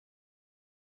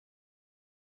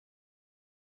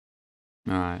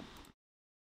Alright.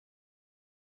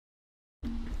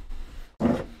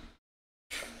 I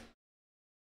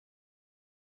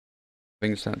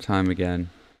think it's that time again.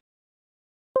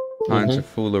 Time to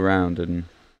fool around and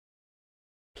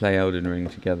play Elden Ring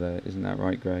together. Isn't that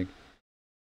right, Greg?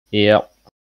 Yep.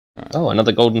 Right. Oh,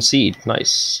 another golden seed.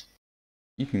 Nice.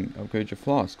 You can upgrade your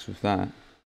flasks with that.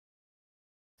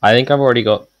 I think I've already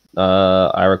got...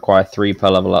 I require 3 per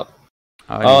level up.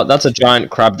 Oh, that's a giant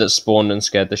crab that spawned and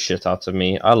scared the shit out of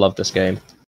me. I love this game.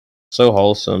 So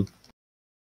wholesome.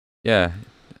 Yeah,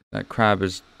 that crab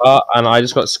is... and I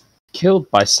just got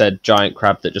killed by said giant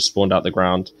crab that just spawned out the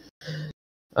ground.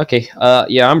 Okay,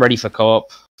 yeah, I'm ready for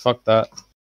co-op. Fuck that.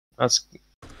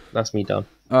 That's me done.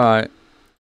 Alright.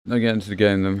 Now get into the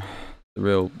game then. The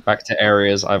real... Back to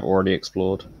areas I've already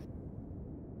explored.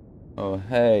 Oh,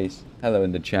 hey. Hello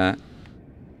in the chat.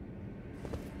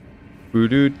 I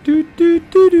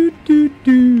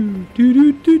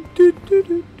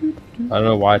don't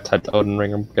know why I typed Elden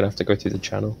Ring. I'm gonna have to go through the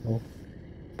channel.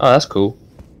 Oh, that's cool.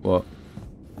 What?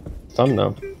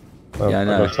 Thumbnail. Oh, yeah, I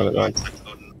know. Turn it on.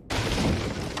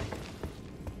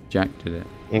 Jack did it.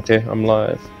 Okay, I'm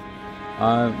live.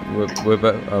 Are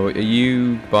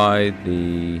you by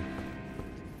the...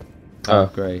 Oh,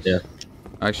 Grace. Yeah.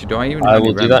 Actually, do I even I have will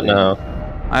any do that remedy? now.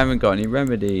 I haven't got any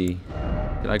remedy.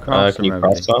 Did I craft some can you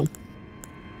remedy? craft some?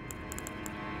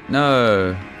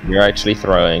 No. You're actually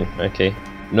throwing. Okay.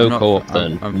 No co-op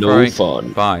then. I'm no throwing.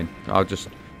 fun. Fine.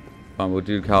 Fine, we'll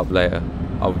do co-op later.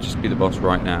 I'll just be the boss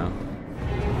right now.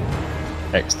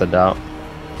 X the doubt.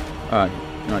 Alright,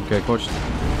 good. Watch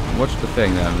the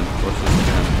thing then. Watch this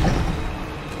again.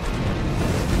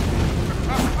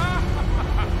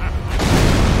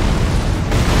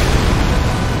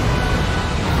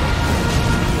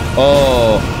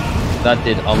 Oh, that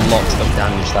did a lot of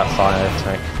damage, that fire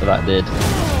attack. That did.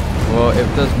 Well, it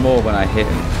does more when I hit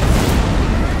him.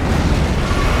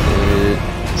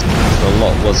 A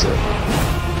lot, was it?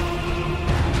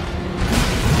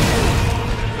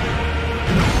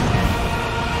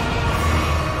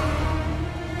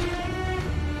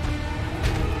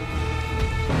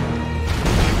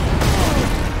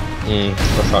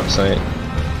 For fuck's sake.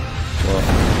 What?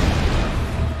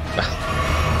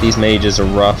 These mages are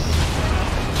rough.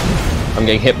 I'm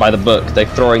getting hit by the book. They're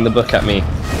throwing the book at me.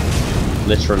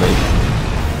 Literally.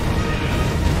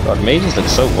 God, mages look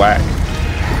so whack.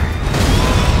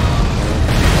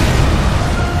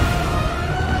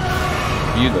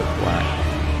 You look whack.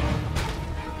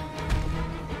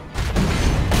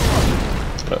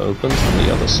 It opens on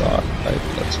the other side.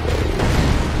 Let's go.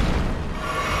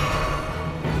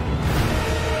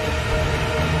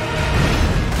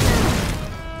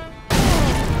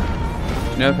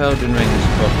 You know if Elden Ring is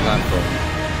cross-platform?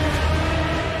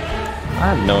 I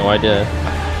have no idea. I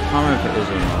can't remember if it is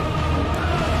or not.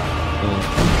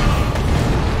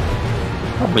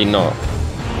 Probably not.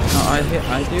 No, I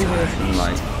do hear some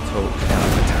like talk.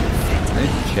 I need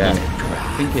to check. I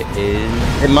think it is.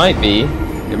 It might be.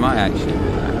 It might actually be. I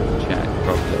have to check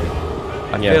properly.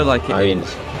 I feel like it is.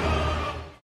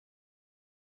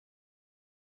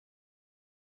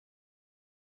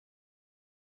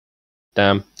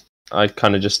 Damn. I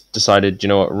kind of just decided, you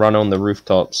know what, run on the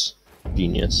rooftops.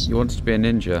 Genius. You wanted to be a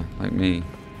ninja, like me.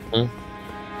 Hmm?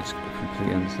 It's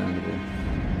completely understandable.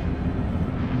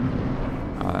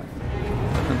 Alright.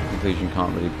 I come to the conclusion you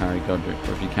can't really parry Godrick,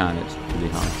 but if you can, it's really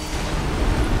hard.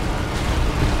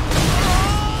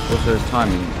 Also, his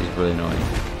timing is really annoying.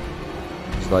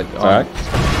 It's like, I'm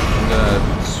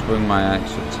gonna swing my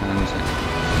axe for 10 seconds.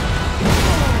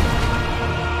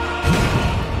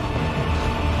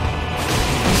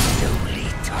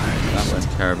 That went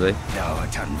terribly.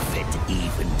 Not unfit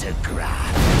even to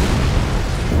grab.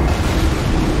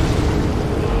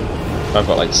 I've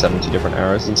got like 70 different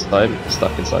arrows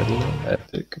stuck inside me.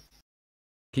 Epic.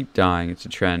 Keep dying, it's a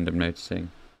trend I'm noticing.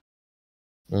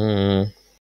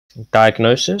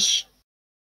 Diagnosis?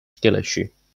 Skill issue.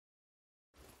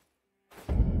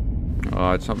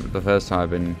 Oh, it's not the first time I've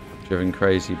been driven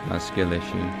crazy by a skill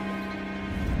issue.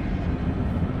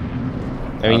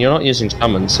 I mean, you're not using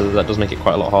summons, so that does make it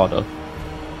quite a lot harder.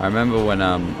 I remember when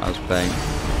I was playing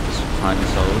this Titan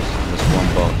Souls and this one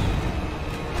boss.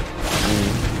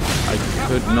 I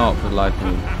could not for the life of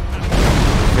me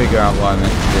figure out what I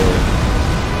meant to do.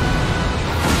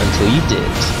 Until you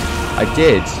did. I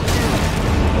did.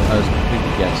 I was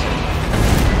completely guessing.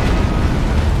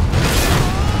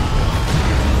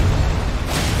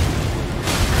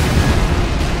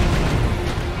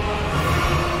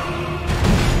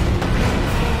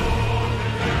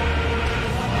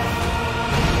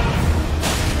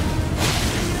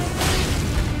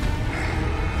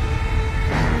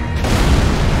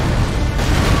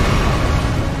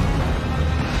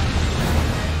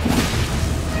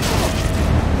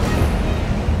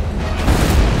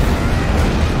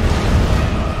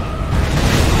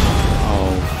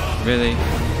 Really?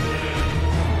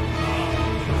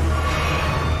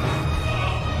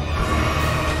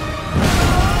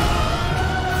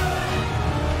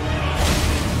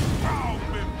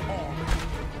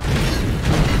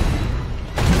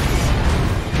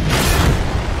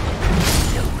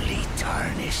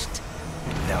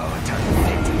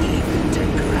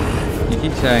 You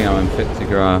keep saying I'm unfit to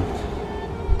graft.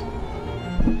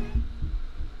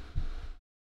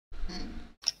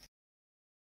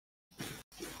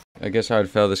 I guess I would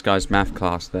fail this guy's math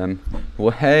class then. Well,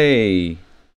 hey!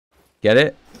 Get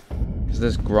it? Because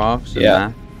there's graphs and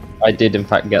math. I did in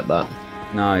fact get that.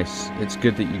 Nice. It's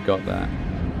good that you got that.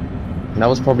 And that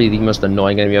was probably the most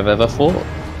annoying enemy I've ever fought.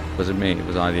 Was it me?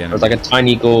 Was I the enemy? It was like a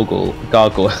tiny gargoyle, a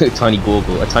tiny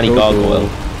gargoyle.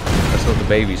 That's what the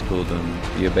babies called them.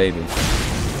 You're a baby.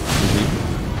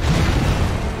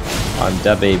 I'm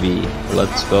da baby.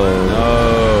 Let's go.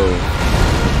 No!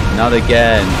 Not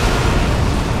again.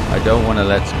 I don't want to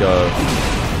let's go.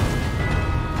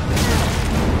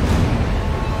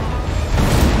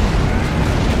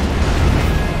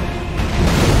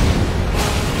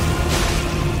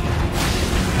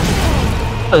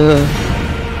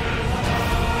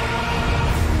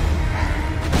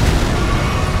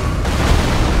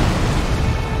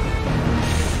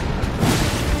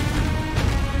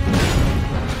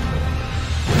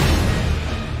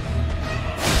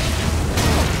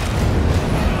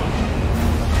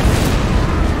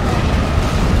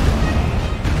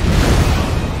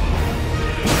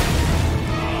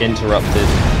 Interrupted.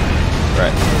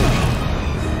 Right.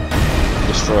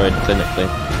 Destroyed clinically.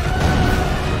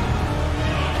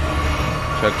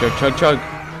 Chug, chug, chug, chug.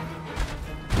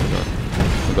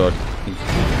 Oh god.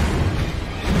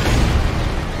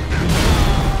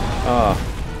 Ah.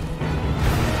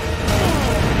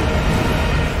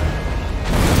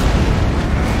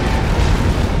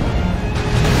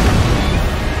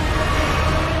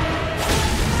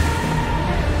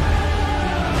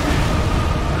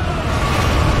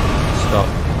 Stop.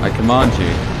 I command you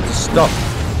to stop.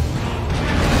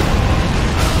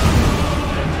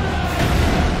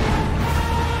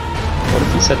 What if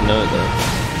you said no though?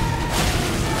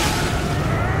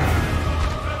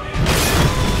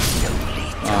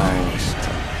 Oh.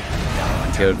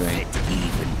 You killed me.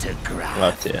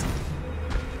 Oh dear.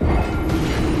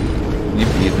 Can you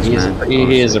believe this man?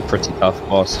 He is a pretty tough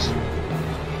boss.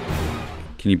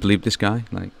 Can you believe this guy?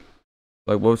 Like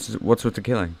what's with the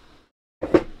killing?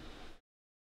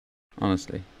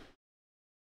 Honestly.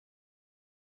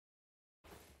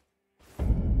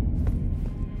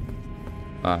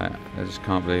 I just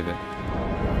can't believe it.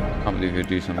 Can't believe you'd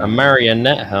do something. A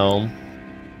marionette helm.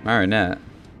 Marionette?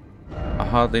 I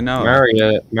hardly know.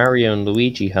 Mario and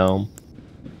Luigi helm.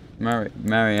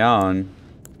 Marianne?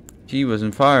 She was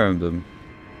in Fire Emblem.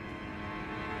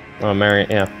 Oh,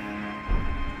 yeah.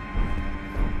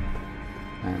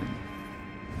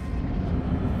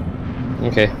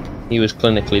 Okay. He was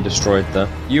clinically destroyed though.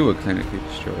 You were clinically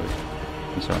destroyed.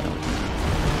 I'm sorry.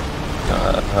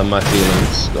 My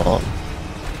feelings got.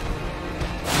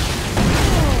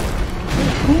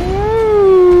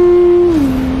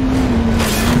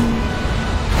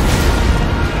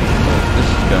 This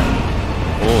is going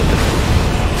poorly.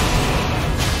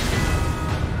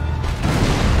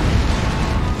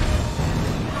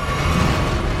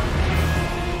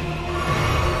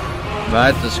 If I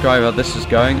had to describe how this is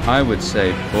going, I would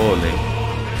say poorly.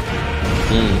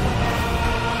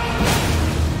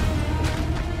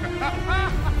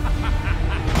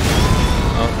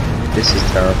 Oh, this is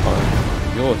terrifying.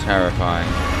 You're terrifying.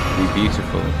 You're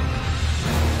beautiful.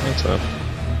 Thanks, man.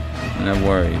 No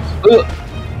worries.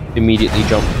 Immediately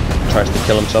tries to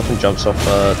kill himself and jumps off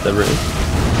the roof.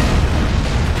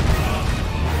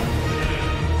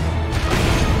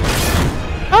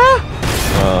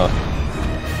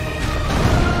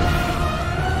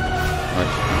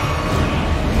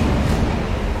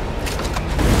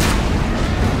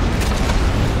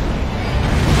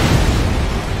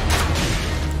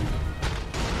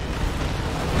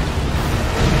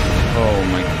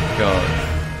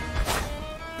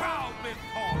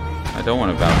 I don't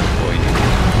want to bounce for you.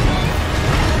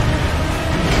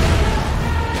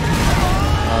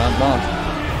 Oh, that boss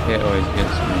hit always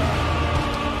gets me.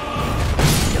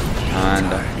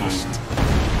 And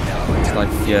it's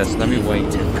like, yes, let me wait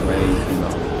way too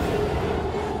long.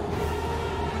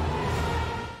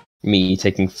 Me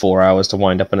taking 4 hours to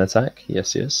wind up an attack?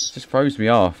 Yes, yes. It just throws me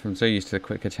off. I'm so used to the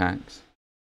quick attacks.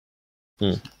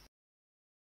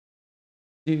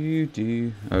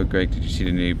 Oh, Greg, did you see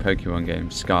the new Pokemon game,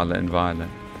 Scarlet and Violet?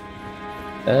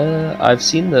 I've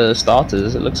seen the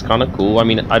starters. It looks kind of cool. I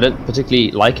mean, I don't particularly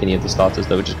like any of the starters,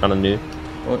 though, which is kind of new.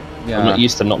 yeah. I'm not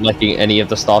used to not liking any of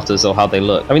the starters or how they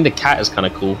look. I mean, the cat is kind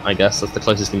of cool, I guess. That's the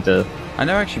closest thing to... I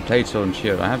never actually played Sword and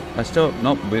Shield. I still,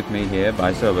 not with me here, but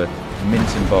I still have a mint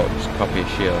in box copy of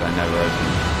Shield I never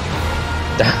opened.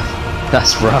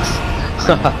 That's rough.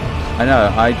 I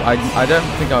know, I don't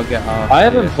think I'll get... I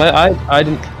haven't played... I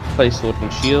didn't play Sword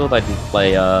and Shield. I didn't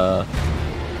play,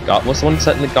 what's the one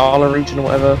set in the Gala region or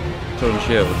whatever? Sword and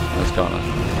Shield, that's Gala.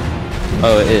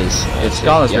 Oh, it is. It's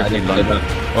Gala's yeah, London.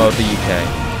 Well, the UK.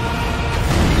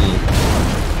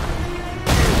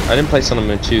 I didn't play Sun and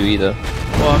Moon 2 either.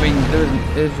 Well, I mean,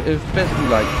 it was basically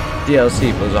like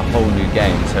DLC, but it was a whole new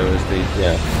game, so it was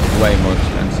way more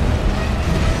expensive.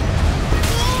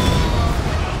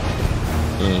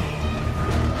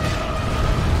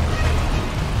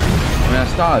 I mean, I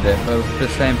started it, but it was the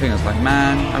same thing. I was like,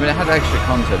 man, I mean, it had extra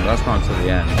content, but that's not until the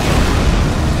end.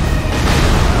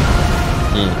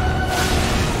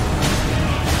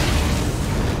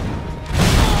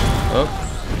 Oops.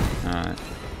 Alright.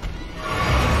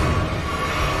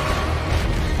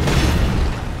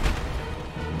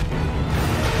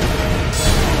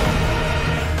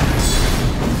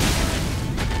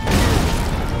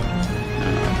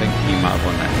 I think he might have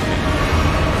won that game.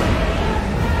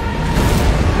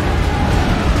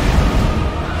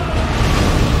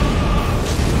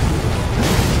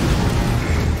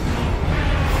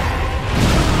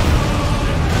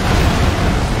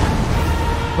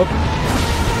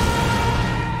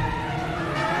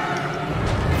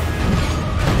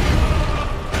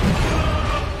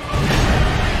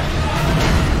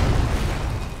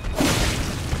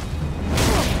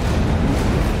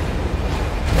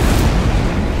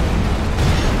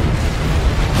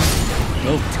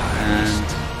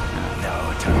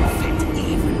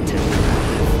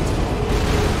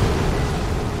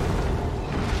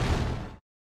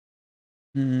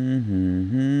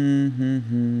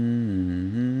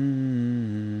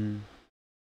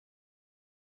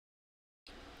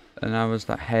 And I was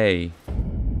like, hey,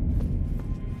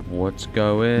 what's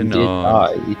going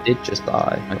on? You did just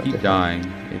die. I keep dying.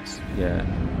 It's, yeah.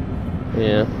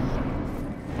 Yeah.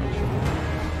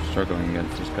 Struggling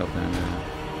against this goddamn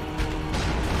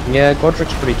guy. Yeah,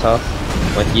 Godrick's pretty tough.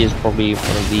 Like, he is probably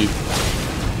one of the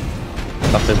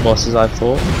toughest bosses I've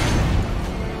fought.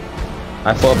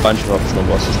 I fought a bunch of optional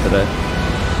bosses today.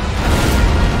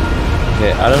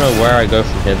 Okay, I don't know where I go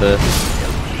from here though.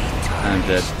 I'm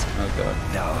dead. Oh god.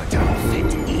 I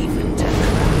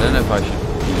don't know if I should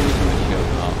be using the shield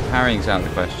or not. Parrying's out of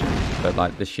the question, but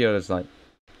like the shield is like,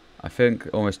 I think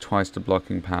almost twice the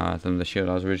blocking power than the shield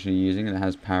I was originally using, and it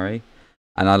has parry.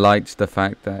 And I liked the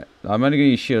fact that I'm only going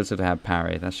to use shields that have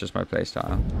parry. That's just my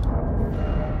playstyle.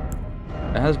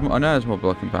 It has. I know it has more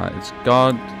blocking power. It's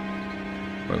guard.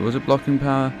 Wait, was it blocking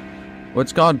power? Well,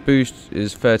 its guard boost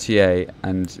is 38,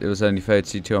 and it was only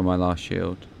 32 on my last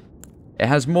shield. It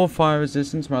has more fire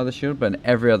resistance than my other shield, but in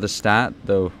every other stat,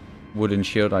 the wooden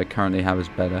shield I currently have is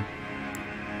better.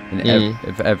 In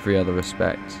every other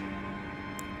respect.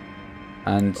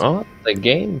 And oh, the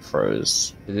game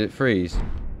froze. Did it freeze?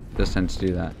 It does tend to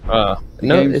do that. The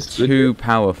no, game's it's too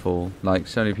powerful. Like,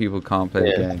 so many people can't play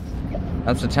the game.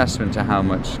 That's a testament to how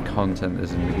much content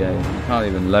is in the game. You can't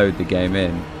even load the game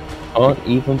in. Can't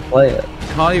even play it. You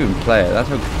can't even play it. That's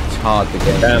how hard the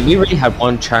game is. We really had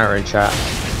one chatter in chat.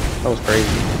 That was crazy.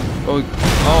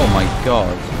 Oh my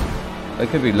god. There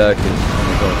could be lurkers. Oh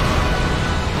my god.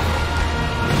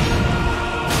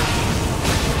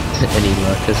 Any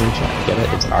lurkers in chat? Get it?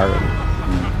 It's iron.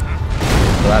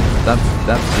 So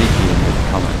that's Zeke in the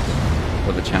comments.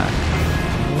 Or the chat.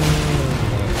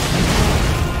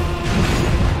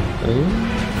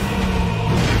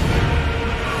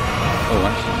 Oh,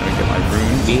 actually, I'm gonna get my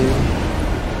runes.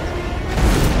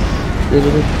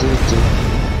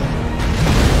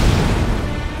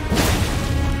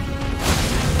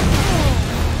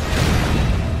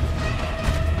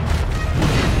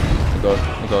 Oh god,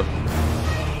 oh god.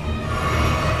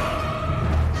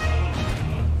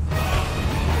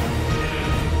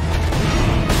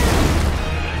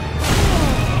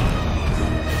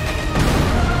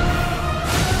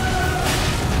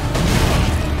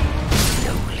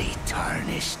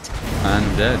 And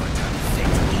dead.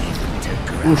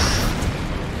 Oof.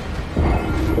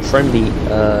 A friendly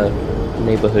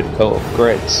neighborhood co-op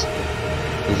Greg's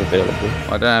is available.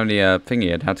 I don't have any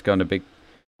thingy. I'd have to go on a big.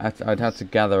 I'd have to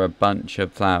gather a bunch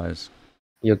of flowers.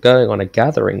 You're going on a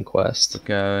gathering quest. We're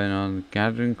going on a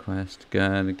gathering quest.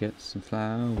 Gonna get some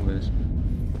flowers.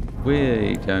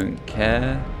 We don't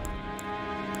care.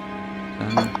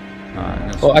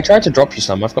 Alright. Oh, I tried to drop you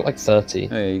some. I've got like 30.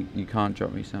 Hey, you can't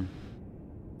drop me some.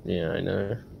 Yeah, I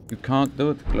know. You can't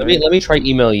do it. Let me try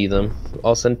email you them.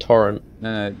 I'll send torrent.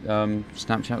 No,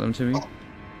 Snapchat them to me.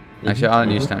 Actually, I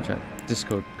don't use Snapchat.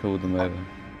 Discord, call them over.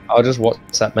 I'll just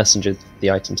WhatsApp messenger the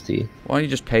items to you. Why don't you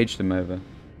just page them over?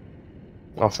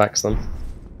 I'll fax them.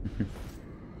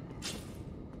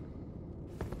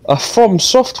 A From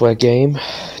Software game.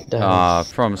 Damn. Ah,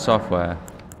 From Software.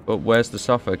 But where's the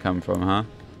software come from, huh?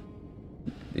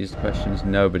 These questions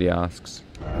nobody asks.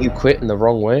 You quit in the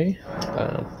wrong way?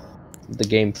 The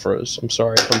game froze. I'm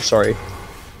sorry.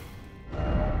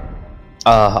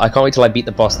 I can't wait till I beat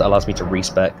the boss that allows me to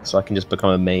respec, so I can just become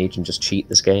a mage and just cheat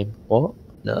this game. What?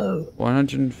 No.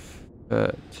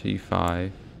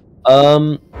 135.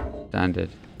 Standard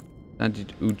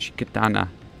Uchikatana.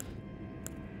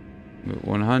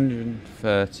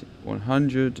 130.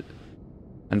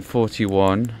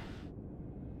 141.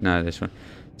 No, this one.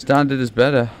 Standard is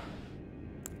better.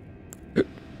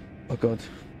 Oh god.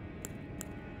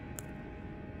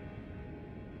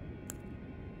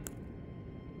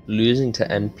 Losing to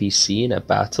NPC in a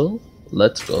battle?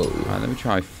 Let's go. Alright, let me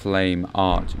try Flame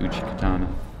Art Uchikatana.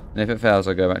 And if it fails,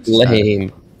 I'll go back to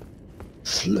Flame.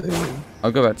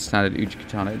 I'll go back to standard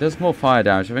Uchikatana. It does more fire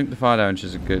damage. I think the fire damage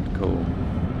is a good call.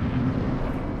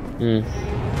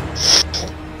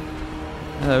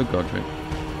 Hello, Godrick.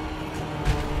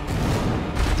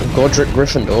 Godrick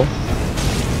Gryffindor.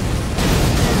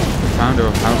 The founder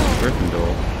of House of Gryffindor.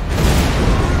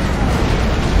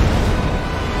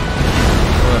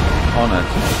 What an honor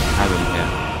to have him here.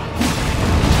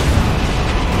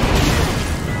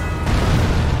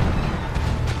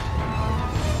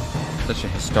 Such a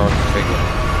historic figure.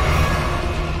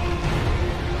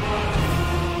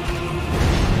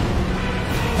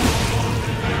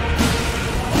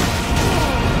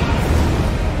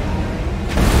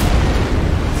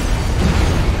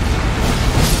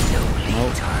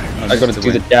 I gotta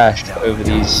do the dash over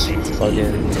these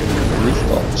fucking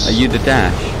rooftops. Are you the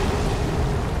dash?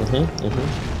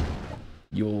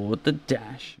 You're the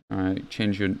dash. Alright, you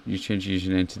change your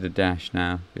username to the dash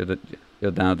now.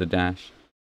 You're now the dash.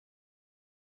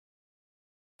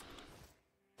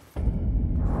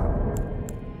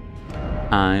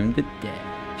 I'm the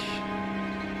dash.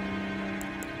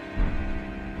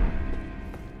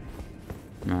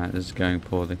 Alright, this is going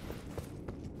poorly.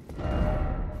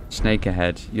 Snake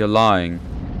ahead. You're lying.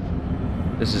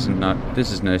 This is no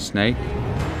snake.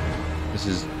 This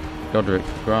is Godrick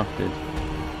grafted.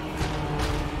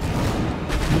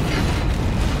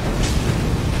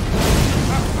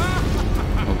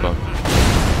 Oh god.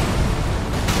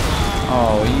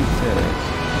 Oh, are you serious?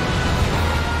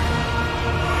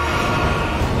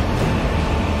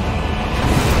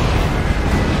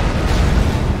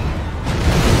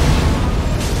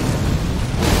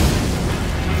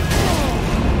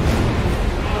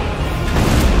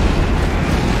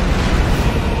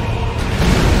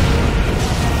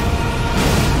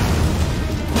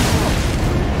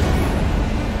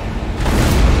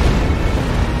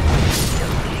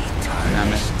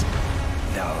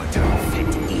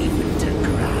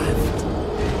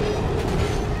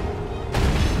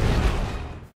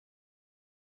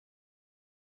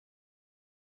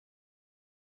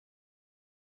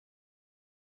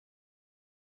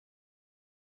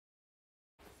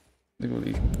 Look at all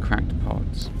these cracked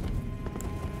pots.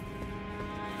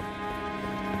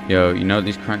 Yo, you know what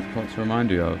these cracked pots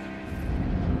remind you of?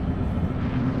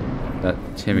 That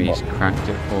Timmy's cracked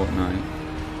at Fortnite.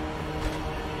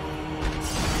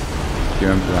 Do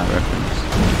you remember that reference?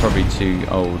 It's probably too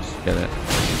old to get it.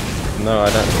 No, I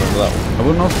don't remember that one. I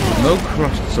will not no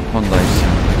crusts upon thy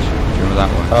sandwich. Do you remember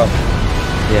that one? Oh.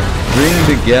 Yeah. Bring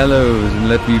the gallows and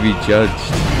let me be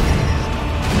judged.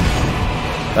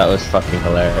 That was fucking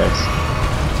hilarious.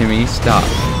 Timmy, stop.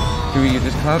 Timmy, you're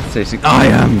just cloud chasing. I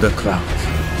am the cloud.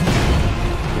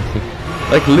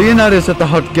 Like Leonidas at the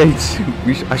hot gates.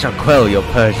 I shall quell your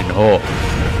Persian whore.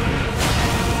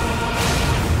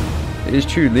 It is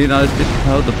true, Leonidas did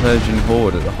quell the Persian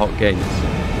horde at the hot gates.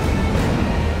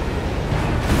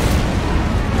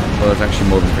 Well, it's actually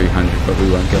more than 300, but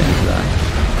we won't get into that.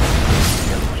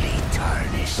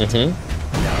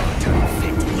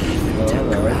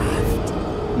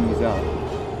 Keys up.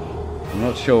 I'm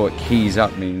not sure what keys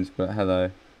up means, but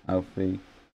hello, Alfie.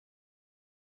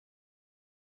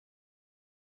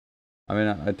 I mean,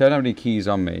 I don't have any keys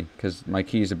on me because my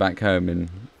keys are back home in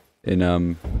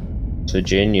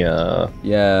Virginia.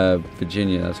 Yeah,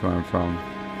 Virginia. That's where I'm from.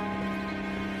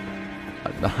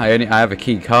 I have a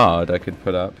key card I could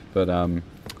put up, but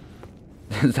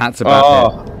that's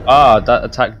about it. That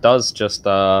attack does just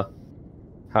how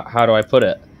do I put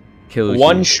it? Kills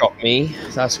one you. shot me.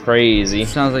 That's crazy.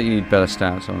 Sounds like you need better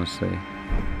stats, honestly.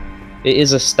 It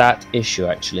is a stat issue,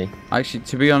 actually. Actually,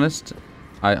 to be honest,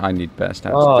 I need better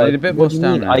stats. Oh, I need a bit more what do you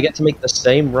mean? stamina. I get to make the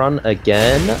same run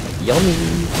again? Yummy.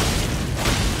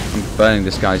 I'm burning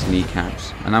this guy's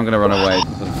kneecaps, and I'm gonna run away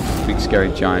before the big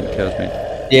scary giant kills me.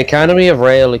 The Academy of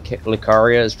Rhea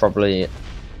Lucaria is probably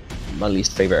my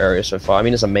least favorite area so far. I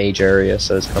mean, it's a mage area,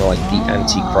 so it's kind of like the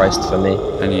Antichrist for me.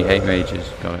 And you hate mages,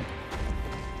 got it.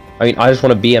 I mean, I just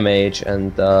want to be a mage,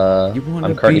 and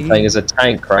I'm currently playing as a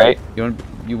tank, right?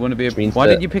 You want to be a... Why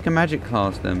did you pick a magic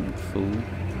class then, fool?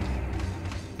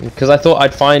 Because I thought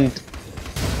I'd find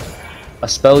a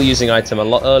spell-using item a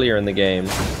lot earlier in the game.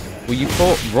 Well, you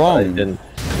thought wrong.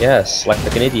 Yes, like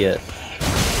an idiot.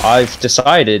 I've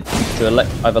decided to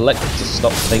I've elected to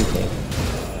stop thinking.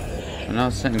 I'm now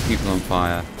setting people on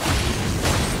fire.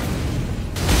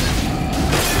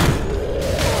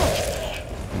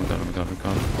 Oh my god, oh my god, oh my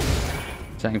god.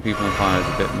 Setting people on fire is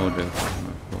a bit more difficult.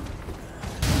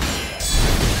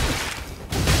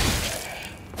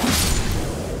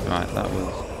 Right, that was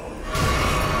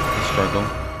a struggle.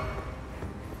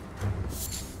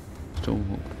 Still,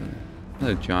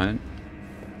 hello, giant.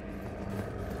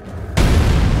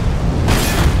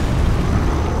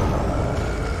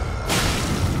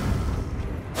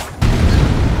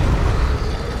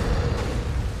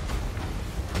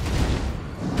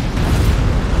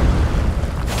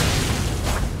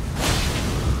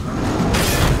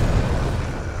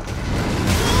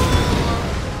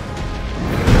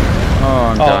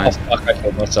 Oh fuck, I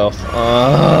killed myself.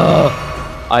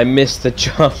 I missed the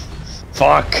jump.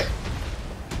 Fuck.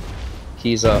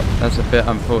 Keys up. That's a bit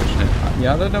unfortunate.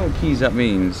 Yeah, I don't know what keys up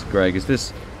means, Greg. Is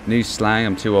this new slang?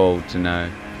 I'm too old to know.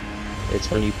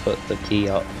 It's when you put the key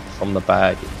up from the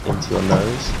bag into your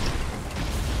nose.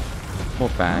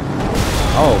 What bag?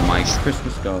 Oh my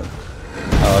Christmas card.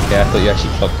 Oh, okay, I thought you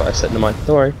actually plugged what I said. Never mind.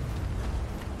 Don't worry.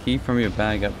 Key from your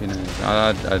bag up your nose.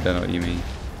 I don't know what you mean.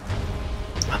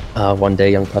 One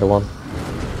day, young Padawan.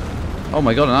 Oh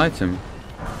my god, an item.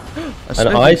 An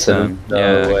item? No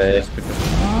yeah, way.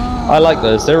 I like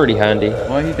those, they're really handy.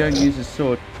 Why you don't use his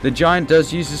sword? The giant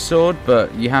does use his sword,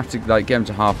 but you have to like get him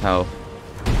to half health.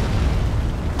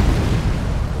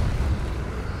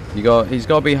 He's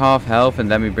got to be half health, and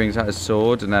then he brings out his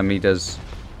sword, and then he does.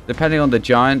 Depending on the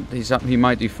giant, he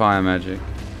might do fire magic.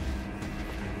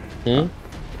 Hmm?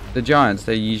 The giants,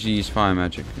 they usually use fire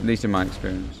magic, at least in my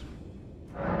experience.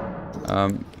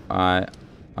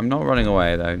 I'm not running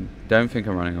away though. Don't think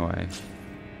I'm running away.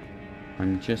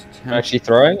 I'm just. I'm actually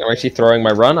throwing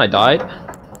my run. I died.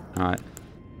 Alright.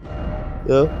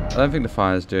 Yeah. I don't think the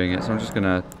fire's doing it, so I'm just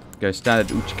gonna go standard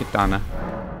Uchikatana.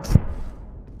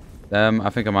 I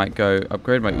think I might go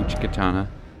upgrade my Uchikatana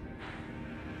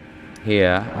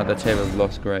here at the table of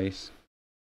Lost Grace.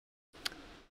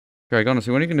 Greg,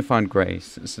 honestly, when are you gonna find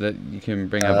Grace so that you can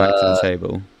bring her back to the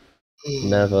table?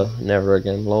 Never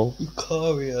again, lol.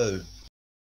 Lucario.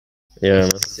 Yeah.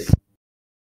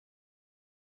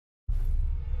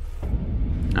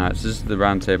 Alright, so this is the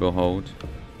round table hold.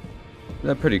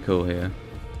 They're pretty cool here.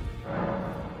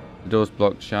 The door's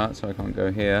blocked shut, so I can't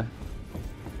go here.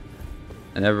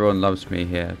 And everyone loves me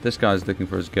here. This guy's looking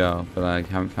for his girl, but I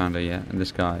haven't found her yet. And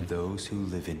this guy. Those who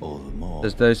live in all the more.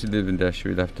 There's those who live in death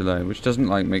should be left alone, which doesn't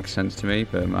like make sense to me,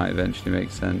 but it might eventually make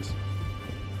sense.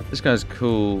 This guy's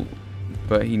cool,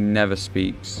 but he never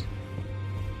speaks.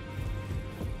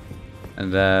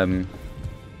 And then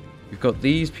we've got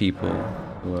these people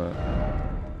who are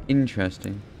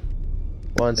interesting.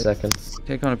 1 second.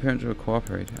 Take on appearance of a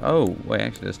cooperator. Oh, wait,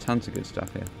 actually there's tons of good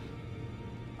stuff here.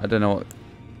 I don't know what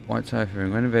White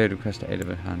Ciphering. When invaded, request aid of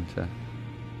a hunter.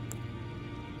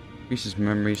 Increases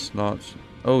memory slots.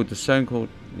 Oh, the stone called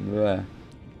there.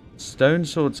 Stone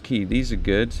Sword's key. These are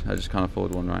good. I just can't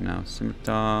afford one right now.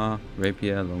 Scimitar,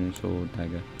 rapier, longsword,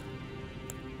 dagger.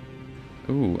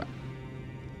 Ooh.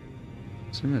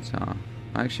 Scimitar.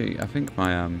 Actually, I think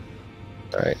my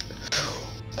Alright.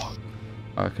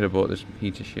 Oh, I could have bought this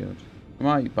heater shield. I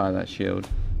might buy that shield.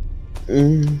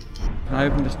 Mm. Can I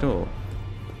open this door?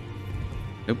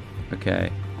 Nope.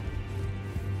 Okay.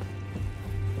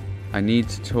 I need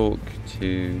to talk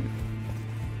to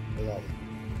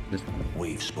this.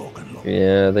 We've spoken long.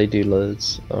 Yeah, they do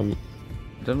loads.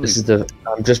 This is the.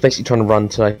 I'm just basically trying to run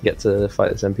till I get to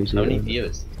fight this NPC. How many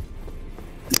viewers?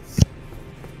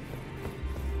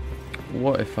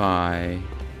 What if I?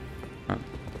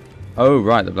 Oh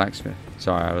right, the blacksmith.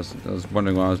 Sorry, I was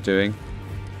wondering what I was doing.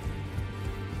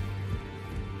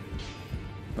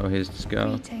 Oh, here's this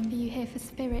girl. Greeting, are you here for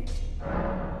spirit?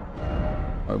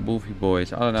 Oh, Wolfie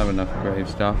boys. I don't have enough grave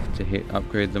stuff to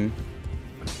upgrade them.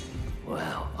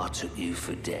 Well, I took you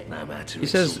for dead, no matter. He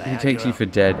says he takes you for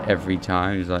dead every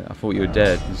time. He's like, I thought you were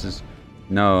dead. This is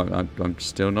No, I'm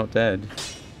still not dead.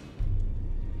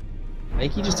 I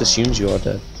think he just assumes you are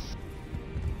dead.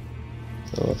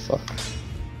 Oh fuck.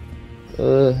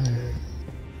 Well,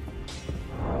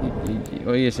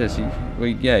 he says,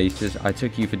 he says, I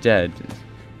took you for dead.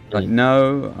 Like,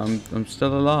 no, I'm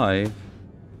still alive.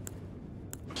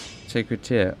 Sacred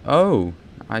tear. Oh,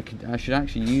 I should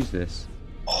actually use this.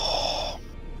 Are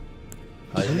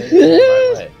you going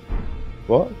the right way?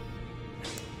 What?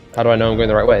 How do I know I'm going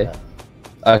the right way?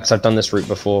 Because I've done this route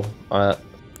before. Did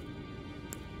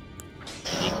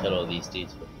you kill all these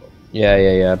dudes before?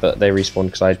 Yeah, but they respawned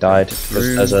because I died.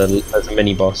 There's a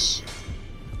mini boss.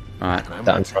 Alright.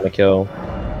 That I'm trying to kill.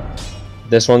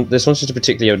 This one's just a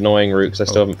particularly annoying route because I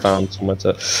still haven't found somewhere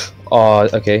to. Oh,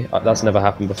 okay, that's never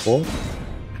happened before.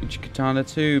 Get your katana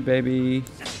too, baby.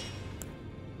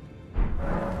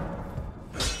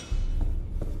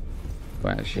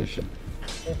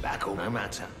 Back no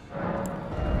matter.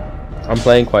 I'm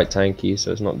playing quite tanky,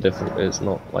 so it's not difficult. It's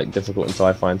not like difficult until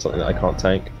I find something that I can't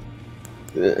tank.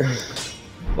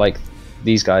 Like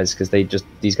these guys, because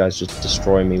these guys just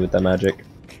destroy me with their magic.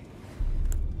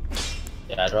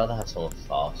 Yeah, I'd rather have someone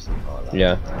fast. Like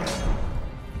Yeah.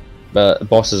 But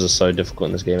bosses are so difficult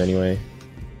in this game anyway.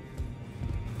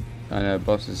 I know,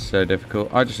 bosses are so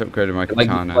difficult. I just upgraded my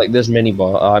katana. Like this mini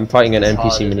boss. I'm fighting an It's NPC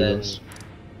harder mini than boss.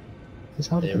 It's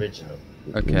harder. the original.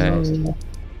 Okay.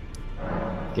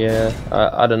 Yeah,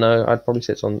 I don't know. I'd probably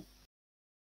say it's on.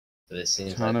 But it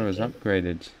seems Katana like is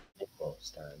upgraded. default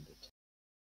standard.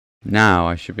 Now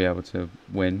I should be able to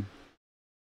win.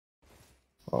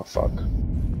 Oh fuck.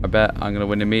 I bet I'm gonna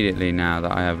win immediately now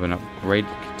that I have an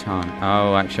upgraded katana.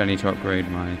 Oh, actually I need to upgrade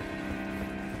my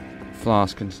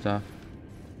flask and stuff.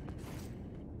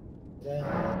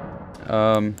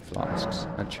 Yeah. Flasks.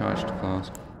 A charged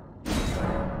flask.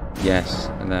 Yes,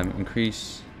 and then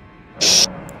increase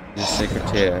the sacred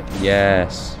tier.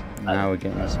 Yes. Now we're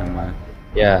getting somewhere.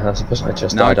 Yeah, that's the person I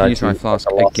just Now I died. can use my flask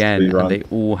again, and they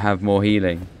all have more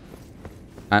healing.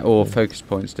 Or focus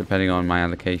points, depending on my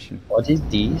allocation. What is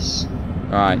these?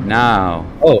 Alright, now.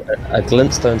 Oh, a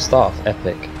glintstone staff.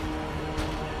 Epic.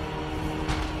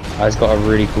 I've got a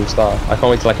really cool staff. I can't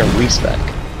wait till I can respec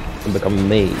and become a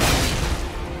mage.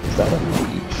 Is that a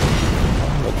mage?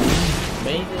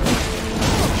 Maybe.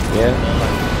 Yeah.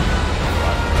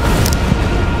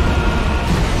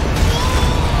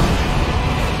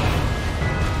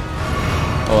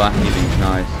 Oh, that healing's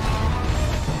nice.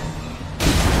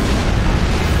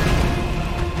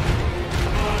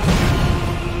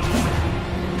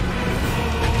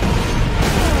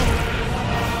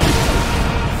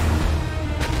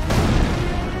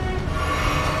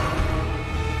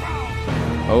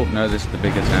 Oh, no, this is the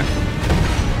big attack.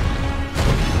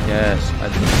 Yes,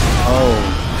 oh.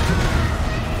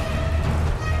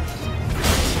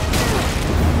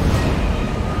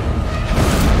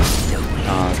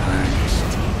 Oh, thanks.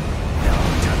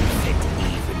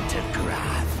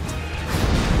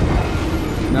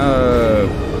 No!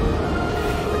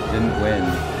 I didn't win,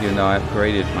 even though I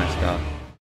upgraded my stuff.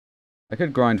 I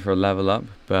could grind for a level up,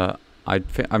 but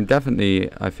I'm definitely,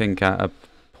 I think, at a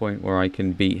point where I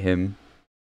can beat him.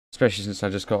 Especially since I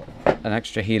just got an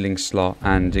extra healing slot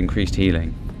and increased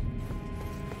healing.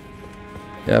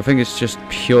 Yeah, I think it's just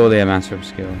purely a matter of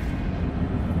skill.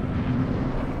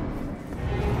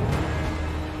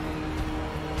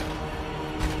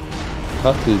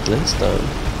 Haku Glintstone.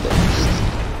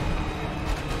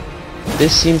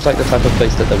 This seems like the type of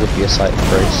place that there would be a site of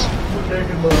grace.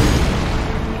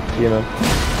 You know.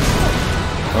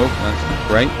 Oh, that's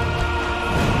great.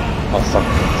 Oh fuck.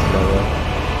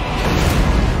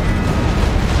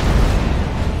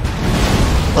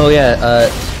 No, oh yeah,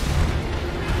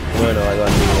 no, I got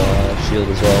a new shield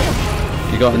as well.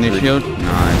 You got a new shield?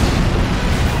 Nice.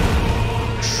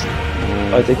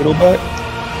 I take it all back.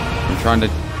 I'm trying to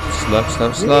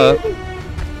slurp.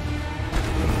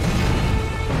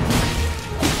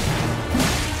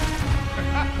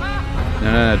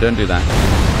 No, don't do that.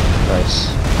 Nice.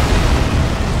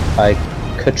 I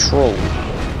control.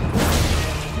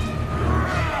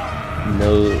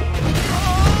 No.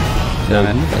 No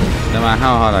matter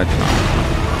how hard I try.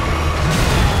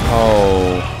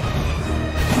 Oh.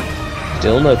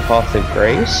 Still no path of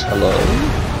grace? Hello?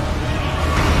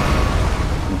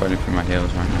 I'm burning through my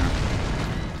heals right now.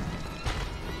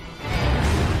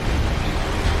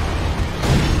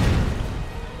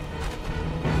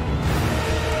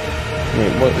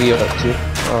 Wait, what are you up to?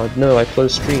 Oh no, I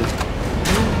closed stream.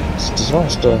 It's a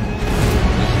disaster.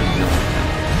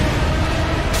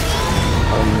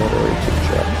 I'm not ready to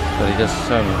chat. But he does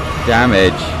so much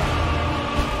damage.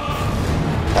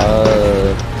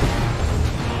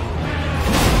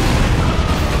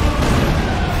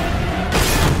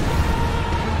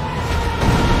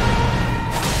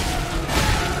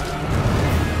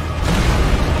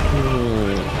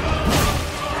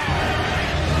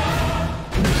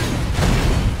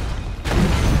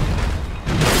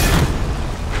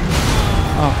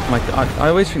 I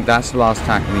always think that's the last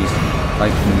attack, and he's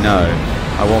like, no,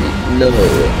 I want... No.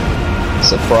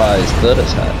 Surprise, third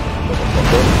attack.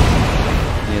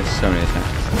 He has so many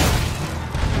attacks.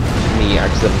 Me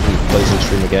accidentally closing the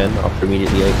stream again after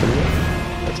immediately opening it.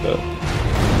 Let's go.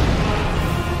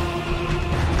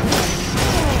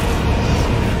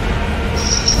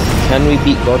 Can we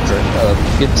beat Godrick?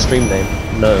 Good stream name.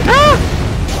 No.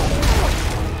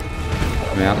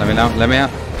 Let me out, let me out, let me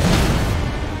out.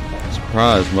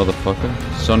 Surprise, motherfucker.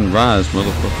 Sunrise,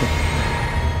 motherfucker.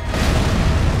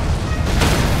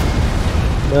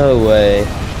 No way.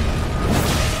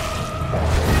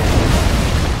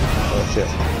 Oh shit.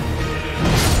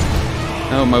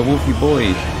 Oh, my wolfy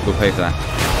boy. We'll pay for that.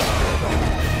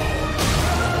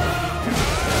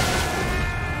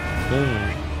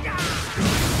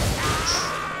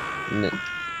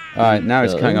 Alright, now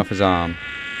he's cutting off his arm.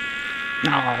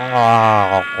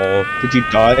 Did you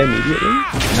die immediately?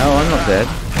 No, I'm not dead.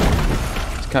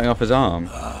 He's cutting off his arm.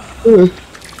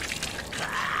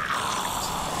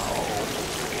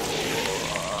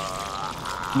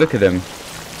 Look at him.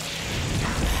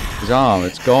 His arm,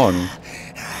 it's gone.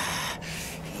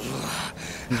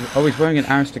 He's wearing an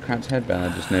aristocrat's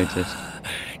headband, I just noticed.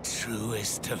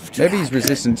 Maybe he's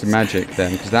resistant to magic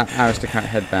then, because that aristocrat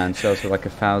headband sells for like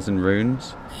 1,000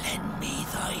 runes. Lend me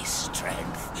thy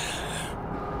strength.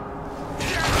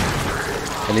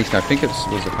 At least I think it was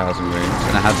 1,000 runes,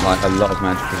 and it had like a lot of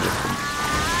magic resistance.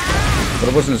 But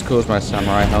it wasn't as cool as my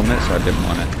samurai helmet, so I didn't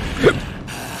want it.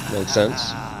 Makes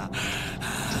sense.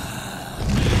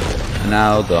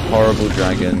 Now the horrible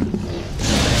dragon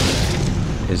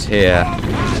is here.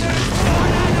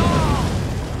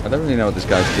 I don't really know what this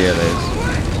guy's deal is.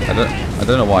 I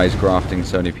don't know why he's grafting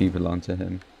so many people onto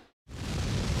him.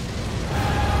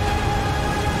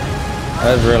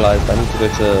 I realised I need to go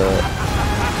to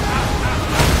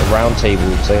the round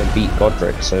table to beat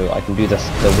Godrick, so I can do the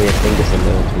weird finger thing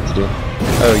they want me to do.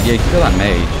 Oh yeah, you can kill that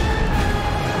mage.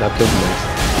 Now kill the mage.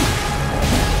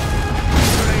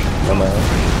 Come on.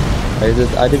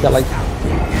 I did that like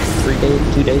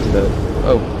 2 days ago.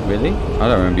 Oh, really? I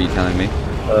don't remember you telling me. I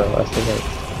forgot.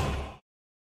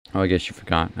 Oh, I guess you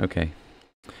forgot. Okay.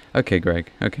 Okay,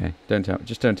 Greg. Okay.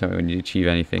 Just don't tell me when you achieve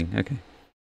anything. Okay.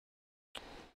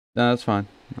 No, that's fine.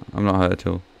 I'm not hurt at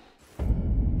all.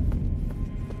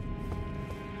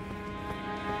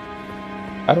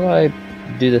 How do I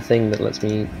do the thing that lets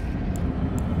me...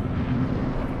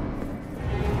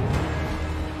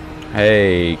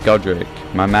 Hey, Godrick,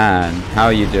 my man. How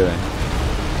are you doing?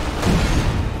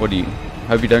 What do you...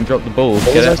 Hope you don't drop the ball.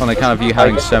 Get it on account of you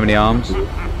having so many arms.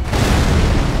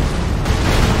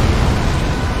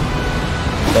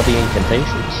 Bloody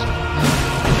incantations.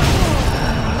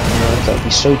 That would be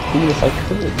so cool if I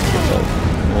could.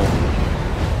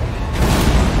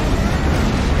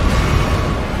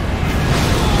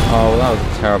 Oh, well, that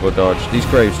was a terrible dodge. These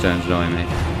gravestones annoy me.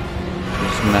 They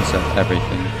just mess up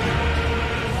everything.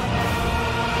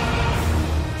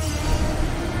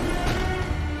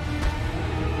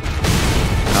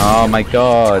 Oh my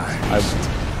god.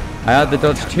 I had the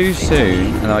dodge too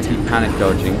soon, and I keep panic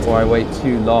dodging, or I wait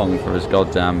too long for his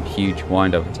goddamn huge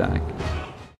wind-up attack.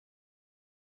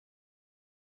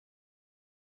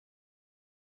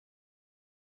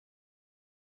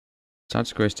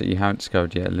 Such gross that you haven't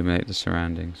discovered yet. Illuminate the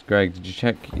surroundings. Greg, did you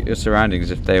check your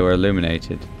surroundings if they were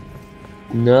illuminated?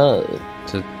 No.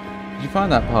 So, did you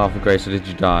find that path of grace, or did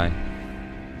you die?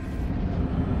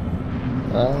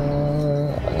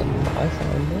 I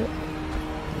found it,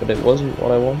 but it wasn't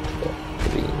what I wanted it to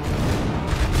be.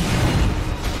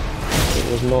 It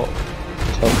was not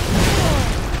helpful.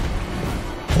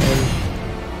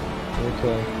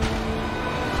 Okay.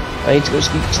 I need to go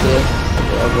speak to the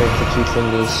other for 2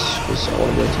 fingers because I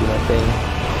want to go do my thing.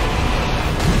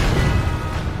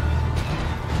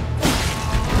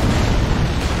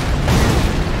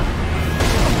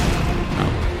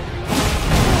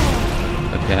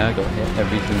 Okay, I got hit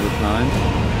every single time.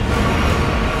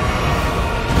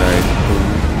 Very cool.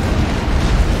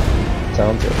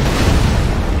 Sounds it.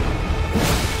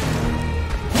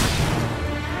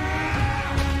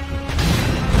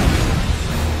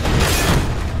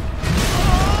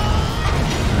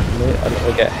 I don't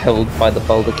want to get held by the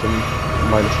Baldakin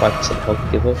minus 5%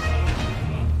 health giver.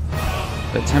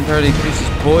 But temporarily increases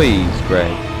poise,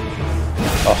 Greg.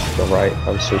 Oh, you're right.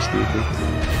 I'm so stupid.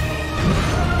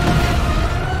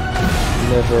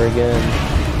 Never again.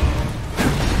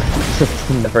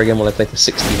 Never again will I play for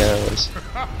 16 hours.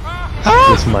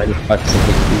 With minus 5%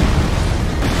 HP.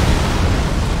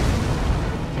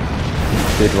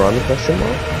 Good run, question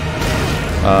mark?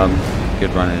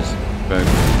 Good run is very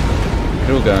good. We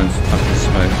could all go and fucking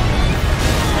smoke.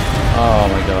 Oh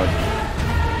my god.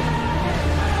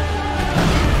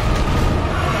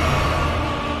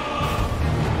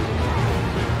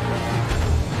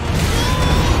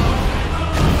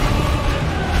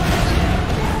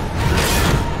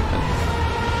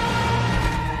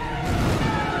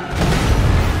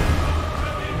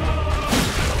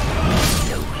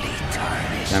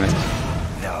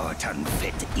 Thou'rt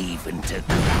unfit even to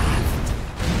craft.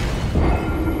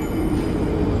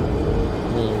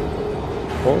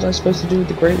 What was I supposed to do with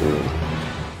the Great Rune?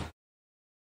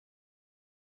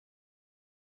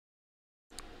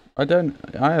 I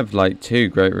have like 2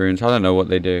 Great Runes. I don't know what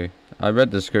they do. I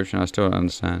read the description, I still don't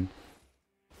understand.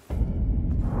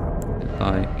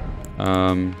 Like,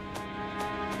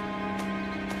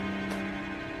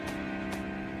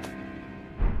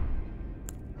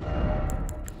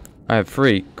 I have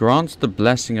 3. Grants the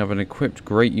blessing of an equipped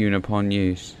Great Rune upon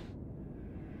use.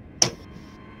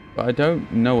 But I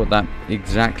don't know what that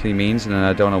exactly means, and then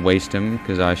I don't want to waste them,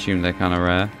 because I assume they're kind of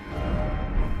rare.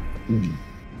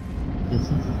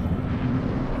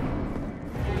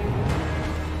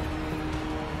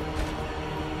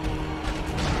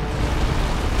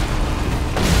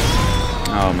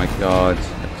 Oh my god,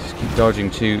 I just keep dodging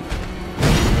too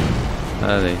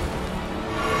early.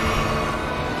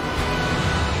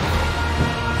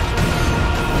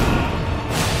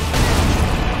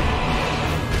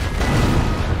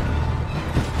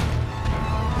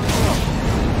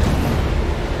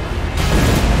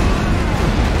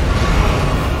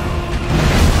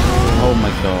 Oh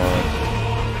my god.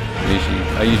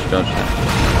 I usually dodge that.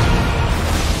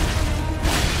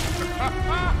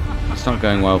 It's not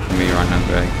going well for me right now,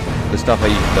 Greg. The stuff I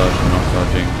usually dodge, I'm not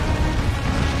dodging.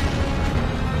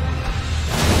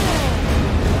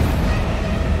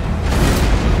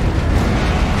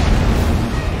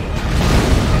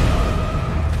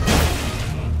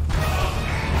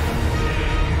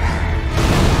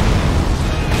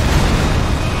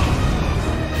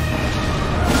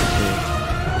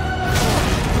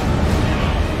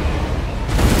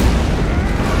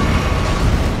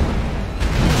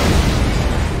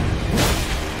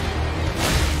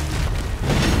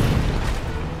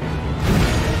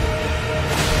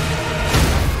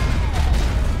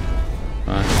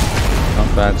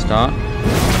 Bad start.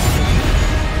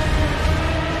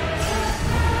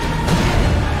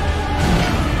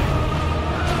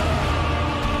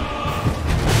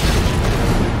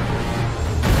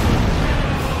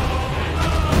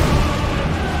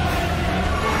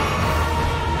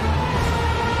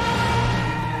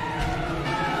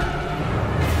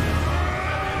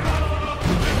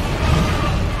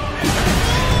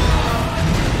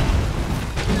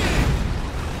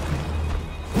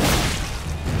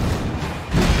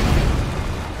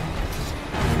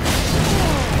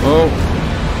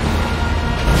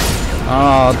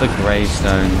 Oh, the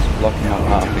gravestones blocking my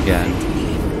path again.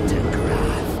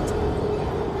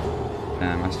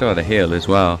 Damn, I still had a heal as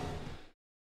well.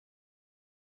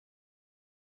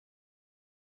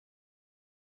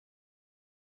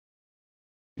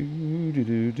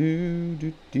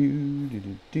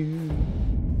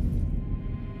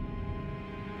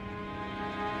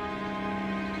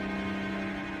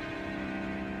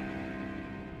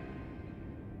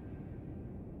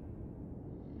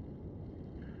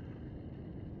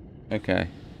 Okay.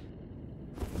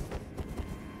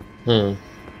 I'm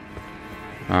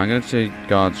going to say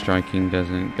guard striking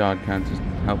doesn't. Guard counter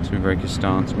helps me break his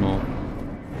stance more.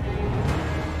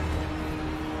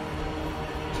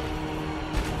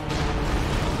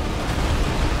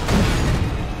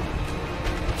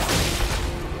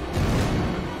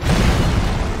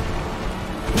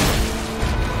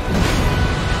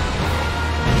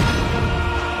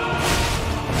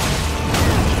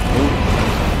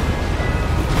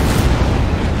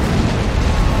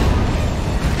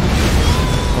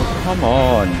 Come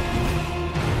on!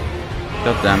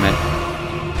 God damn it.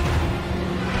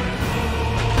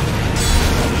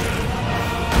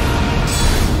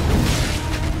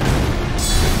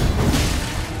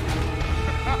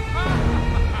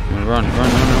 Run, run,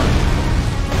 run, run.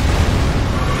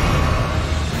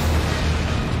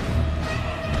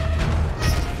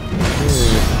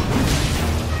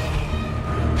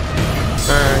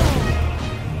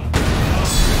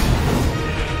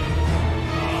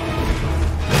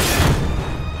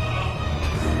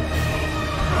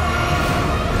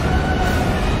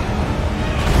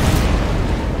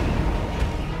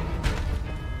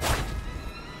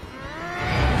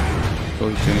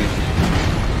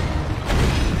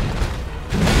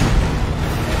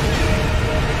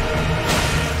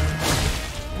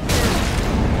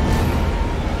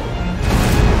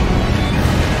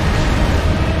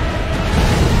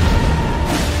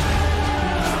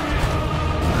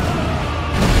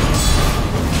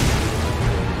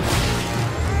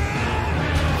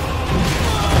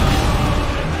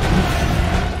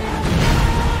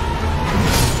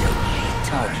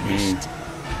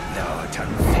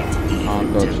 Oh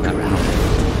god, snap.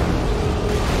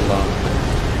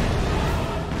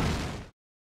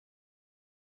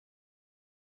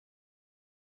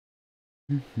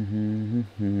 God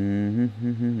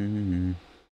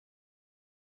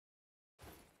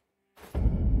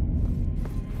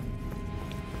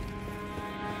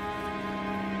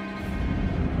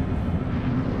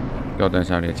knows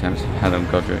how many attempts I've had on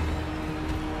Godrick.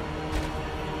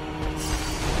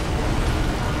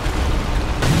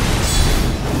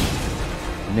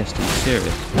 Missed, are you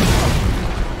serious?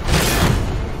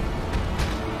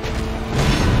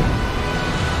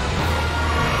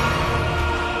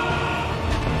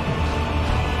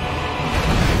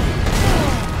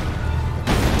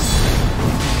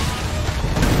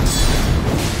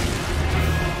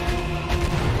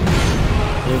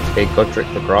 Okay, Godrick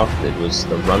the Grafted was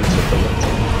the runt of the lot.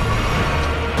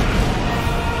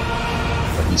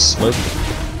 But he's smoking.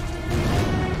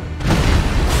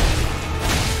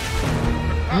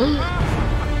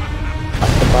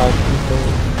 At the bad people.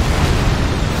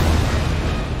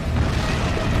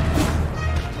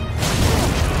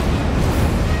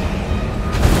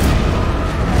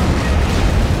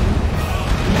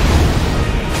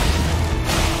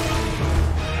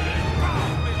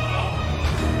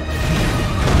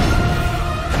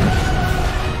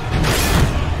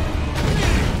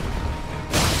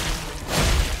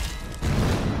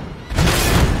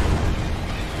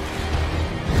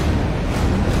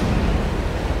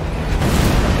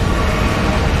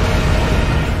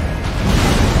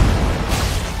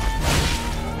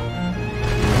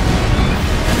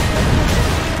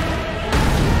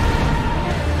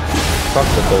 Fuck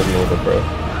the Golden Order, bro.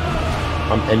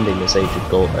 I'm ending this age of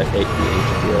gold. I hate the age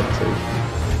of the Earth Tree.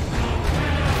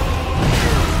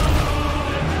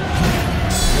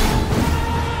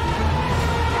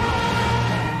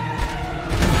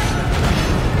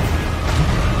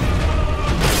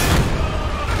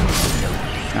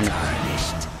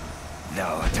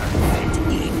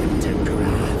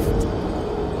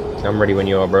 I'm ready when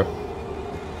you are, bro.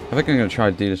 I think I'm gonna try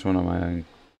to do this one on my own.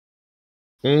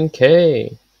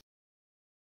 Okay.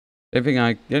 The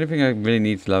only thing I really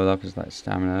need to level up is like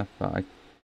stamina, but like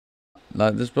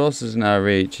this boss isn't out of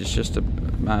reach. It's just a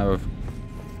matter of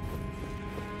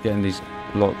getting these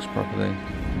blocks properly.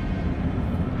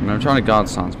 I mean, I'm trying to guard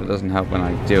stance, but it doesn't help when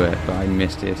I do it. But I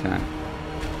missed the attack.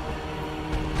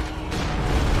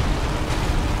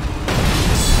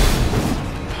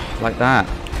 Like that.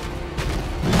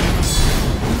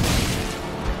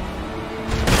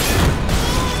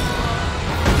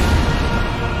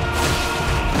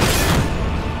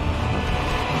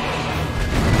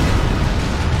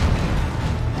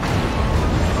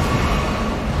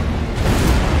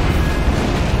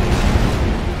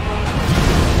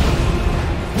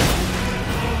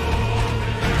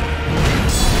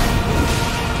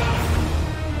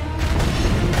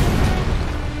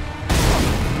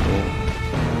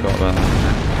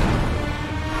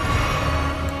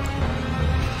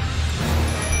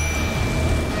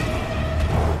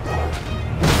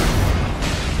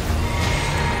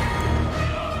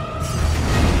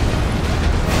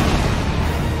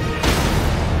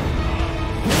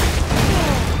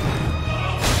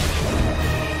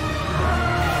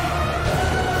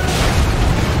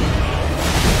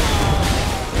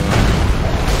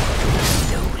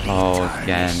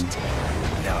 Again.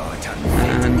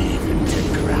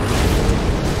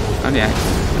 How many axes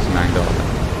has this man got?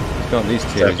 He's got these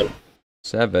two.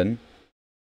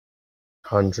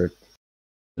 700.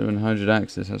 700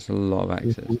 axes, that's a lot of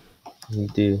axes. You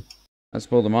do.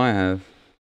 That's more than I have.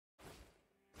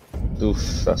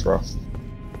 Oof, that's rough.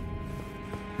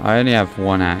 I only have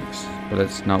one axe, but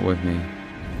it's not with me.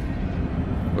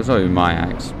 Well, it's not even my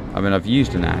axe. I mean, I've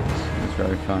used an axe. It's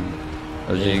very fun.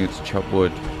 I was using it to chop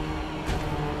wood.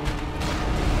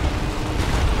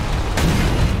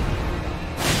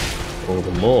 All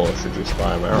the more should you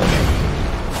spy America.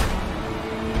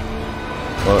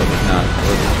 Well, no,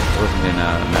 it wasn't in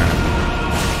America.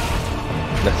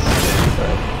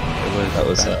 That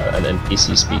was an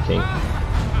NPC speaking.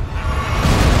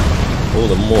 All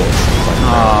the more.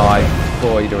 Oh, I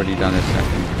thought he'd already done his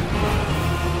second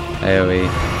AoE.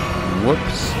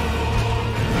 Whoops.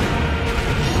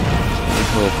 We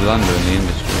call blunder in the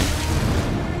industry.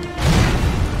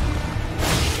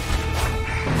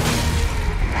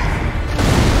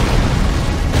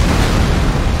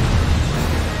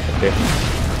 Okay.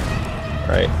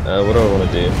 Right, what do I want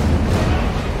to do?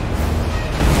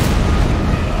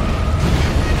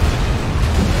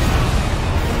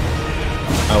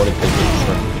 I want to pick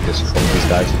this from these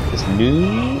guys with this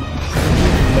new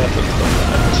method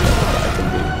that I can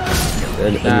do.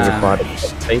 And required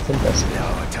faith investment.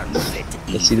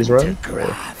 Let's see this run.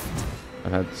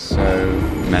 I've had so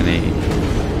many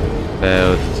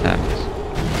failed attempts.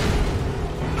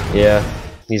 Yeah,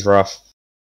 he's rough.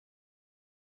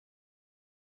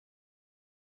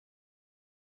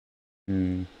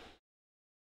 Hmm.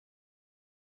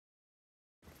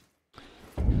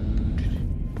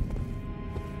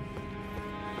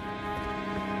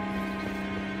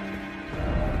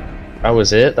 That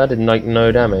was it? That did like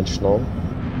no damage, no?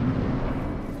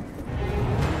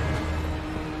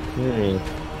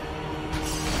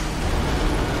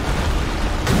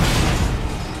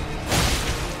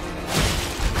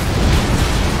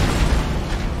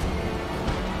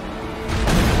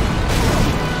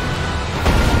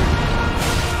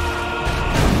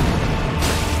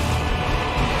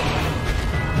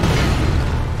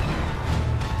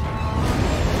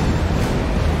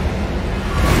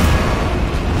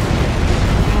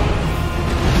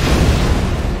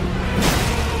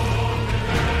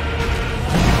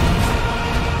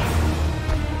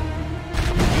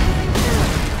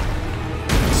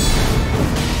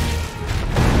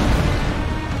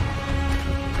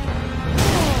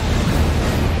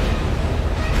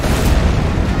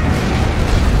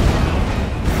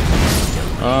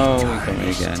 Oh, he got me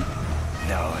again.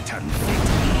 Not unfit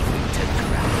even to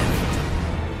craft.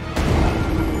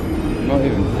 I'm not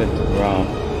even fit to grab.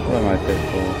 What am I fit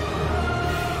for?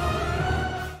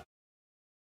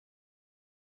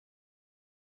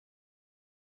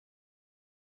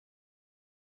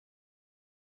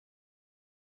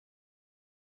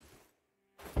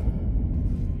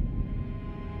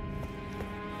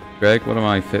 Greg, what am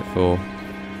I fit for?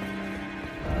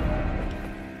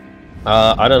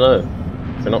 I don't know.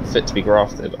 If you're not fit to be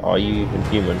grafted, are you even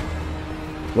human?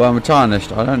 Well, I'm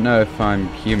tarnished. I don't know if I'm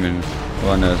human.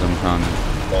 All I know is I'm tarnished.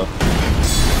 No.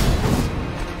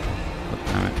 God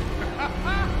damn it.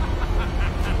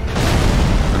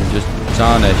 I'm just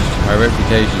tarnished. My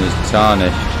reputation is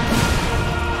tarnished.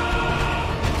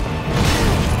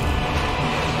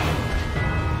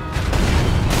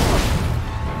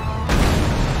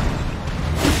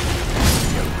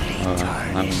 Oh,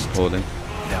 that was poorly.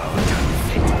 Not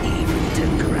unfit even to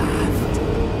craft.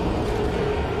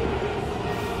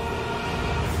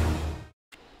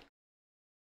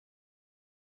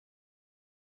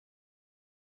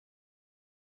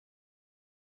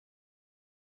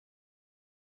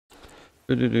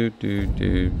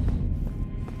 Do.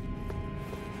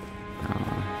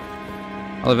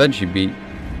 I'll eventually beat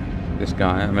this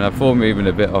guy. I mean, I fought him even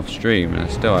a bit off stream and I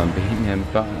still haven't beaten him,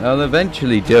 but I'll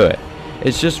eventually do it.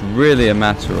 It's just really a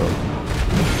matter of...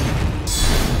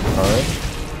 Alright.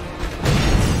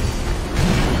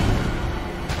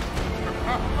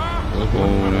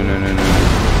 Oh, no.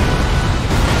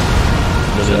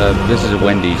 This is a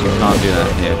Wendy's, you can't do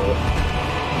that here.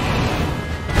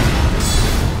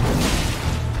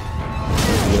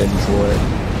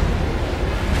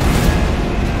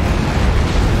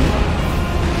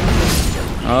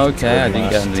 Okay, I didn't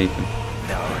get underneath him.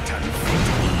 Not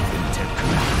unfit even to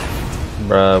craft.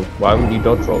 Bruh, why would you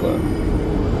dodge roll that?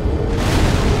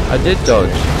 I did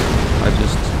dodge. I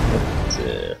just...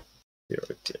 Yeah. You're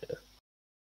okay.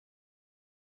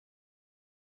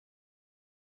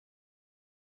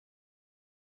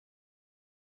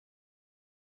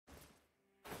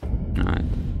 Alright.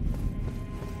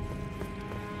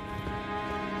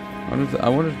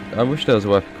 I wish there was a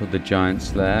weapon called the Giant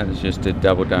Slayer. It's just did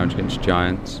double damage against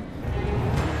giants.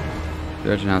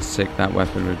 Imagine how sick that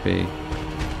weapon would be.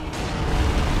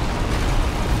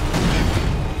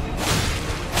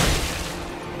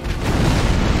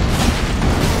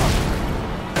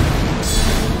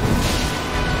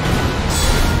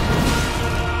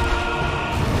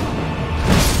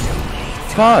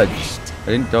 Fudge! I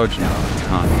didn't dodge enough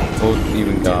time, or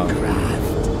even guard.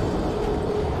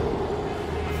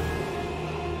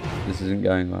 This isn't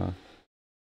going well.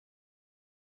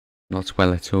 Not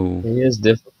well at all. It is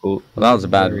difficult. Well, that was a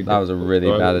bad. That was a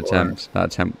really bad attempt. That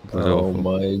attempt was Oh awful.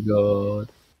 my god.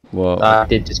 What? I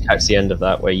did just catch the end of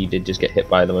that where you did just get hit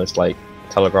by the most like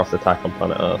telegraphed attack on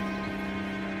planet Earth.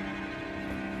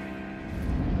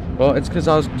 Well, it's because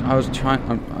I was trying.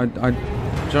 I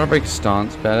trying to break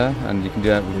stance better, and you can do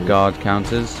that with guard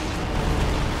counters.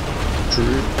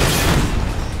 True.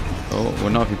 Oh, well,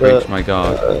 not if he breaks my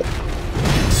guard.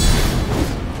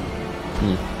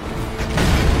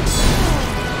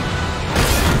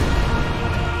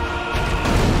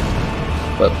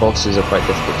 But bosses are quite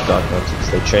difficult to guard counter because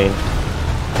they chain.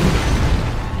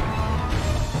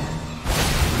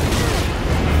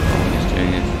 He's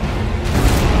doing it.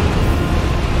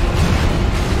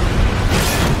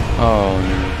 Oh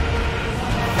no.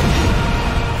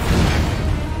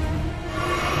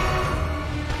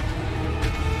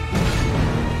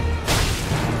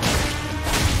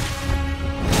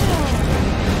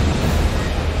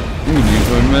 You can use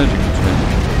my magic attack.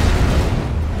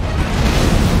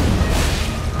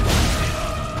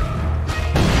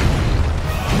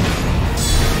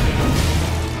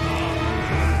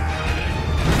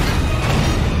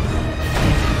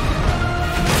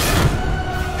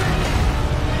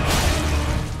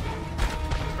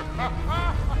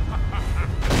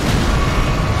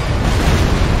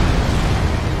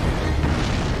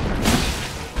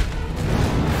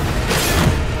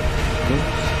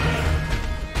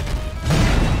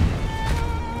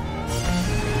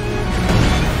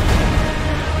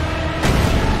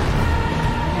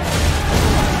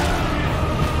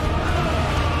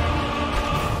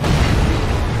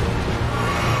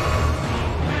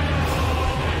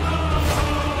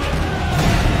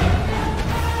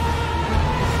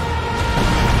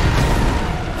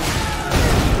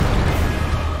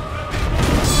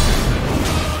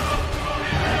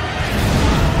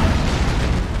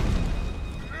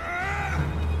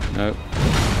 Nope.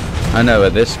 I know where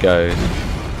this goes.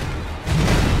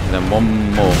 And then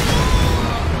one more.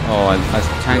 Oh, I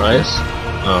tanked Nice. it.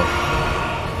 Oh.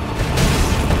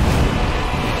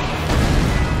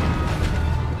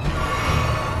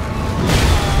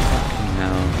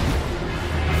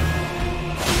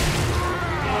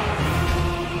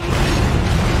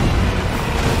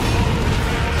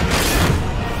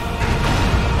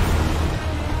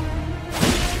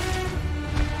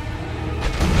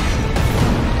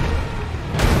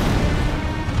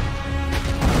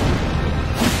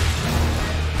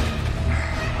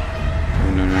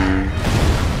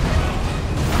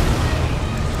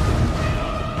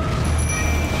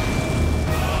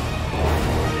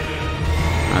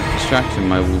 Distracting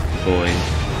my wolfy boys.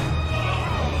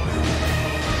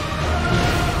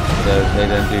 They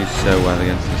don't do so well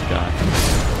against this guy.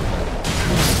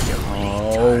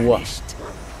 Oh!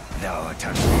 Thou art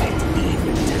unfit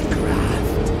even to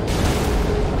craft.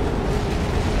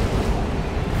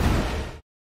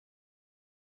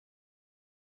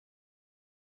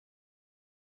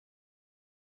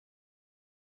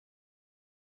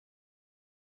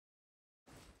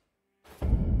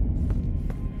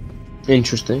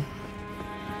 Interesting.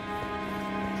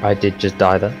 I did just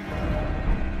die there.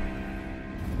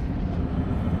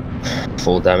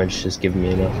 Full damage has given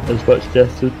me enough, as much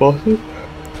death as possible.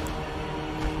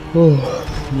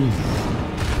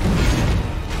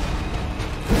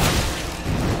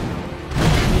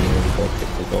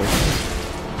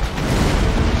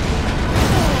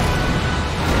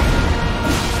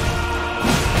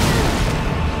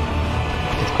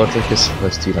 Godrick is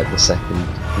supposed to be like the second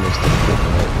most difficult,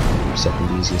 like,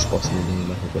 second easiest boss in the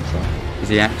game, I think, by far. Is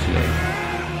he actually?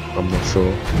 I'm not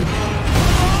sure.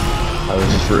 I was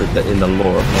just read that in the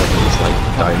lore of Marvel, it's like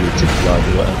diluted blood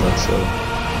or whatever, so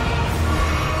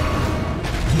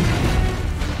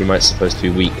he might supposed to be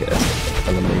weak at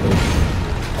eliminating.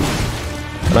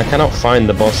 And I cannot find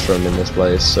the boss room in this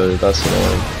place, so that's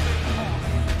annoying.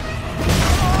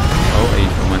 Oh,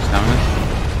 he's almost stamina.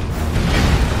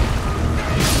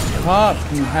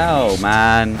 Fucking hell,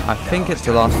 man. I think it's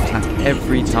the last attack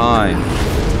every time.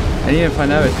 And even if I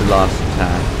know it's the last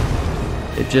attack,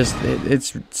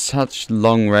 it's such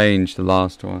long range, the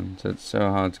last one, so it's so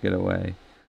hard to get away.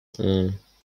 Mm.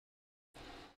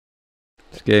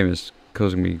 This game is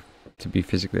causing me to be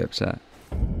physically upset.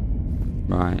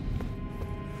 Right.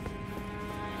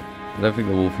 I don't think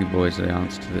the Wolfie boys are the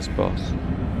answer to this boss.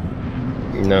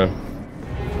 No.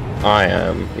 I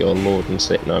am your lord and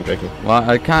sit. No, I'm joking. Well,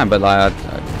 I can, but like,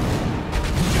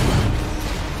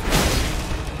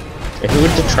 if it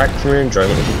would detract from your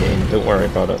enjoyment of the game, don't worry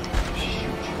about it.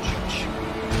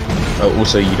 Oh,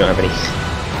 also, you don't have any.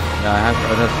 yeah,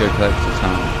 I'd have to go collect the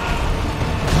town.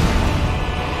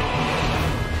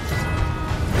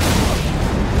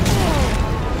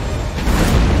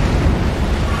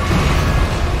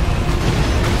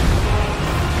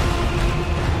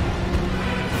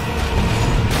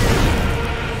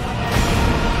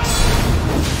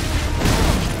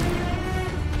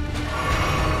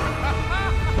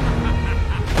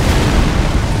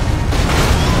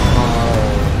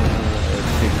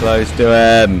 Close to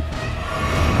him.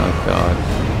 Oh god.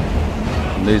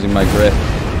 I'm losing my grip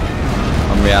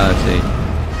on reality.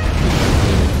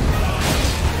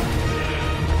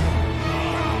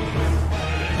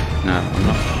 No, I'm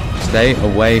not. Stay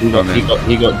away from him.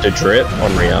 He got the drip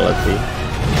on reality.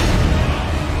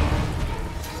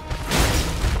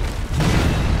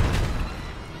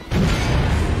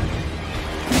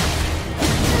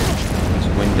 It's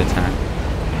wind attack.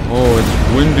 Oh, it's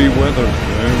windy weather.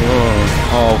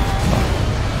 Oh, fuck.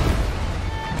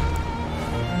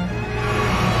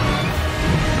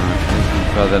 Alright, he's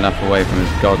further enough away from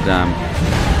his goddamn.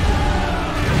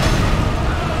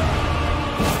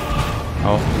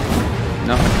 Oh,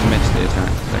 no, I missed the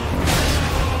attack. Second one.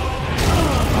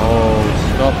 Oh,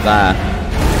 stop that.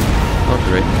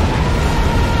 Godrick.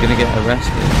 He's gonna get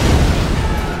arrested.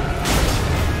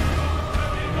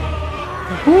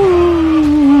 Woo!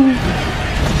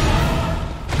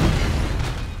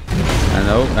 And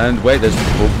oh, and wait,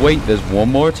 there's one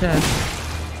more attack.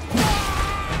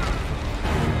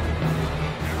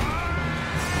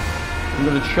 I'm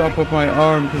gonna chop up my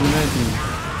arm to the medicine.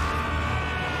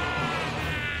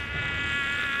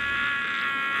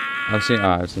 I've seen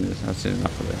this. I've seen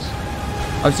enough of this.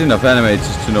 I've seen enough anime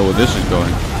just to know where this is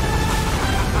going.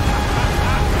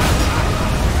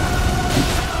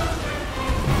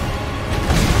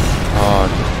 Oh,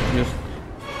 just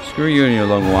screw you and your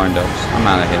long wind-ups. I'm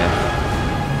out of here.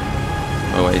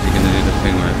 Oh wait, is he gonna do the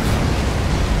thing where it's...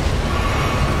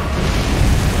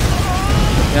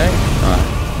 Okay, alright.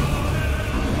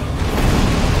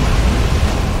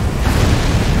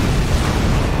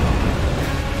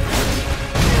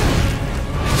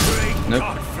 Nope.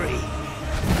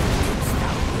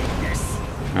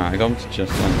 Alright, I got him to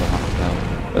just under half health,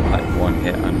 but like one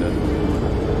hit under.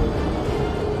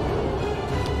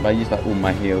 But I used like all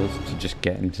my heals to just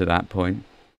get him to that point.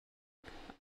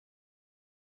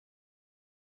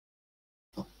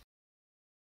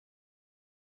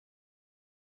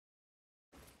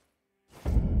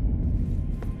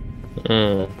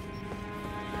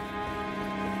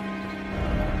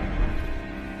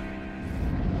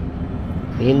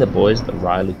 Me and the boys at the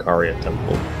Riley Courier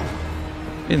Temple.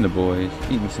 In the boys,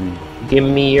 eating some. Give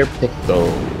me your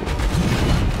pickle.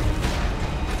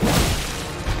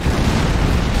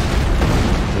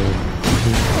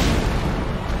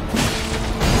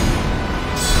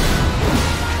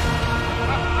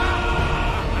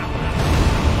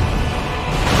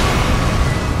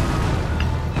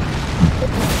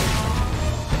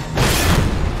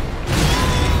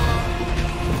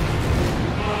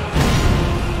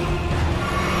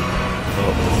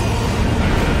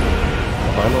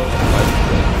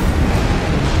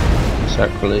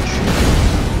 Sacrilege.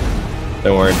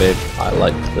 Don't worry, babe. I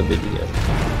liked the video.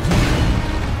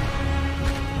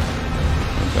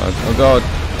 Oh god! Oh god!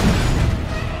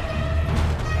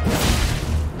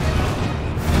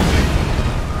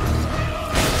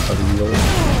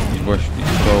 He's worshipped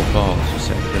these 12 balls for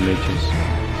sacrilegious.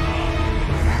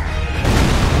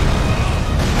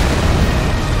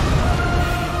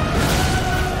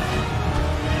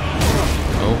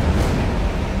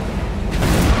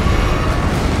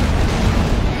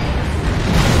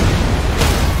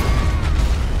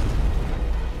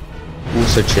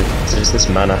 Also, there's this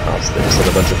manor house that just had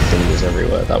a bunch of fingers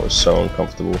everywhere. That was so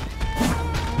uncomfortable.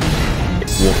 Like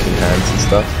walking hands and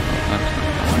stuff.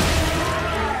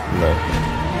 No,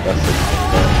 that's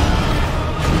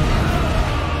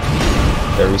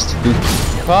very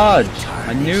spooky. Fudge!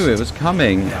 I knew it was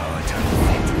coming. I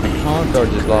can't dodge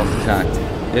his last attack.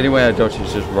 The only way I dodge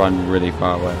is just run really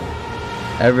far away.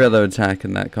 Every other attack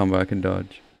in that combo I can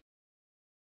dodge.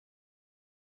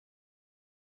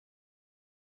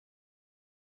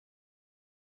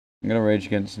 I'm gonna rage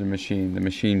against the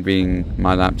machine being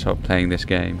my laptop playing this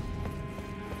game.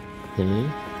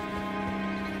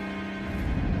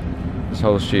 This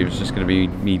whole stream is just gonna be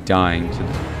me dying to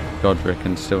Godrick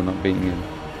and still not beating him.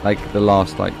 Like the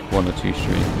last like 1 or 2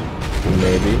 streams.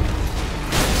 Maybe.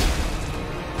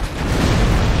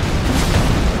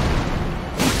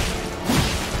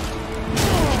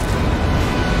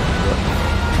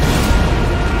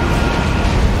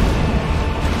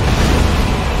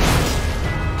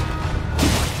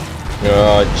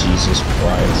 Oh, Jesus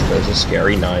Christ, there's a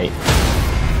scary knight.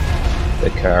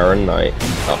 The Karen Knight.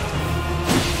 Oh.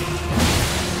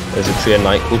 There's actually a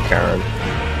knight called Karen.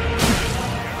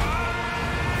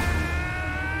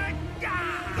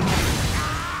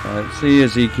 Alright, see you,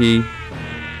 Ziki.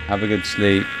 Have a good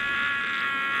sleep.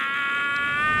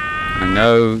 I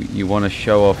know you want to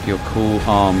show off your cool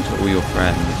arm to all your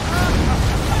friends.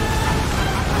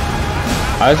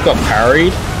 I just got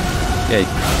parried. Yeah.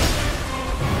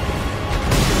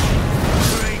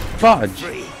 Fudge!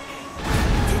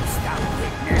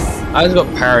 I just got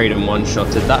parried and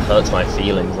one-shotted. That hurts my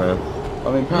feelings, man.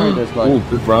 I mean, parry does like ooh,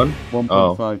 good run.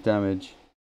 1.5 damage.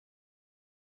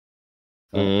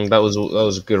 That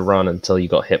was a good run until you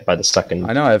got hit by the second.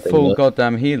 I know, I have full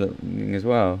goddamn healing as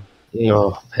well.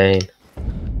 Oh, pain.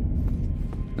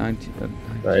 90.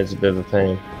 That is a bit of a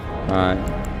pain. Alright.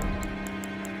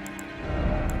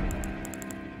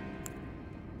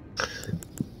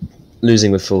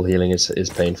 Losing with full healing is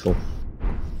painful.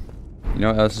 You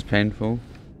know what else is painful?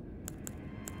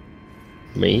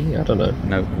 Me? I don't know.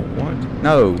 No. What?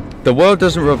 No. The world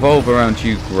doesn't revolve around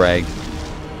you, Greg.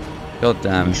 God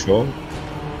damn. You sure?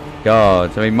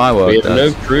 God. I mean, my world We have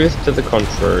does. no proof to the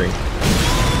contrary.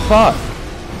 Fuck!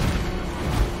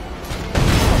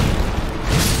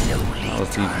 That was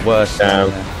the worst. Damn.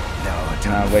 Nah,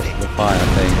 I wasted the fire, I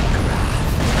think.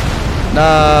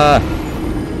 Nah!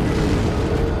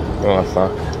 Oh,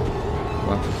 fuck.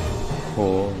 like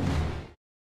poor.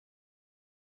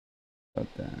 God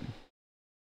damn.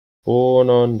 Born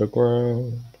on the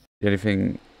ground. The only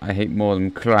thing I hate more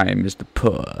than crime is the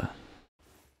poor.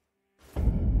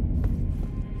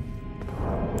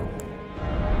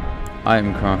 I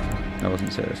am crafty. That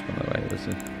wasn't serious, by the way. It was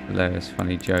a hilarious,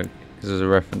 funny joke. Because there's a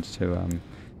reference to, I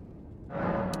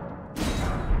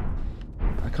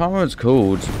can't remember what it's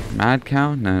called. Mad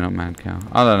Cow? No, not Mad Cow.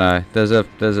 I don't know. There's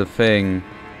a thing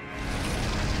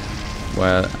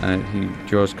where he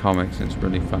draws comics and it's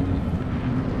really funny.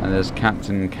 And there's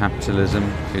Captain Capitalism,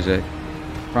 who's a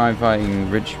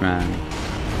crime-fighting rich man.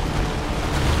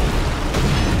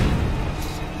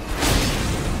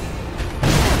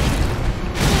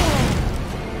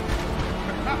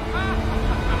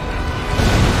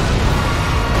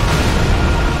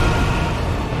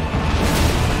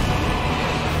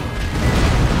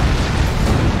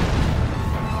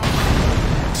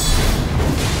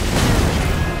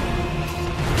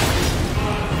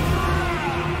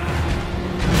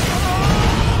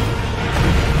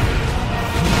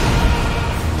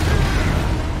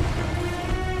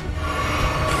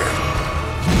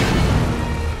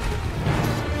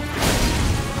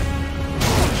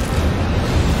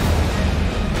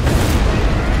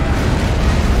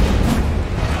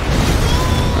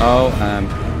 Oh,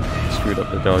 screwed up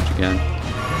the dodge again.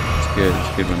 It's good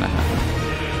when that happens.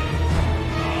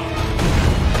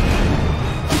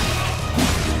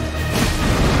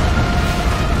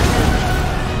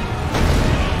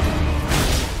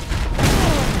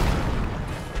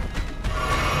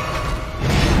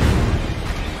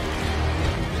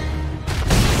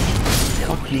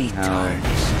 Fucking hell.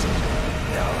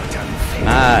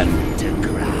 Man!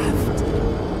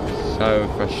 So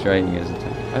frustrating, isn't it?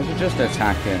 I should just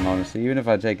attack him, honestly. Even if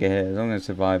I take a hit, as long as I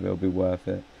survive, it'll be worth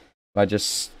it. But I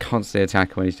just constantly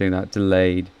attack him when he's doing that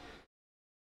delayed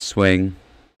swing.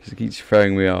 Because it keeps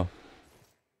throwing me off.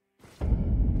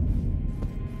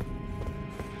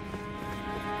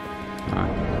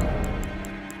 Alright.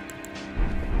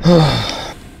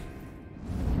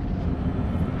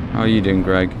 How are you doing,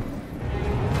 Greg?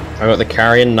 I got the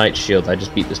Carrion Knight shield. I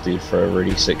just beat this dude for a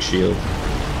really sick shield.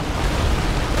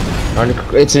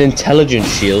 It's an intelligent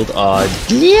shield. Yeah.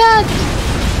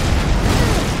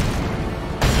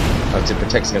 Oh, it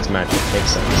protects against magic.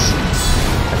 Makes sense.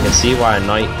 I can see why a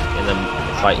knight in the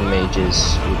fighting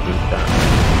mages would do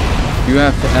that. You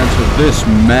have to answer this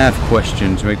math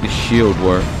question to make the shield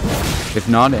work. If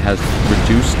not, it has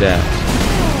reduced stats.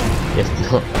 If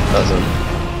not, it doesn't.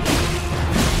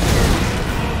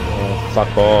 Oh,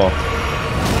 fuck off.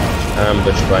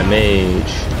 Ambushed by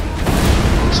mage.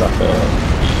 Suffer.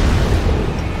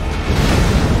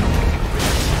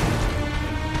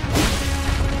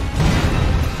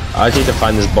 I need to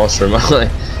find this boss room.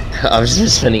 I was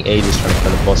just spending ages trying to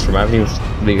find the boss room. I haven't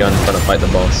even begun trying to fight the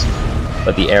boss.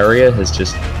 But the area has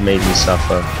just made me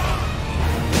suffer.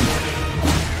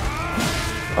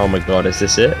 Oh my god, is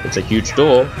this it? It's a huge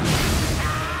door.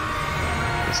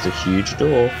 It's a huge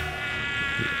door.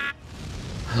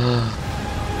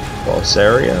 Boss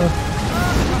area.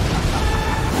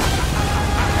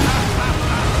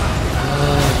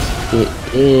 It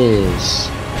is.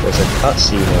 There's a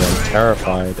cutscene and I'm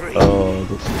terrified. Oh,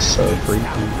 this is so creepy.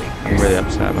 I'm really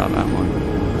upset about that one.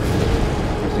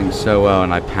 Everything's so well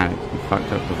and I panicked and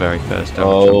fucked up the very first time.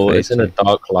 Oh, it's in a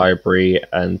dark library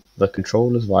and the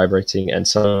controller's vibrating and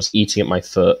someone's eating at my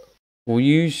foot. Well,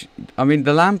 I mean,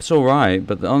 the lamp's alright,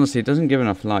 but honestly, it doesn't give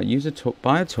enough light.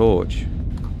 Buy a torch.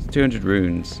 It's 200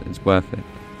 runes. It's worth it.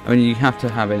 I mean, you have to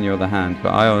have it in your other hand, but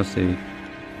I honestly...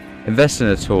 Invest in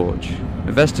a torch.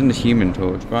 Invest in the human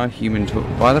torch. Buy a human torch.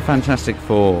 Buy the Fantastic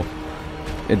Four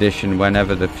edition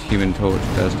whenever the human torch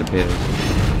first appears.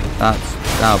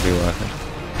 That'll be worth it.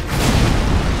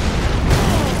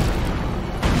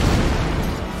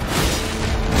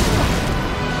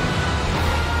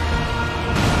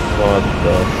 What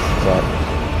the fuck?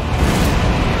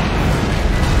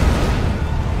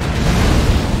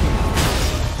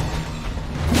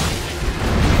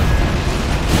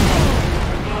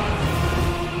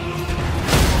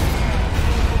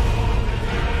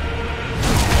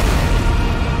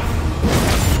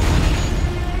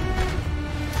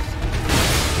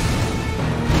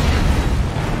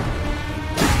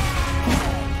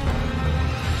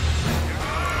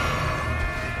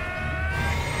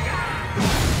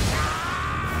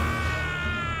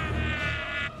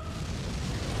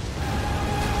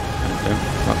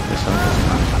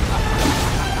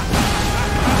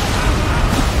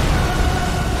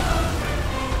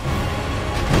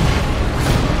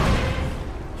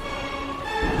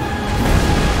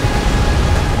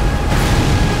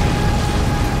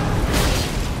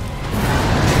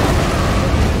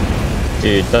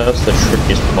 Dude, that was the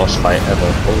trickiest boss fight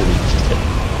ever. Holy shit.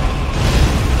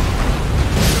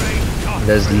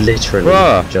 There's literally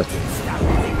just...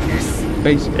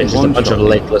 Basically, It's just a bunch of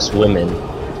legless women.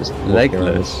 Just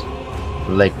legless?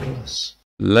 Legless.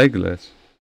 Legless?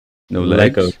 No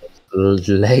legs?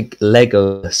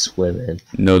 Legless women.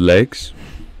 No legs?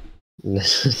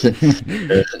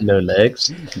 No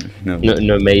legs.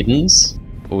 No maidens.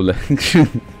 All legs.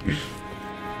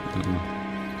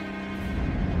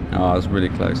 Oh, I was really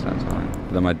close that time.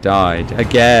 But then I died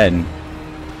again.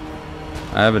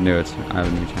 I have a new tactic.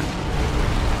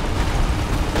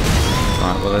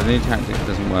 Right, well the new tactic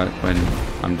doesn't work when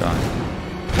I'm dying.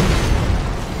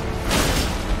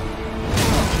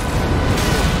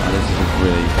 Oh, this is a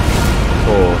really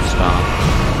poor start.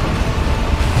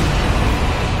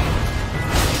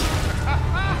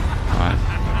 Right.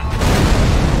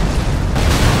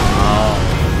 Oh,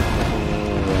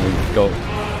 I got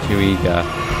too eager.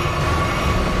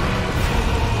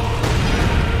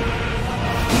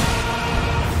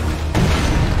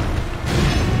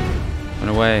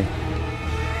 Away.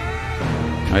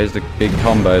 Oh, here's the big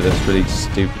combo that's really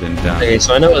stupid and dumb. Okay,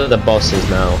 so I know what the boss is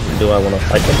now. Do I want to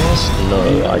fight the boss?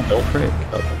 No, I don't. Prick.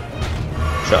 Okay.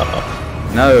 Shut up.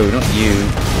 No, not you.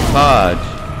 Fudge.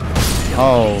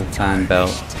 Oh, fan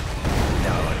belt.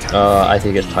 I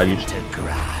think it's time you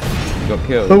got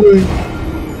killed.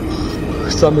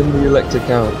 Summon the electric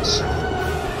counts.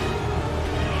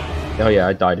 Oh yeah,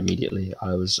 I died immediately.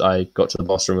 I got to the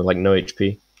boss room with like no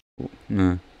HP.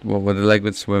 No. What were the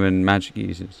legless women magic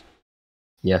users?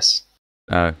 Yes.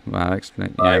 Oh, well, I'll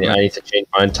explain. Yeah, I need to change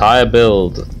my entire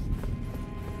build.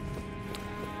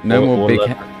 No more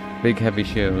big heavy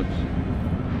shields.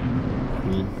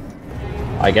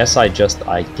 I guess I just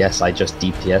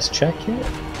DPS check it.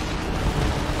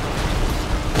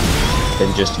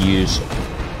 Then just use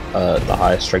the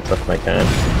highest strength weapon I can.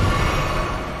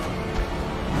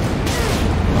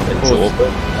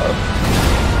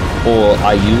 Or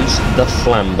I use the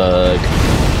Flamberg.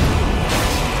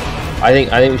 I think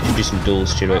we should do some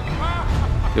duels, Chinook.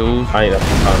 Duels? I think that'd be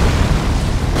fun.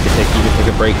 You could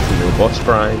take a break from the boss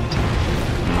grind.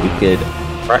 We could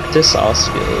practice our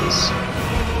skills.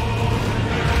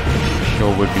 Sure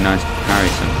would be nice to carry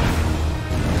something.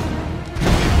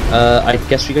 I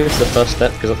guess we go to the first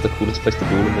step because that's the coolest place to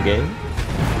duel in the game.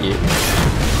 Yeah.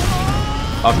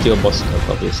 After your boss stuff,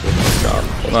 obviously.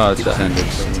 Well, it's extended.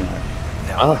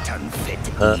 I'm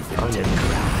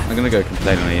gonna go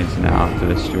complain on the internet after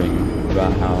this stream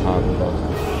about how hard the boss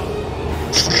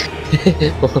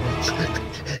is.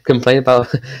 Complain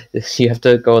about... You have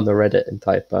to go on the Reddit and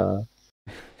type... I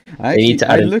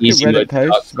look at Reddit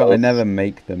posts, but I never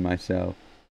make them myself.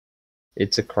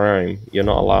 It's a crime. You're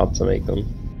not allowed to make them.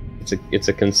 It's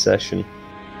a concession.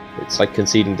 It's like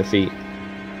conceding defeat.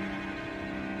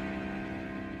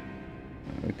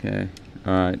 Okay.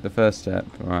 Alright, the first step.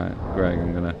 Alright, Greg,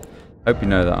 I'm gonna... Hope you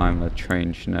know that I'm a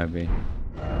trained shinobi.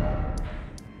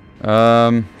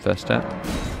 First step.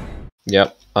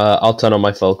 Yep. I'll turn on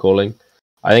my fell calling.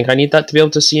 I think I need that to be able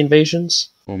to see invasions.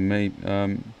 Or maybe,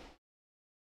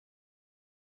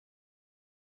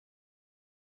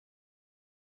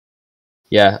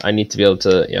 Yeah, I need to be able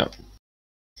to, yeah.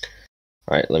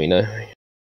 Alright, let me know.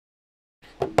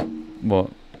 What?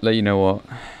 Let you know what?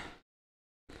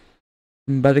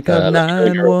 Better call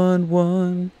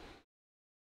 911.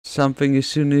 Something as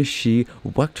soon as she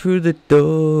walked through the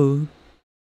door.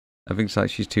 I think it's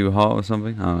like she's too hot or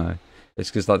something. I don't know. It's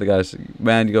because like the guy's,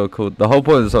 man, you gotta call. The whole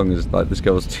point of the song is like this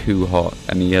girl's too hot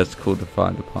and he has to call the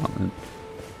fire department.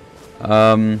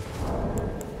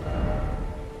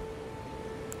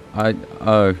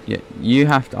 Oh yeah, you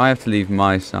have to. I have to leave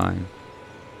my sign.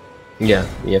 Yeah,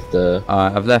 you have to.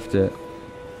 I've left it.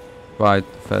 By the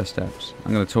first steps.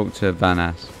 I'm going to talk to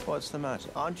Vanas. What's the matter?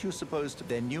 Aren't you supposed to?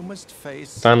 Then you must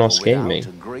face Vanos Gaming.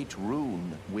 a great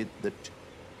rune with the.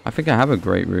 I think I have a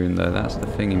great rune though. That's the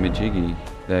thingy majiggy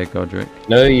there, Godrick.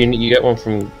 No, you get one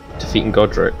from defeating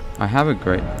Godrick. I have a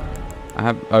great. I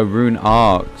have rune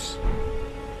arcs.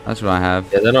 That's what I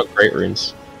have. Yeah, they're not great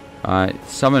runes. Alright,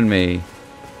 summon me.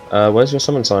 Where's your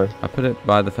summon sign? I put it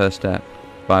by the first step,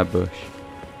 by a bush.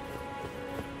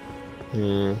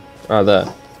 Oh, there.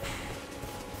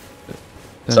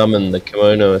 Summon the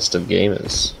kimonoist of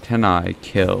gamers. Can I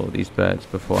kill these birds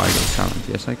before I get summoned?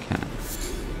 Yes, I can.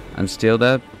 And steal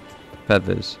their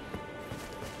feathers.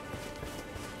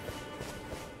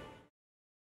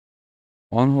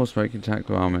 On horseback attack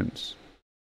garments.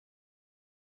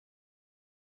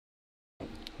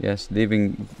 Yes,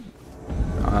 leaving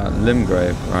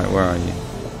Limgrave. Right, where are you?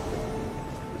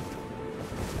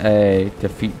 Hey,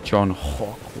 defeat John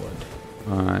Hawkwood.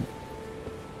 Alright.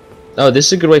 Oh, this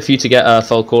is a good way for you to get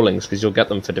fell callings because you'll get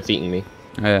them for defeating me.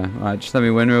 Oh, yeah. Alright, just let me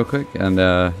win real quick, and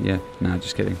yeah. Nah,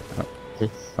 just kidding.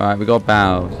 Alright, we got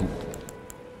bows.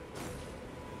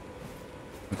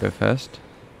 I'll go first.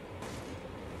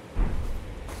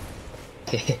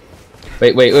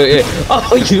 wait.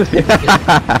 Oh, you.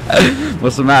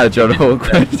 What's the matter, John?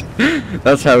 Awkward.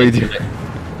 That's how we do.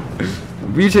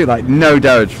 We took like no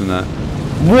damage from that.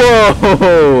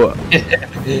 Whoa!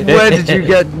 Where did you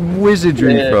get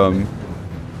wizardry from?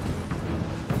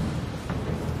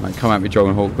 Right, come at me,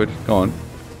 John Hawkwood. Go on.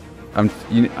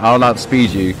 I'll outspeed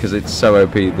you because it's so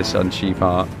OP. This unsheath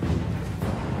heart.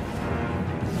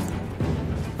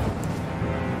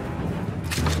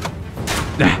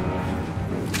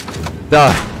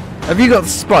 Have you got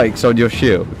spikes on your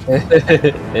shield?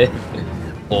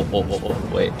 oh,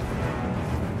 wait.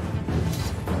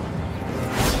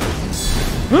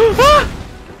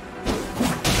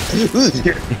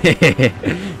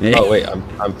 Oh wait,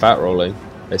 I'm fat rolling.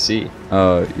 I see.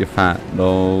 Oh, you're fat.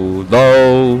 No.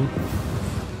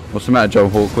 What's the matter, Joe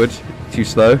Hawkwood? Too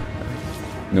slow?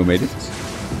 No, made it.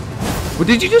 What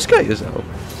did you just get yourself?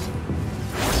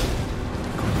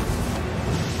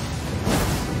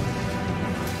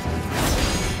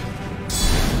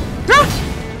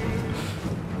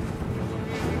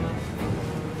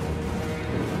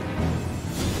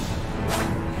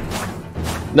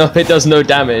 No, it does no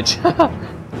damage.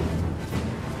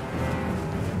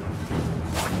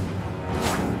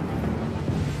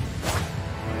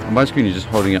 On my screen, you're just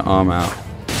holding your arm out.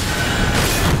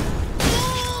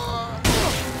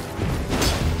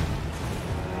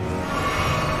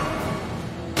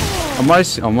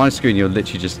 On my screen, you're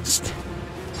literally just.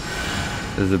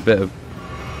 There's a bit of.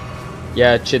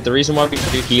 Yeah, Chid. The reason why we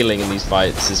do healing in these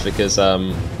fights is because I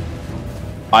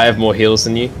have more heals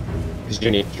than you. Because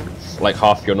you need like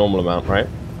half your normal amount, right?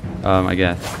 I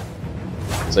guess.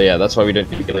 So yeah, that's why we don't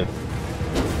do healing.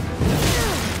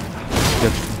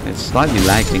 It's slightly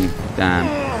lagging. Damn.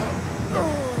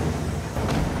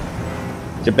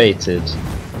 Debated.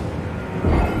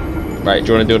 Right, do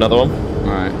you want to do another one?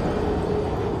 Alright.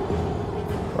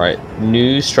 Right,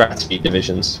 new strategy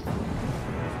divisions.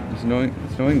 It's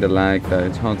annoying the lag though.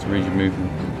 It's hard to read your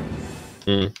movement.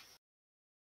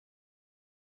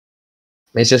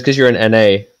 It's just because you're an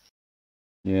NA.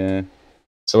 Yeah.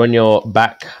 So when you're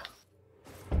back.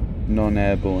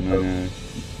 Non-airborne, I know.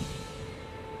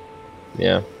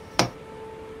 Yeah.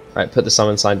 Right, put the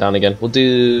summon sign down again. We'll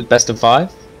do best of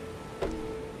 5.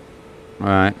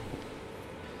 Alright.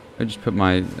 I'll just put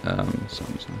my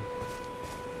summon sign.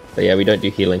 But yeah, we don't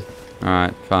do healing.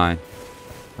 Alright, fine.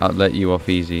 I'll let you off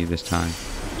easy this time.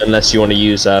 Unless you want to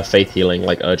use faith healing,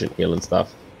 like urgent heal and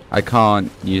stuff. I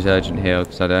can't use urgent heal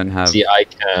because I don't have... See, I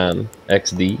can.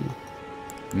 XD.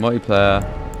 Multiplayer.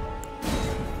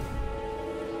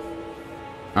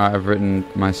 Alright, I've written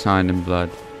my sign in blood.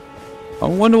 I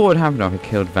wonder what would happen if I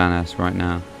killed Vanas right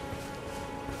now.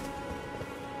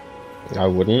 I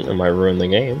wouldn't. It might ruin the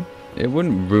game. It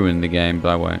wouldn't ruin the game, but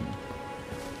I won't.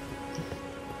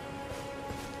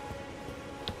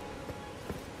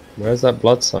 Where's that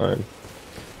blood sign?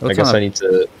 Well, I guess I need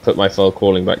to put my fell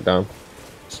calling back down.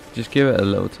 Just give it a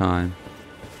little time.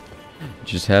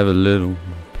 Just have a little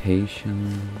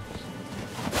patience.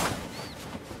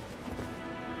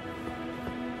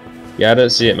 Yeah, I don't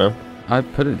see it, man. I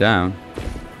put it down.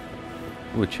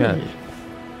 Ooh, church.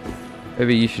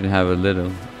 Maybe you should have a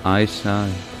little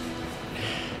eyesight.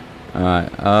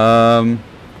 Alright, I'm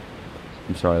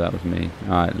sorry, that was me.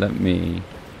 Alright, let me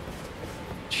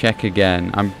check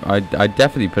again. I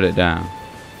definitely put it down.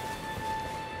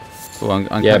 Ooh,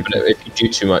 I'm yeah, but if you do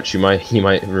too much, you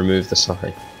might remove the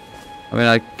sign. I mean,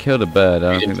 I killed a bird.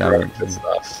 I don't think that would.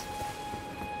 Stuff.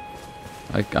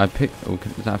 I picked. Oh,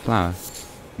 is that a flower?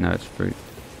 No, it's fruit.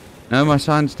 No, my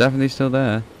sign's definitely still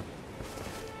there.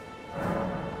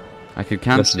 I could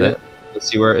cancel it. Let's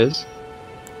see where it is.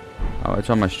 Oh, it's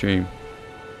on my stream.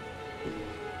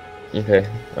 Okay,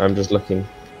 I'm just looking.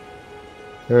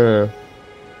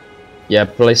 Yeah,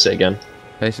 place it again.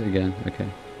 Place it again. Okay.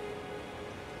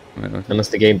 Wait. Unless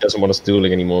the game doesn't want us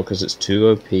dueling anymore because it's too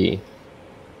OP.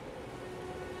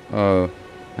 Oh,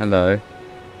 hello.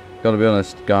 Gotta be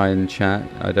honest, guy in chat.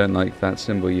 I don't like that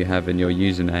symbol you have in your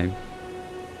username.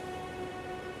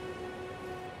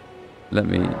 Let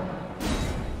me.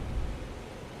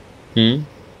 In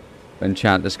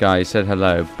chat, this guy said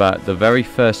hello, but the very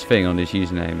first thing on his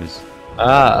username is.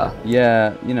 Ah.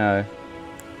 Yeah, you know.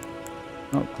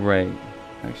 Not great.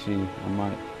 Actually, I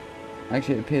might.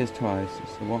 Actually, it appears twice.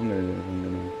 So what I'm gonna do is I'm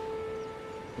gonna.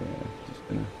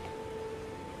 Yeah,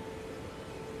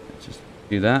 just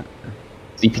do that.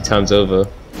 CP time's over.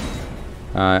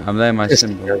 Alright, I'm laying my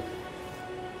symbol.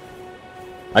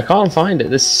 I can't find it.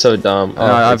 This is so dumb. No,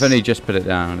 I've only just put it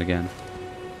down again.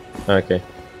 Okay.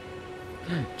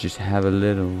 Just have a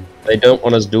little. They don't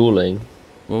want us dueling.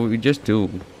 Well, we just duel.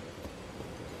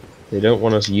 They don't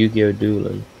want us Yu-Gi-Oh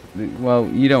dueling. Well,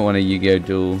 you don't want a Yu-Gi-Oh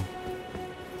duel.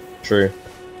 True.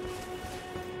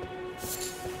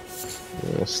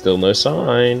 Still no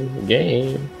sign.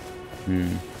 Game.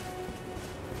 Hmm.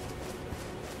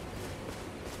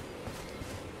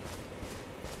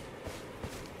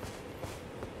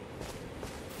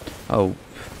 Oh,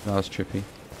 that was trippy.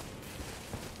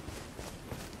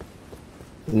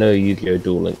 No Yu-Gi-Oh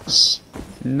duel links.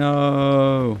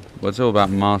 No. Well, it's all about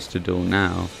Master Duel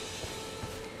now.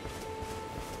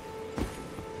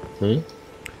 Hmm?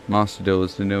 Master Duel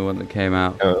is the new one that came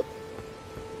out. Oh.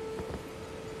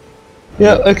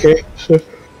 Yeah, okay.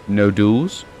 No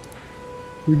duels?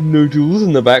 No duels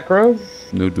in the background?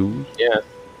 No duels? Yeah.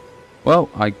 Well,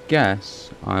 I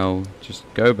guess I'll just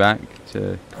go back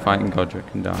to fighting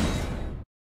Godrick and die.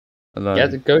 Alone. Yeah,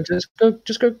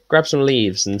 just go grab some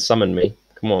leaves and summon me.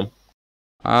 Come on.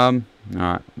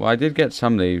 Alright. Well, I did get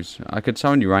some leaves. I could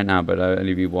summon you right now, but I'll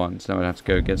only be one, so I'd have to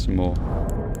go get some more.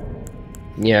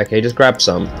 Yeah, okay, just grab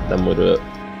some, then we'll do it.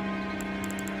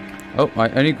 Oh, I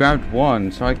only grabbed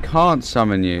one, so I can't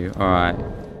summon you. Alright.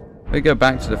 Let me go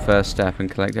back to the first step and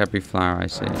collect every flower I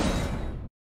see.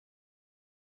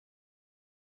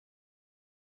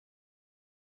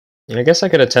 I guess I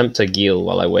could attempt to heal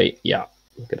while I wait. Yeah,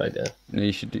 good idea. No,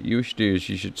 you should do is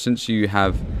you should, since you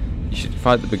should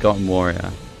fight the Begotten Warrior.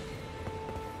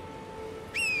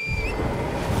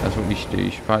 That's what you should do.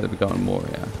 You should fight the Begotten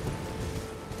Warrior.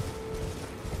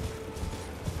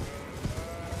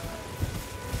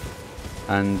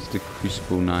 And the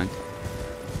Crucible Knight.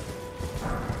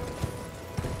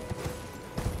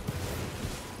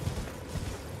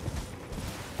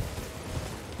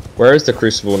 Where is the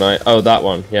Crucible Knight? Oh, that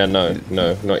one. Yeah, no,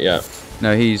 not yet.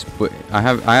 No, I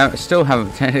still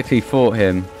haven't technically fought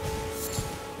him.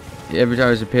 Every time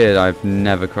he's appeared, I've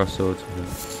never crossed swords with him.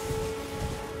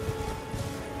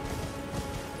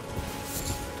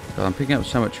 God, I'm picking up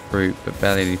so much fruit, but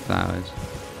barely any flowers.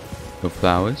 Or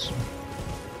flowers?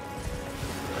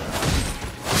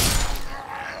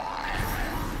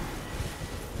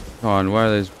 Come on, where are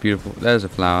those beautiful... There's a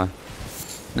flower.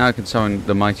 Now I can summon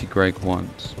the mighty Greg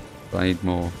once. But I need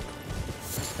more.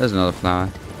 There's another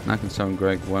flower. Now I can summon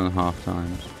Greg 1.5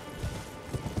 times.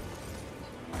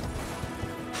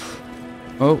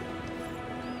 Oh!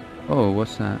 Oh,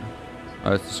 what's that?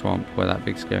 Oh, it's the swamp where that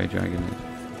big scary dragon is.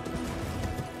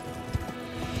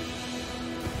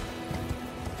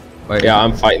 Wait, Yeah,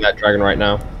 I'm fighting that dragon right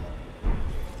now.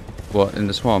 what, in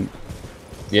the swamp?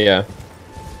 Yeah.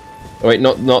 Oh, wait,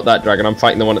 not that dragon. I'm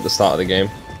fighting the one at the start of the game.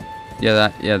 Yeah,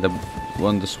 the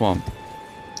one in the swamp.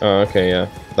 Oh, okay, yeah.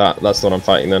 That's the one I'm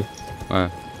fighting then.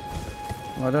 Well,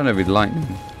 I don't know if it's lightning,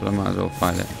 but I might as well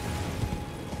fight it.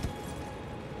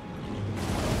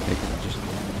 Okay, just...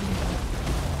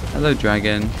 Hello,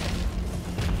 dragon.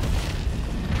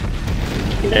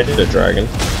 Yeah, the dragon.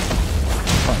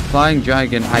 Flying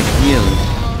dragon, I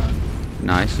heal.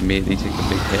 Nice, immediately took a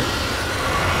big hit.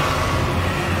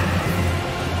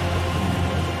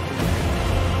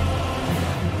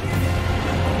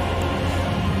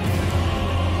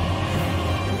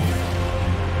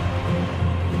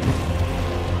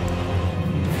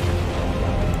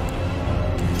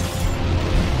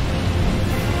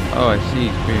 Oh, I see,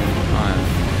 he's breathing fire.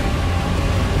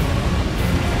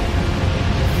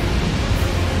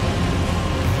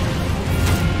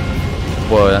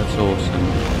 Whoa, that's awesome.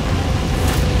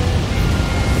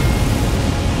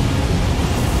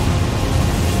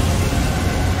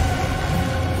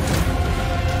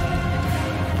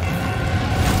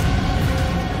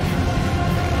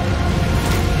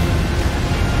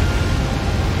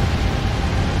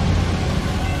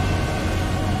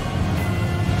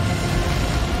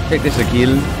 Take this,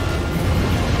 Akil.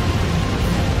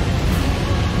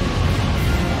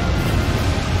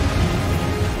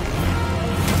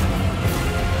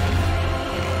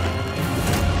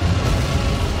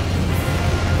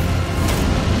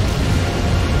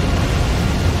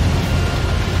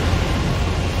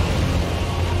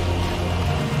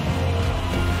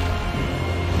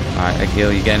 Alright,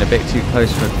 Akil, you're getting a bit too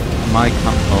close for my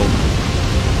comfort.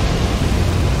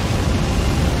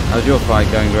 How's your fight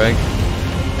going, Greg?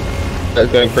 That's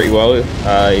going pretty well.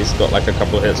 He's got like a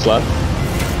couple of hits left.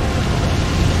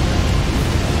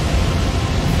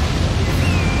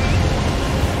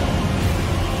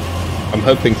 I'm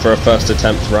hoping for a first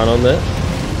attempt run on this.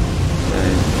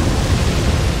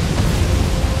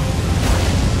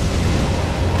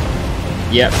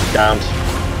 Yep, downed.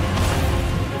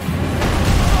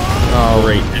 Oh,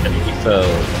 Great enemy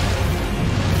foe.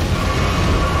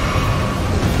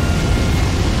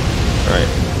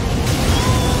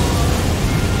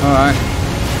 alright.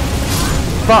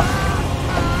 Fuck!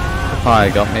 The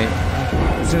fire got me.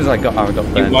 As soon as I got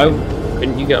burned. Why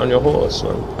couldn't you get on your horse,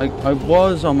 man? I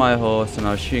was on my horse and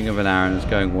I was shooting with an arrow and it was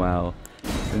going well.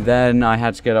 And then I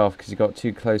had to get off because he got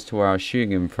too close to where I was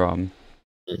shooting him from.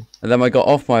 And then I got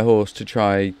off my horse to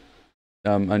try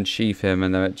unsheath him,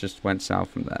 and then it just went south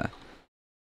from there.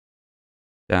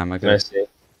 Damn, I I see.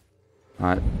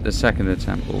 Alright, the second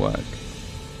attempt will work.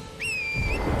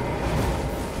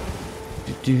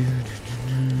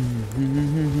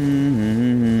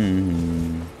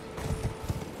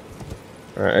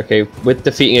 Alright, okay. With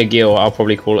defeating a Gil, I'll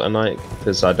probably call it a night,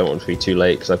 because I don't want to be too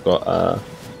late, because I've got,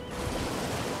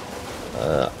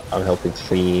 I'm helping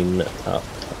clean up,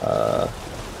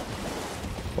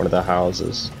 one of the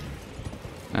houses.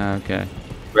 Okay.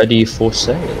 Ready for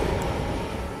sale.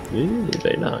 Really,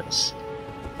 very nice.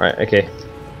 Alright, okay.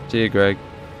 See you, Greg.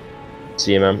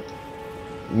 See you, man.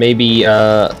 Maybe,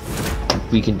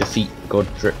 we can defeat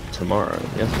Godrick tomorrow,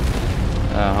 yeah?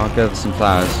 I'll gather some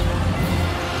flowers.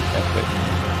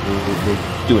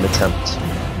 We'll do an attempt.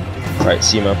 Right,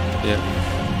 see you, man. Yeah.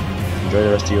 Enjoy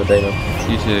the rest of your day,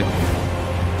 man. You too.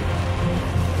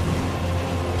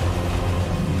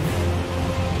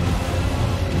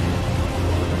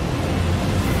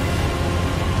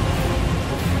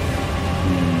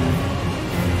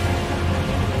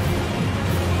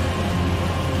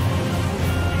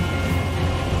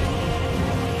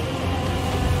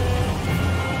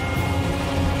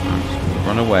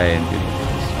 Run away and do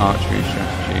this archery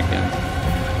strategy again.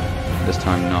 This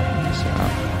time not mess it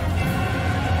up.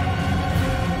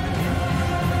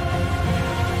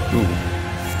 Ooh.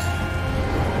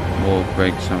 More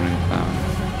break summoning flower.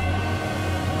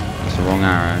 That's the wrong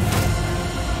arrow.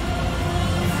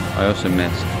 I also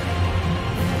missed.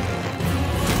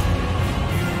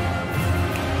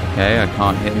 Okay, I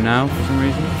can't hit him now for some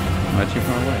reason. Am I too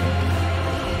far away?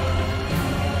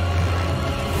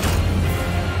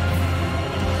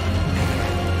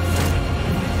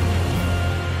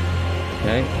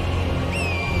 Okay.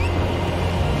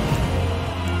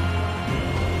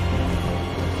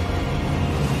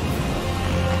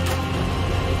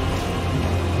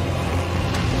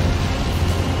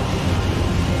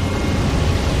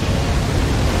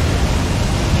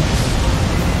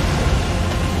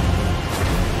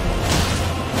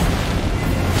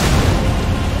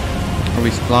 Oh,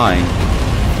 he's flying.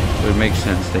 So it makes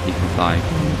sense that he can fly.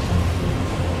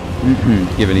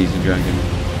 Given he's a dragon.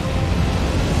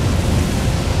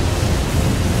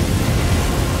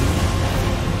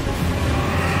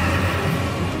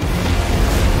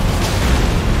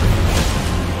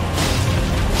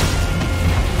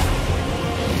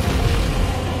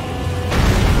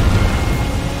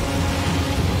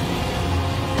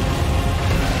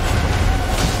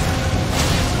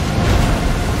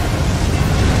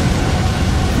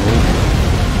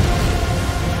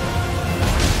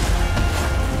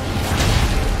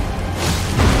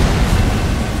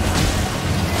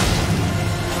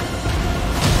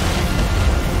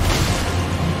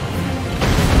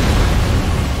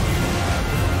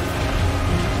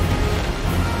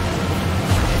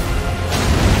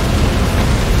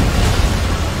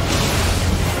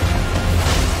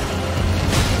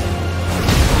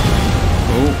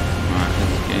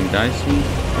 Dicey,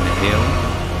 gonna heal.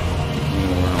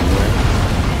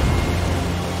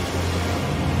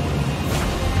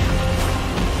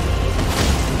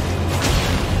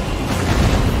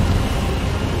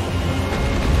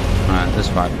 Alright, this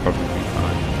fight will probably be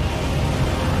fine.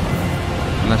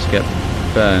 Unless I get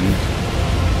burned.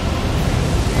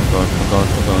 Oh god, oh god,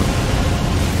 oh god.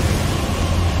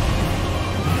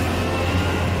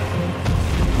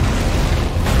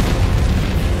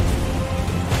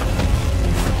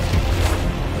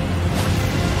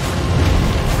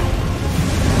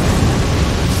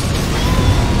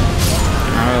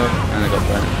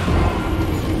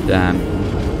 Damn.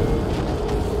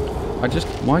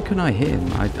 Why couldn't I hit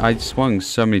him? I swung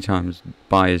so many times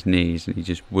by his knees and he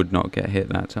just would not get hit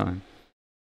that time.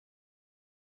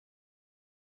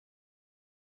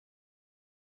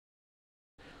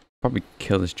 Probably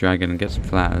kill this dragon and get some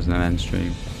flowers and then end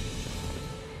stream.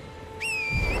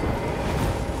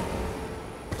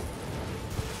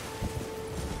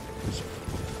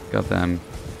 Goddamn.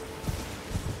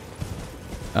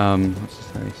 What's his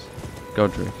face?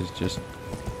 Godrick is just...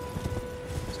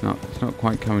 It's not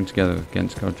quite coming together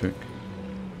against Godrick.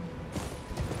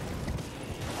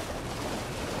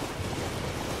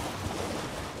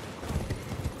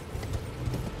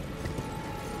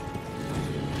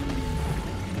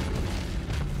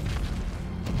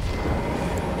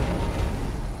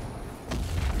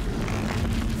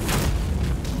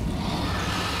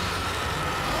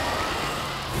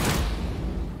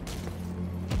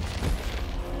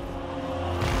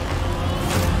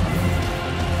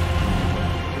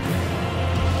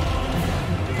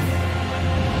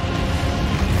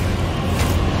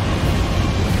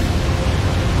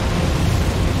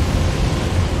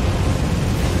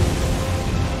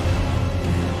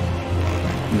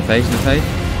 In the face, in the face.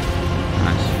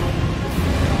 Nice.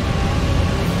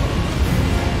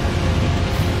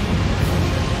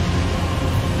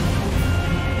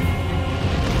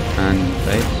 And in the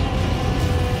face.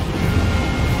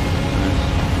 Nice.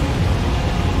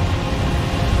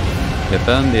 Yeah,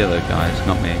 burn the other guys,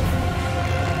 not me.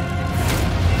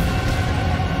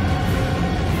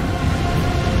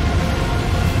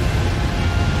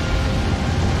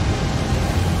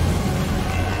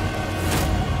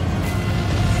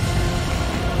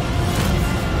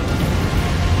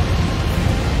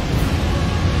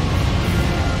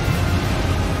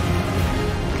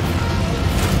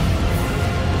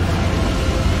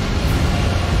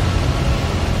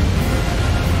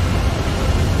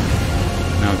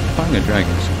 A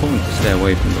dragon, it's important to stay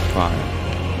away from the fire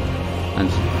and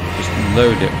just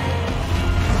load it.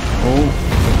 Oh,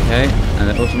 okay. And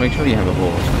then also make sure you have a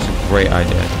horse. That's a great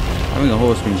idea. Having a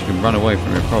horse means you can run away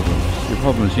from your problems. Your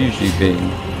problems usually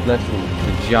being left with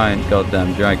the giant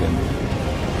goddamn dragon.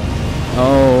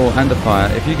 Oh, and the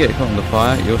fire. If you get caught in the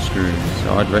fire, you're screwed.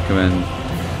 So I'd recommend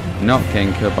not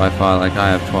getting killed by fire like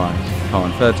I have twice. Come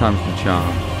on, third time's the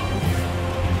charm.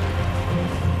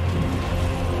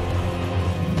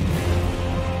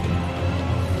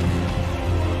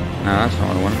 No, that's not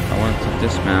what I want. I want to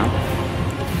dismount.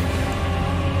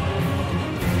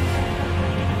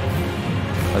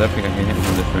 I don't think I can hit him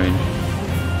from this range.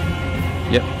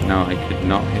 Yep, no, I could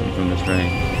not hit him from this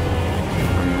range.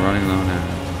 I'm running low now.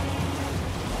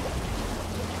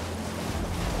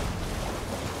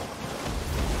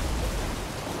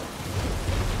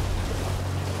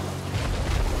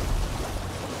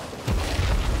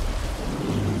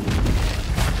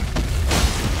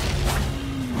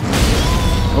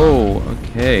 Oh,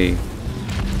 okay.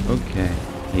 Okay.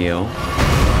 Heal.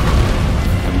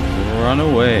 And run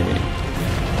away.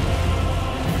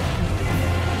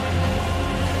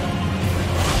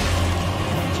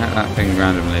 Attack that thing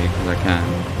randomly because I can.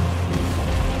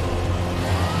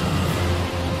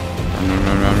 Run, run,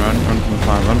 run, run, run. Run from the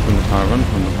fire, run from the fire, run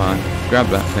from the fire. Grab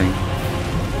that thing.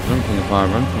 Run from the fire,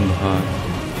 run from the fire.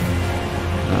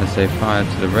 And I say fire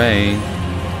to the rain.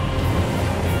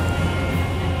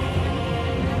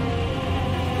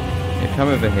 Come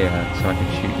over here so I can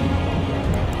shoot you.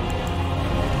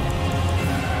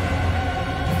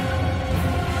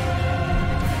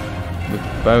 With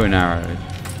bow and arrows.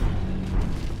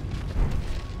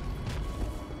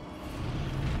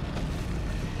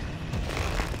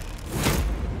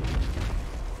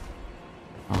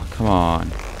 Oh, come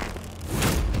on.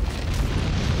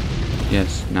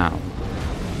 Yes, now.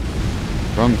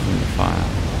 Run from the fire.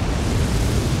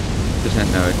 This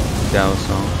ain't no Adele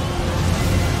song.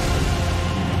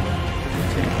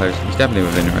 Close. He's definitely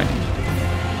within range.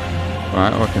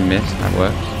 Right, or I can miss, that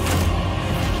works.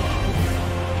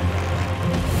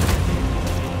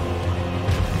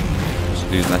 Just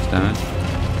do less damage.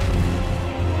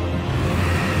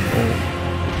 Oh.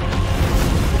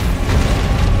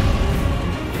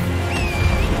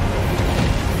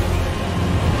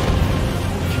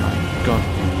 God,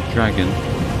 dragon.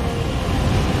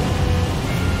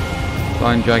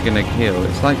 Flying dragon egg heal.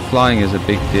 It's like flying is a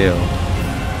big deal.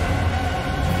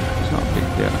 Not a big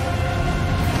deal.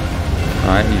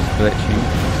 Alright, he's glitching.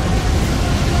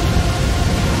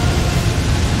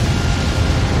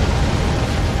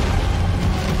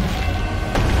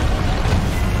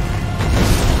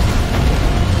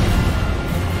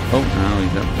 Oh, now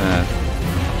he's up there.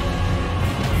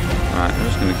 Alright, I'm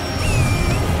just gonna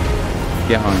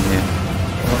get on here.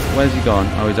 Where's he gone?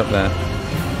 Oh, he's up there.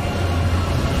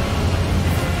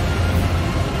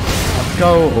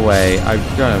 Go away. I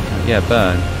don't know. Yeah,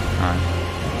 burn. Alright.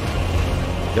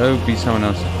 Go be someone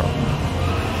else's problem.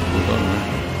 Hold on, man.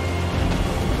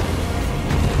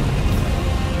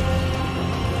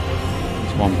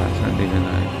 It's one pass, I don't even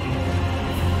know.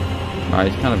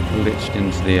 Right, he's kind of glitched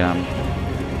into the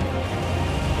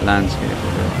landscape a bit.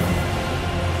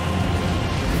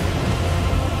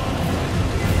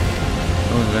 As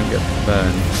long as I don't get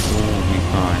burned, we'll be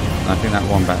fine. I think that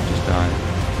one bat just died.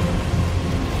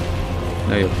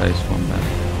 Know your place, one bat.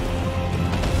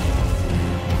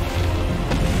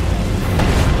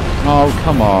 Oh,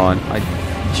 come on.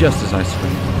 Just as I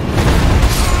swing.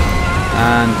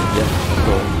 And, yep, of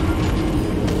course.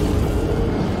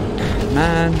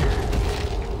 Man.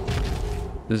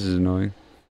 This is annoying.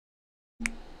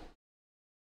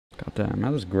 God damn,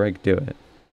 how does Greg do it?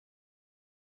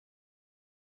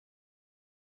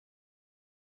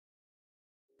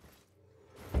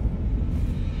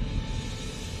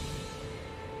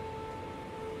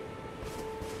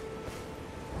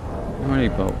 How many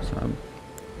bolts?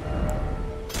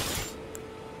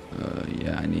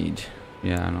 Yeah, I need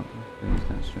Yeah, I'm not gonna use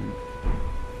that strength.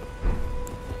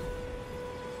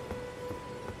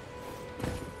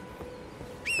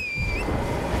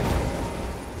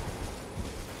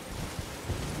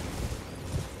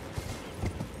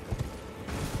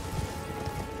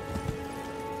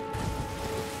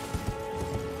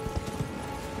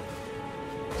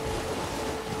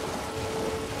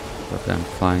 Goddamn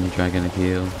flying dragon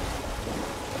heal.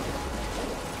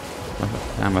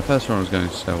 Damn, my first one was going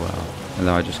so well,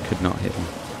 although I just could not hit him.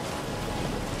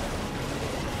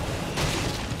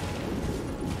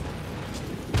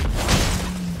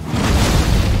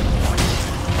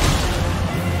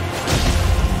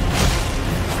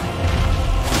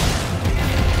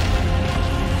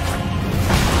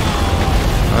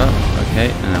 Oh,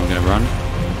 okay, and now we're gonna run.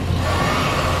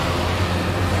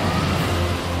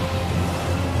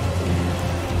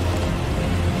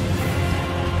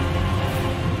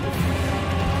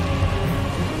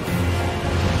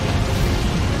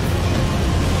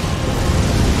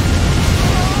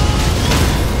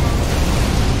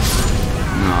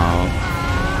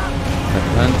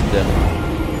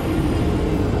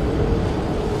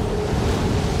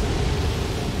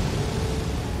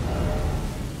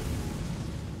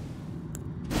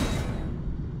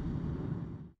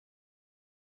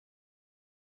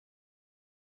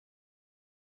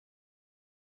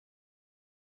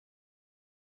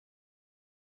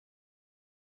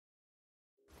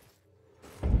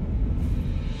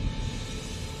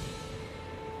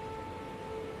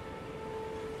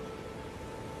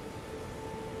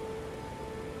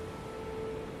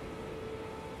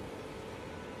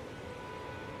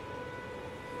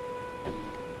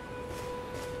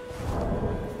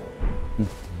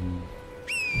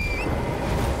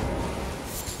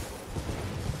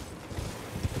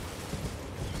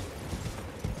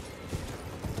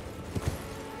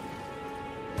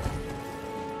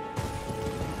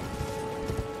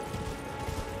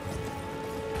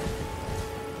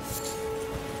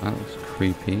 That looks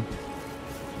creepy. I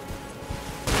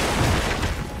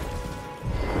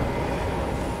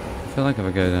feel like if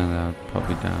I go down there, I'll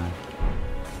probably die.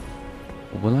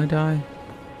 Or will I die?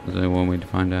 There's only one way to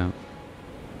find out.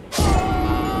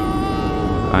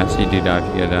 Alright, so you do die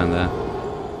if you go down there.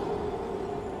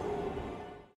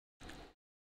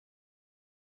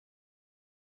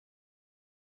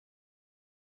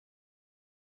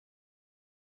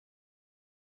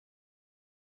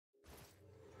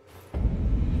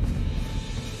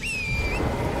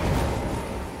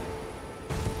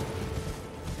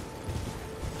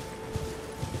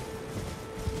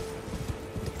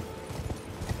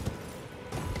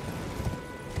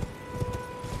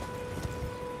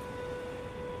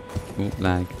 Ooh,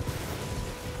 lag.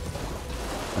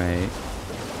 Wait.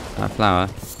 That flower?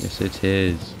 Yes, it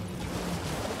is.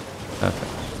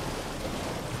 Perfect.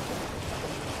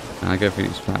 And I go through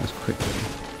these flowers quickly.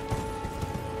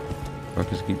 Or I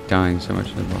just keep dying so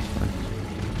much in the boss fight.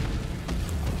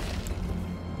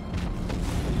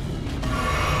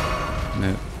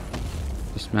 No.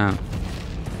 Dismount.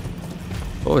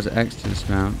 What was X to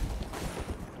dismount?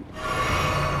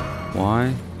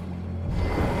 Why?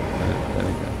 There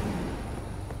we go.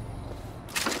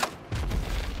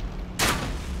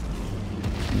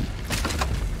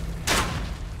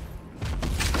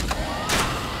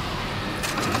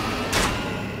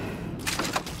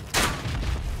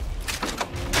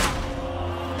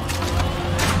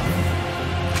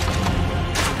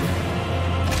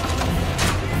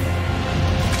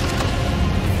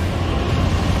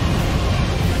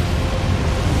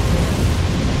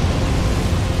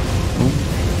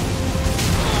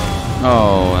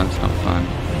 Oh, that's not fun.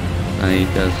 And he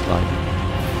does like...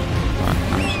 Right,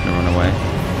 I'm just gonna run away.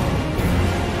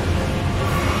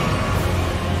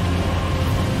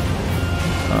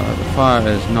 The fire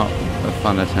is not a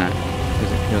fun attack,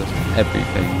 because it kills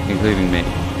everything, including me.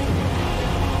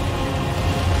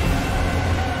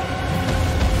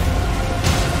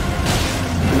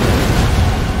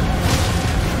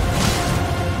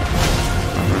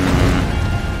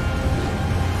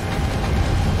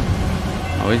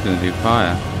 Oh, he's gonna do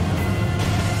fire.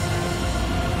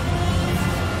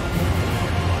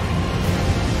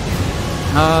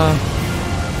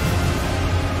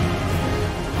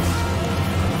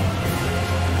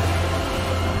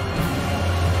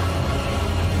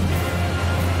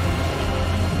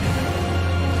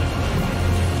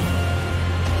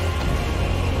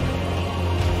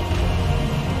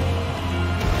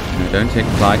 No, don't take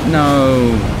flight.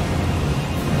 No!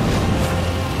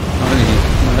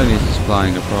 Not only is this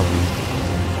flying a problem.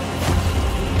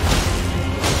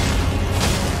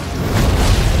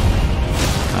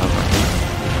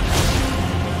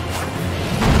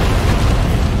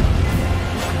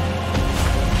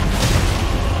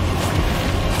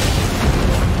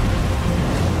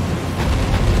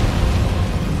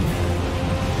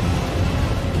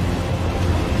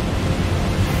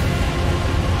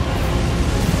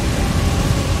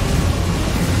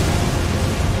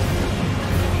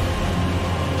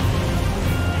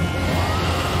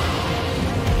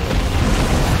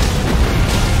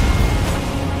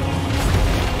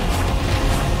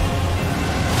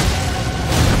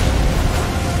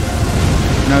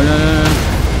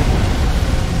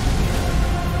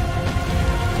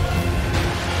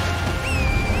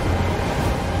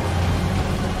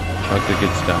 the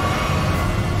good stuff.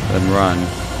 Let them run.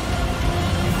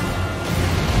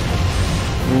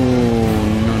 Ooh,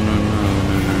 no.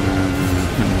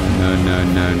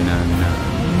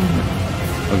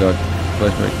 Oh god,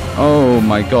 close break. Oh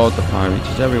my god, the fire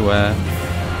reaches everywhere.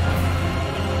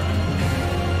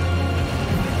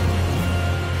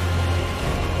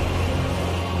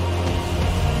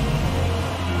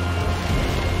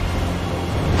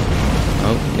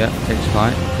 Oh, yeah, takes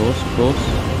flight, of course.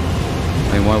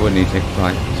 I mean, why wouldn't he take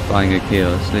flight? He's flying a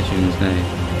kill, it's literally in his name.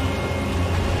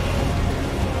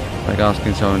 Like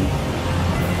asking someone,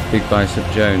 Big Bicep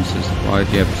Jones says, why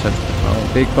do you have such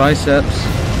big biceps?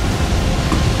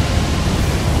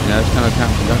 You know, it's kind of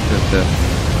counterproductive to...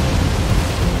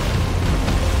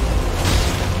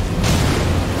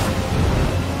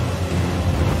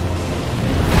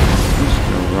 I'm just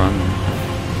gonna run.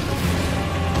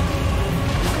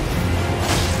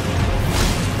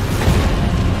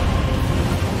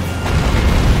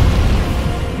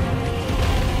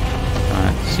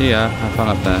 Alright, see ya, have fun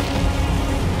up there.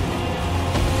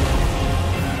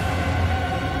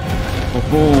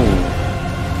 Oh,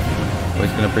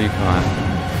 he's gonna breathe fire.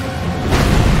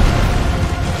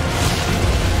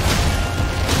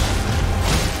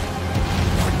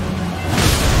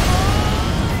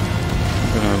 I'm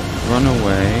gonna run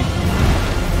away.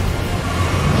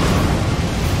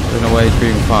 Run away,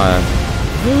 breathing fire.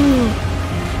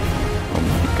 Oh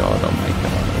my god, oh my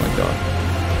god, oh my god.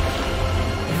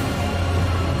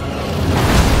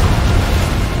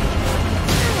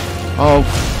 Oh,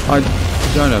 I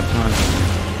don't have time.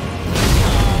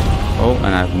 Oh,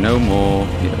 and I have no more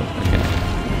heal. Okay.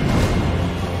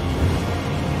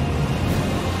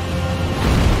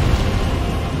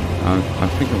 I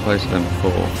think I've placed them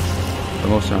before.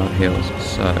 I'm also out of heals,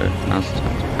 so now's the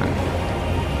time to panic.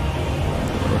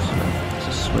 Also,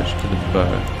 to switch to the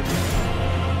bow.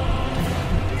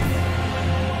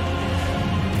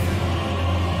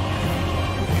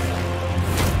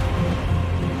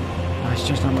 Oh, it's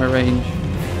just on my range.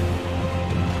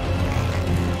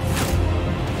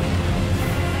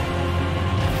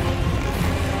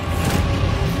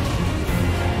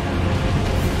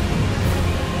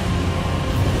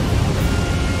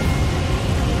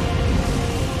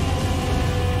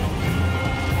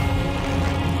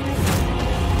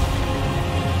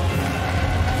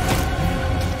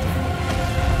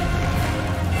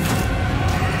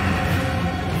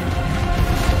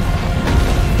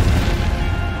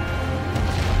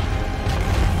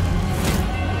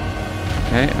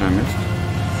 Okay, and I missed.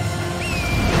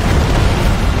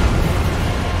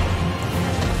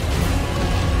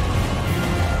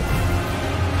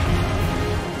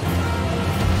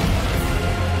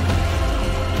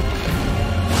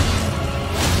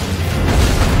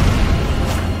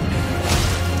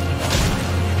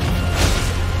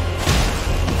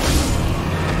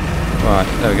 Right,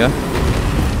 there we go.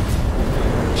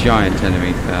 Giant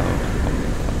enemy fell. I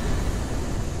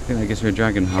think that gives me a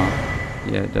dragon heart.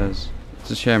 Yeah, it does. It's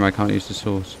a shame I can't use the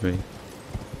sorcery.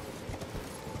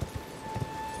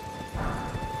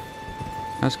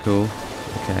 That's cool.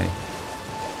 Okay.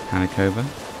 Panic over.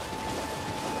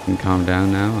 I can calm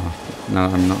down now. Now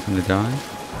that I'm not going to die.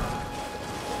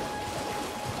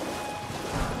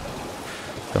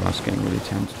 God, that's getting really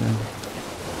tense now.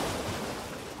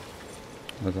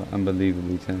 That was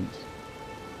unbelievably tense.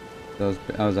 I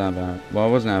was out of arrows. Well, I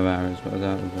wasn't out of arrows, but I was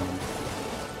out of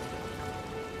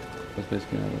that's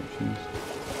basically our options.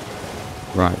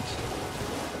 Right.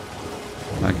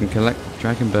 I can collect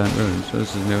dragon burnt ruins, so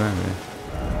this is a new area.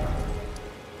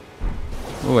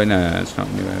 Oh wait, no, it's not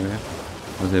a new area.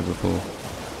 I was here before.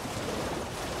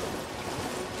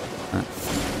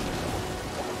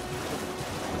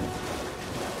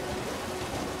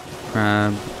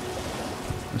 Crab.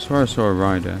 I swear I saw a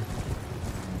rider.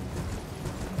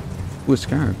 Ooh, a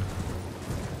scarab.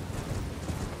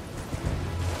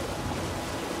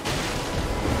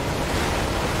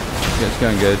 Yeah, it's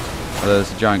going good. Although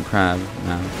there's a giant crab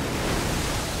now.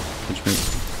 Which means...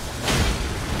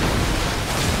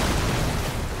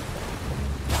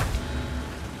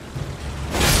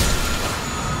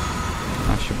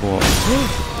 Ash of War.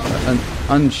 An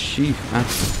unsheath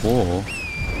Ash of War.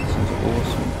 This is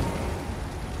awesome.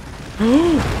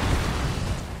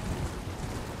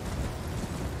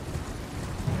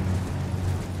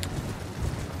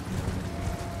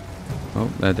 Oh,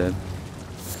 they're dead.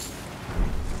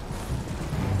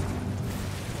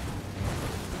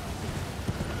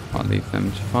 I'll leave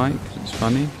them to fight because it's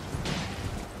funny.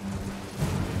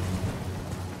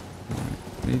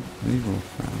 Right, leave all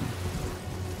found.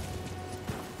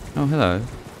 Oh, hello.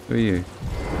 Who are you?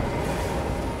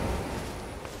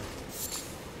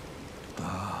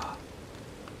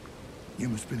 You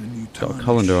must be the new Got a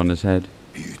colander on his head.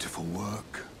 Beautiful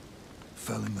work.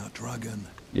 Felling that dragon.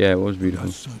 Yeah, it was And beautiful.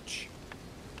 as such,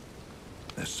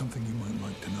 there's something you might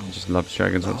like to know. Just loves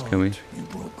dragons, The wants to kill me. heart you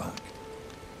brought back.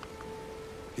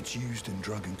 It's used in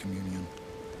dragon communion.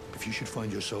 If you should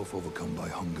find yourself overcome by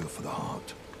hunger for the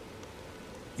heart,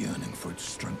 yearning for its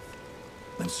strength,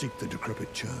 then seek the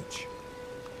decrepit church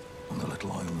on the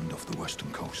little island off the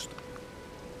western coast.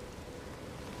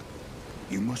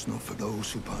 You must not for those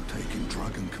who partake in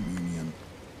dragon communion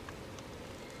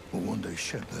will one day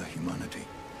shed their humanity.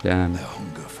 Damn. Their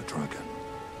hunger for dragon,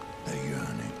 their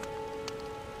yearning,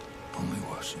 only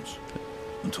worsens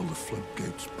until the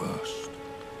floodgates burst,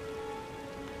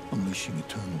 unleashing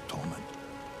eternal torment.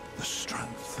 The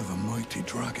strength of a mighty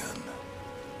dragon.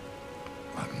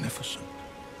 Magnificent,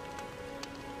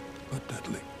 but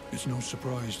deadly. It's no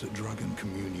surprise that dragon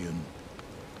communion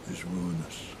is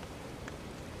ruinous.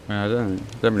 I don't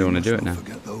really want to do it now.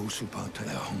 Forget those who partake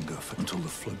their hunger for until the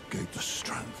floodgates of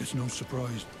strength. It's no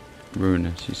surprise.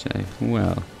 Ruinous, you say?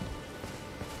 Well,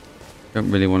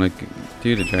 don't really want to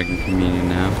do the dragon communion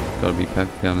now. Gotta be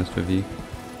perfectly honest with you.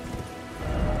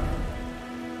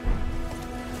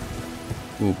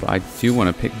 Ooh, but I do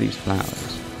want to pick these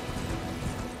flowers.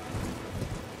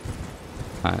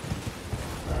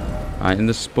 Alright, in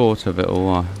the sport of it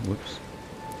all, whoops,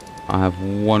 I have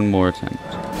one more attempt.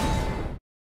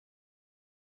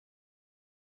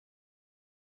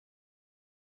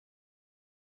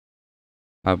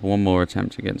 I have one more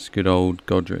attempt against good old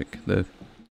Godrick. The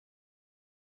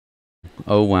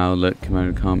oh wow, look,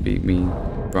 Commander can't beat me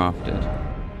drafted.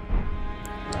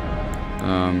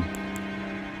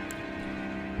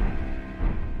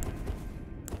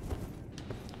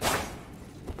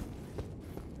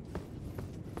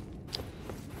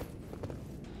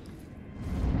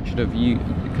 Should have used,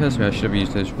 occurs to me I should have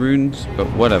used those runes, but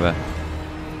whatever.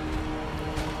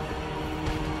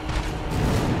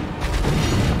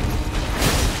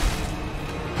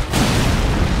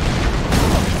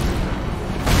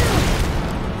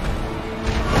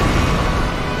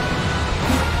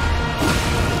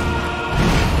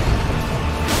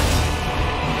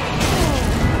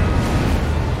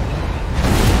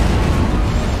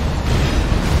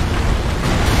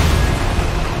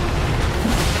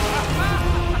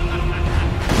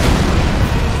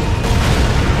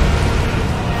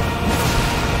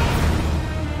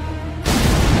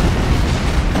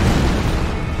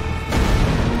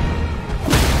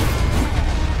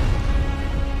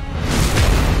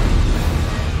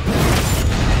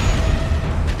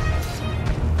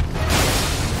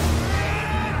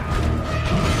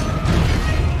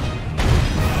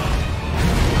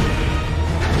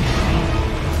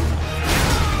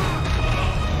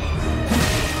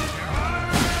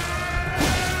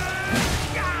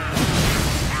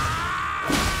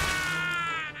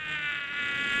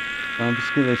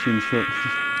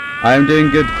 I am doing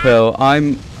good, Quill.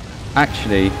 I'm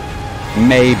actually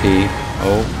maybe,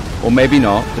 or maybe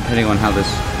not, depending on how this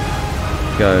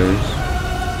goes,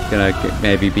 gonna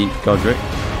maybe beat Godrick.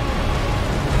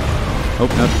 Oh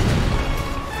no.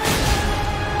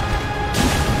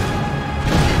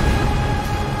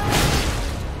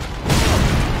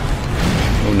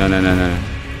 Oh no no no no.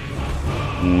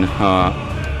 No.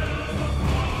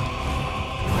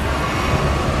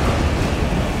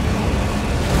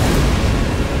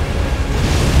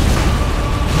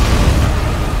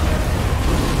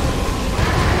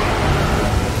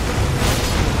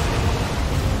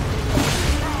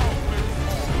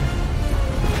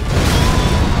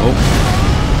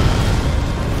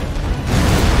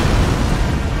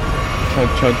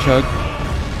 Chug, chug.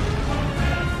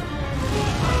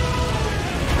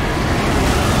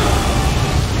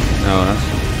 No, that's...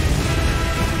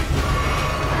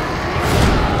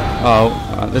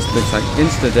 Oh, this looks like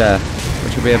insta-death,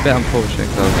 which will be a bit unfortunate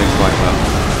because I was doing quite well.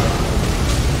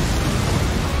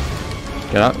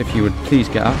 Get up, if you would please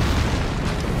get up.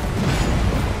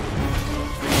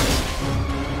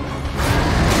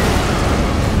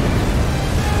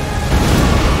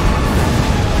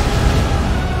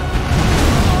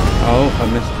 Oh, I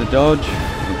missed the dodge.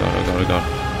 Oh god, oh god, oh god.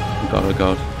 Oh god, oh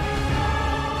god.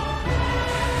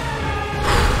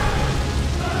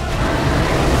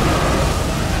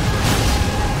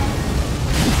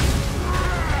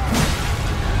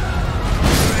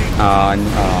 Oh,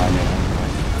 no.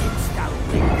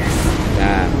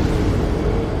 Damn.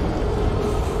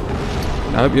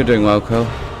 I hope you're doing well, Quill.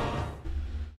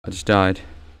 I just died.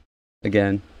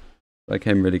 Again. I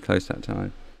came really close that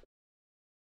time.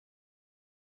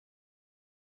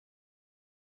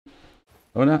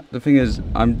 Oh no, the thing is,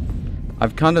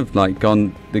 I've kind of like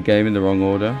gone the game in the wrong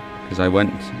order because I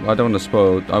don't want to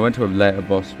spoil. I went to a later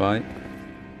boss fight,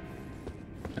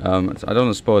 So I don't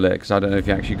want to spoil it because I don't know if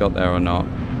you actually got there or not.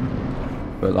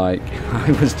 But like,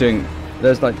 I was doing.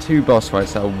 There's like 2 boss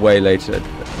fights that are way later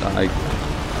that I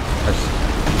just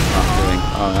not doing.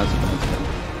 Oh, that's a bad thing.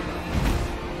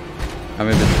 I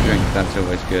mean, the drink. That's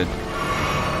always good.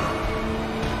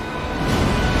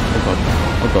 Oh god.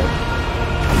 Oh god.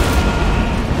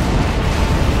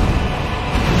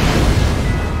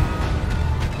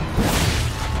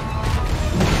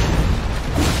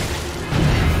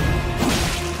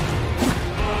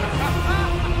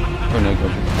 Oh no,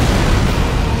 Godrick.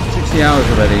 60 hours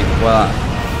already. Well,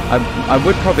 I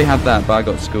would probably have that, but I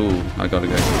got school. I gotta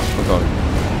go. Oh god.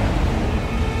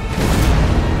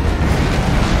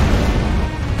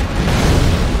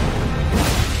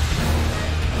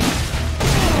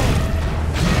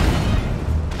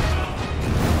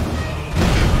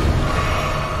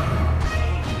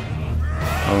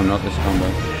 Oh, not this combo.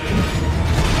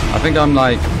 I think I'm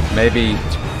like maybe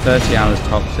 30 hours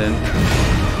tops in.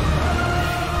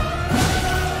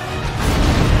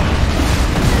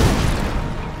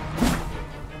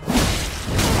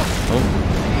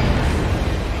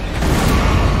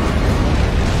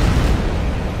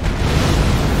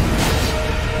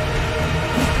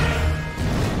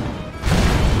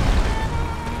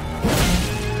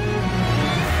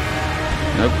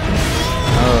 Nope.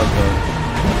 Oh, okay.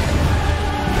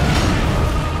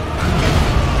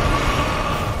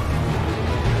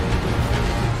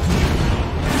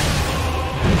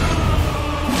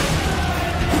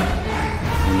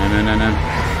 No.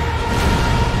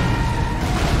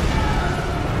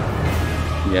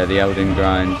 Yeah, the Elden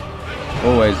grind.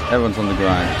 Always, everyone's on the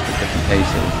grind, just at different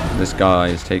paces. This guy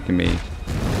is taking me.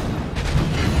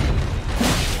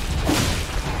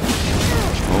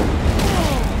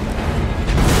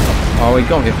 Oh, he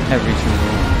got me every single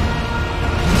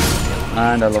one.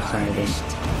 And I lost some of them.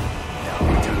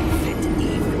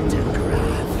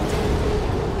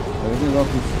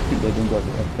 They didn't got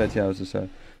 30 hours or so.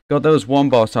 God, there was one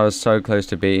boss I was so close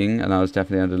to beating, and I was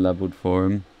definitely under-leveled for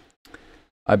him.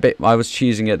 I was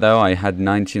cheesing it though. I had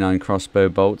 99 crossbow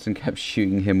bolts and kept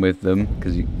shooting him with them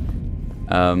because he,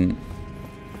 and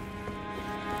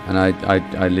I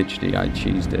literally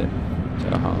cheesed it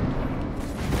so hard.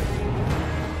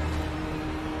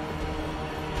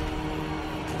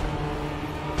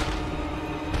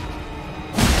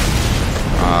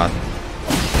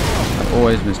 I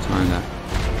always mistime that.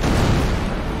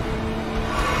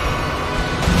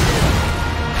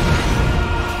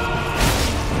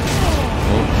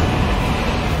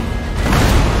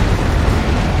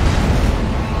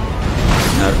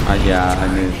 Yeah, I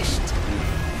knew.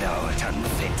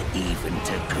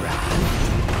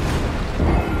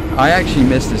 I actually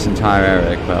missed this entire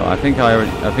area, Quill. I think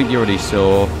you already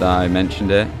saw that I mentioned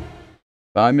it,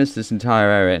 but I missed this entire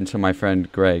area until my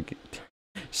friend Greg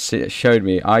showed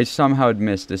me. I somehow had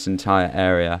missed this entire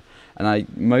area, and I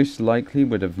most likely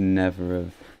would have never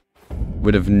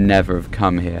have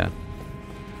come here.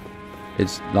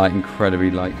 It's like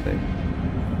incredibly likely.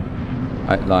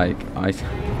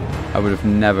 I would have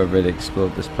never really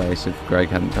explored this place if Greg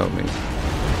hadn't told me.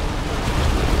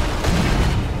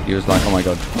 He was like, "Oh my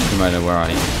god, Simona, where are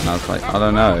you?" And I was like, "I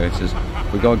don't know. It's just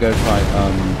we gotta go fight."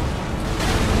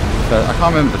 I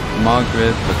can't remember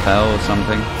Margaret, Bethel, or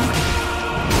something.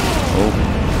 Oh.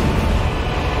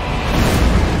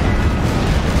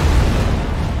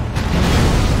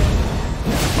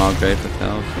 Margaret,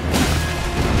 Bethel.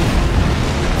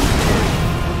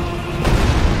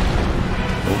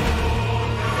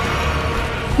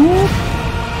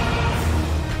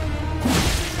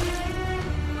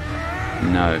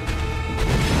 No.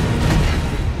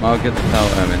 Margaret the Fell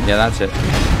Omen. Yeah, that's it.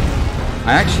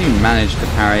 I actually managed to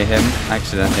parry him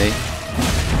accidentally. So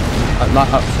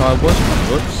I was.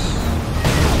 Whoops.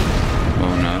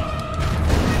 Oh no.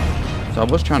 So I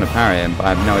was trying to parry him, but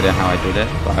I have no idea how I did it.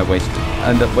 But I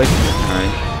ended up wasting the parry.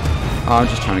 Oh, I'm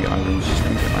just trying to get my rooms. Just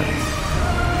trying to get my rooms.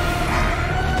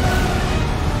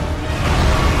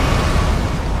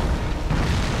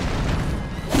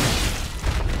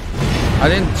 I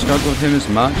didn't struggle with him as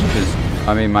much because,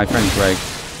 I mean, my friend Greg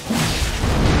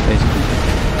basically...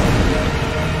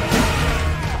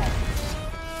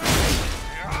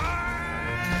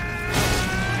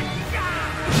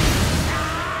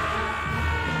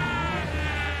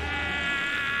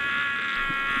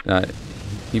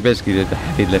 he basically did the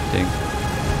heavy lifting.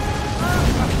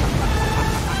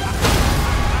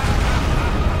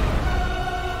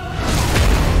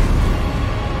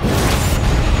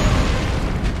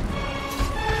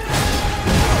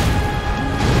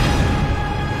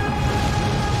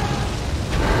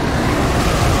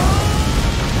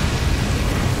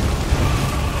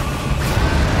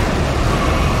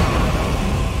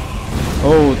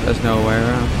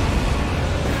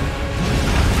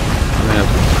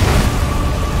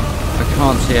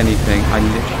 see anything. I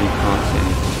literally can't see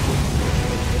anything.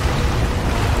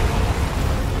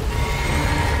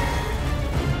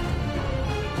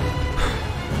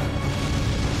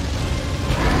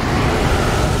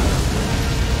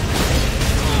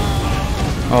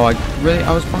 Oh,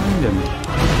 I was behind him.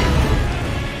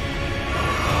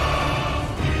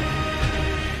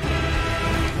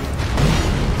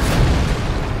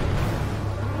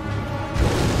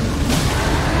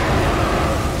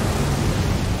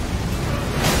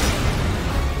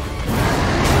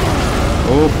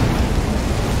 Oh.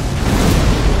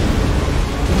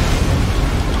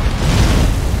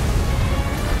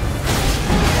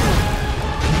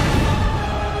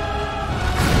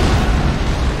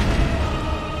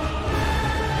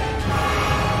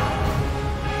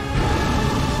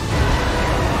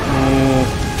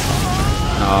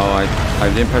 I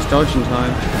didn't press dodge in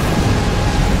time.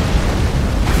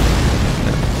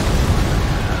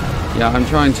 Yeah, I'm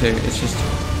trying to. It's just.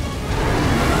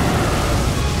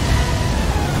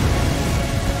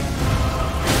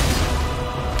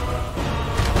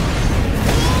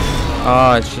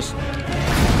 Oh, it's just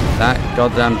that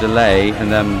goddamn delay,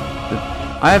 and then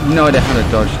I have no idea how to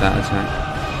dodge that attack.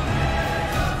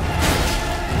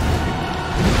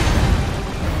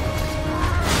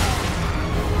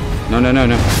 No, no, no,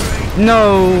 no.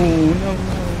 No, no, no.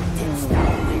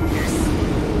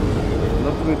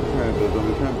 Love to make the parry build, but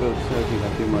we can't build circles.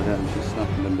 I do my damage, just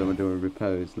snapping them, then I do a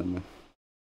repose. Then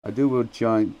I do a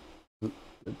giant.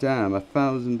 Damn,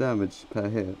 1,000 damage per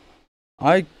hit.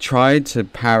 I tried to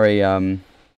parry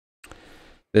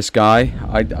this guy.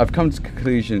 I've come to the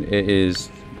conclusion it is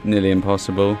nearly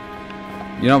impossible.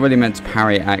 You're not really meant to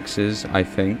parry axes, I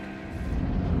think.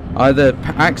 Either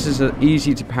axes are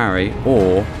easy to parry,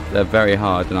 or they're very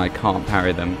hard and I can't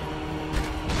parry them.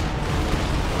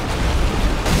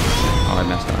 Oh, I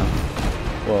messed that up.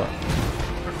 What?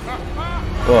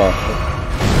 What?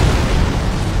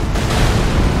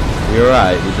 You're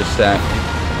right, you just said.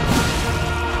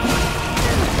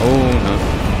 Oh no.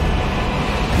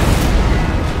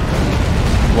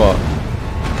 What?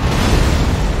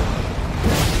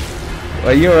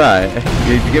 Well, you're right.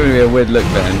 You're giving me a weird look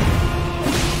then.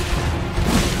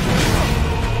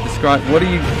 What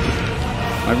are you?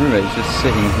 My roommate's just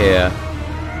sitting here,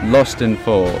 lost in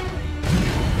thought.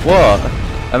 What?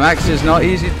 Axe is not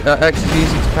easy. Axe is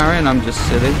easy to parry, and I'm just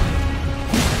silly.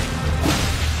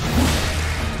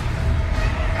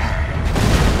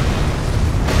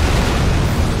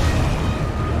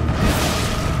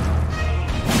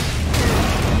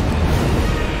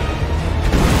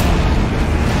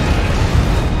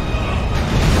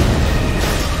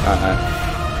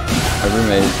 My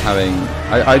roommate is having.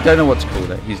 I don't know what to call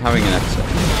it. He's having an episode.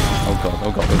 Oh god,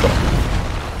 oh god, oh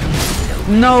god.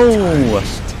 No!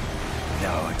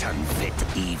 Thou art unfit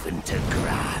even to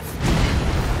craft.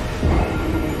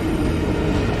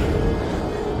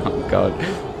 Oh god.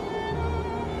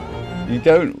 You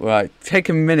don't. Right, take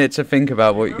a minute to think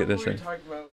about what you're gonna say.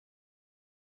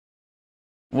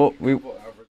 What we. Well,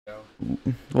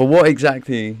 what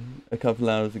exactly a couple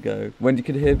hours ago? When you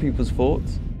could hear people's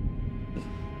thoughts?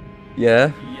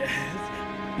 Yeah? Yes.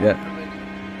 Yeah.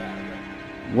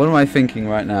 What am I thinking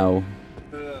right now?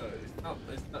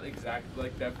 It's not exactly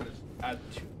like that, but it's at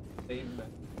the same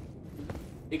method.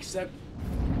 Except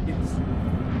it's.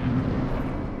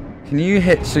 Can you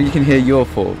hit so you can hear your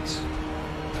thoughts?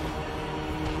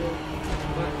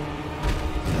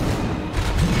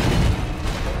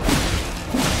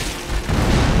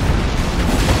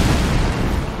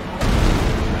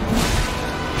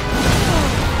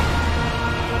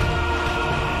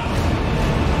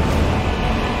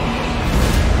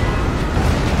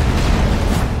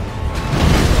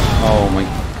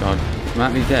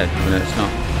 Might be dead, but it's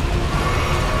not.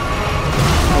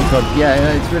 Oh god,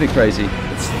 yeah, it's really crazy.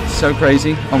 It's so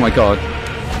crazy. Oh my god.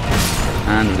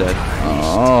 And dead.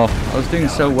 Oh, I was doing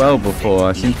so well before.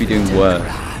 I seem to be doing worse.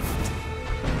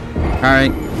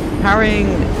 Parrying.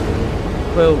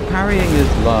 Well, parrying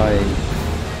is like.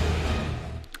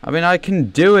 I mean, I can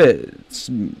do it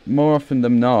more often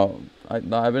than not. I've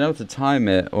been able to time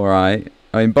it alright.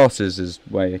 I mean, bosses is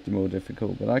way more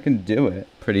difficult, but I can do it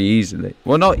pretty easily.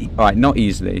 Well, not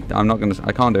easily.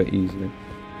 I can't do it easily.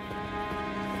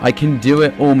 I can do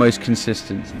it almost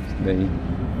consistently.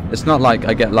 It's not like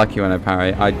I get lucky when I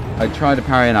parry. I try to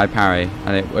parry and I parry,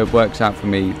 and it works out for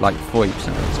me like 40% of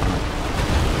the time.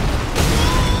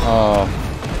 Oh,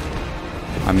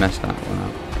 I messed that one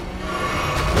up.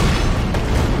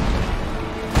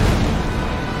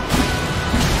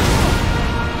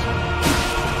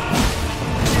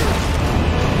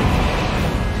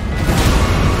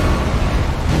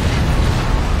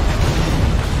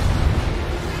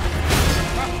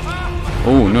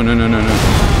 Oh, no, no, no, no, no.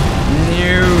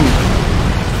 No!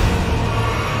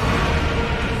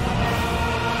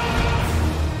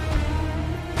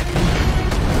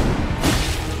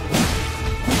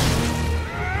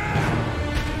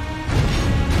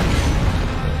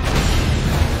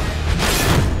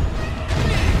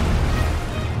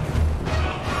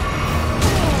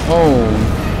 Oh.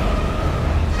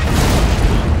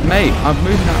 Mate, I've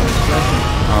moved out of this session.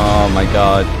 Oh my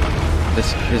god. This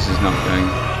is not going.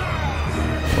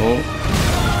 Oh.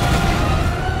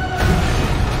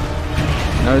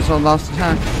 No, it's not last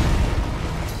attack.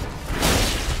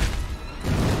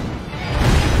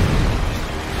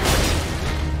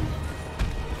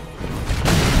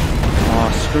 Oh,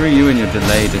 screw you and your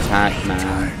delayed attack, man.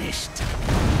 Tarnished,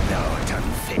 thou art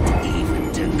unfit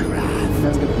even to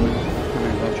craft.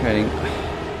 Trading.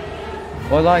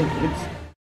 Well, like,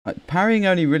 it's parrying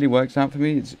only really works out for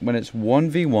me. It's when it's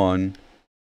 1v1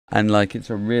 and like it's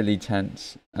a really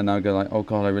tense, and I'll go like, oh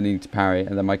god, I really need to parry,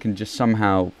 and then I can just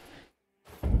somehow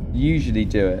usually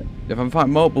do it. If I'm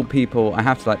fighting multiple people, I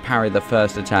have to like parry the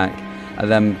first attack and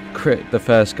then crit the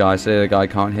first guy so the guy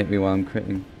can't hit me while I'm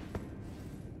critting.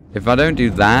 If I don't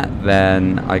do that,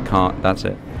 then I can't. That's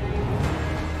it.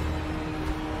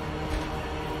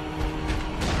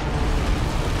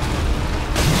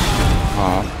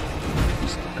 Oh,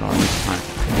 just God, this time.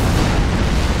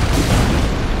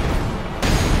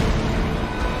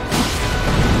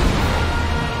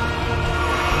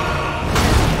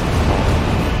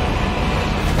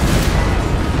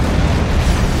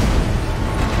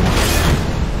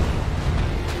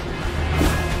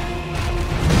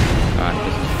 Alright,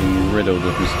 this has been riddled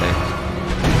with mistakes.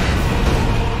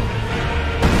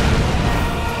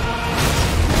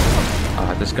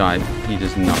 This guy, he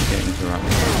does not get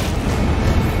interrupted.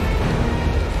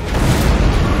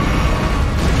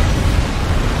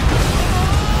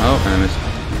 Oh, and I missed.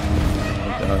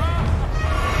 Oh, God.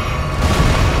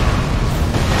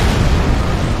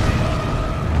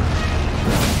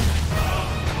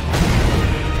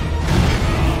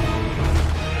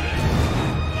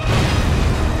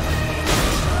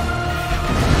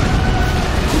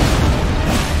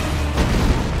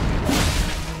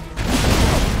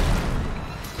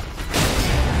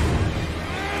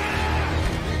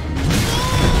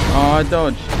 Oh, I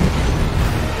dodged.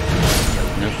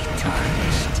 Nope.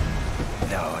 Tarnished,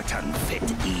 thou art unfit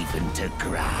even to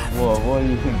craft. Whoa, what are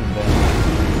you thinking, Ben?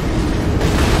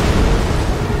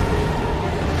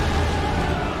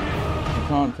 You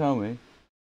can't tell me.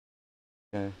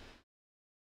 Okay.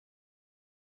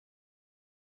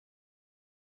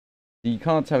 You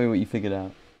can't tell me what you figured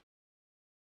out.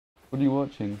 What are you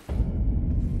watching?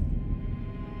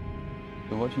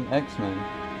 You're watching X-Men.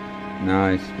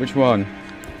 Nice. Which one?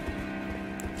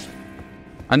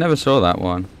 I never saw that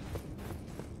one.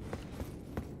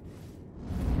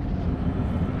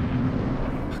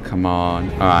 Come on.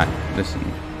 Alright, listen.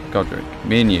 Godrick,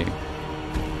 me and you.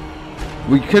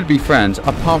 We could be friends,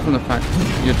 apart from the fact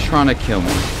you're trying to kill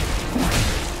me.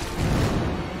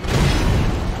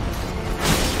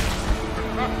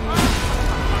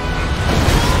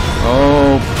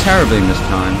 Oh, terribly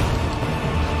mistimed.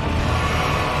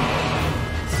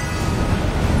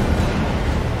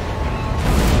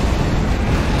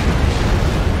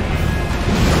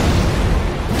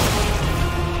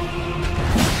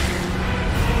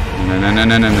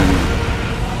 No.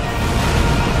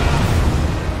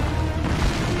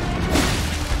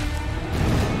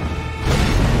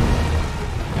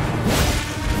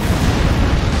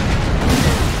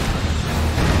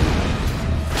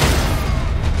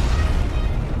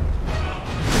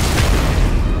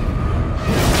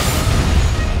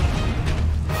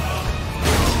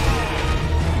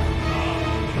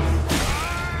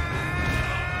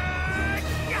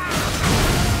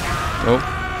 Oh.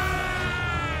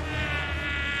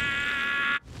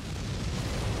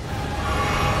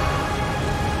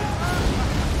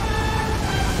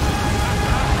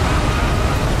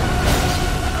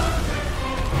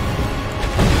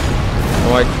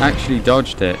 Oh, I actually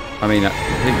dodged it. I mean,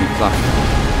 completely flashed.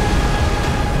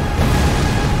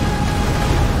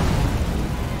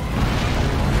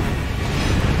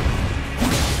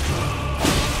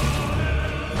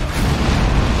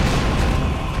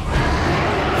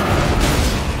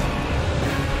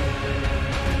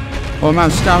 Oh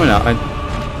man, stamina.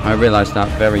 I realised that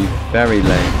very, very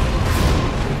late.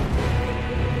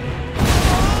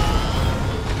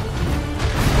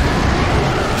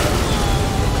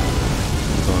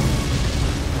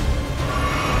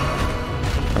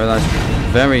 I realised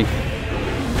very...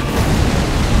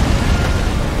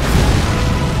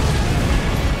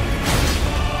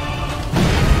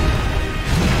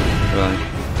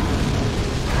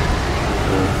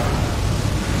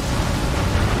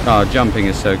 Oh, jumping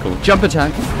is so cool. Jump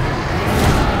attack!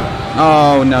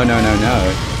 Oh, no, no, no,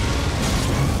 no.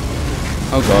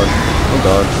 Oh god, oh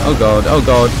god, oh god, oh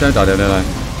god. Don't die, don't die.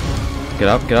 Get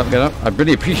up, get up, get up. I'd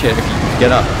really appreciate it if you could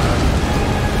get up.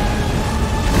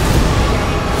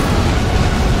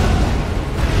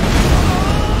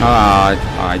 Ah,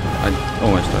 I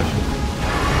almost died.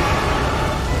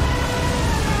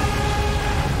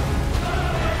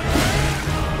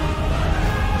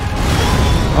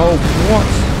 Oh, what?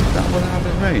 That wasn't out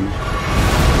of range.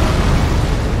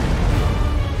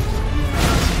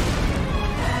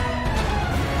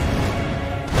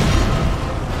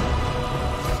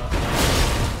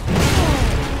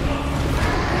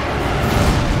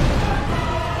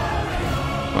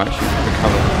 Well, actually,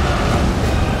 recover.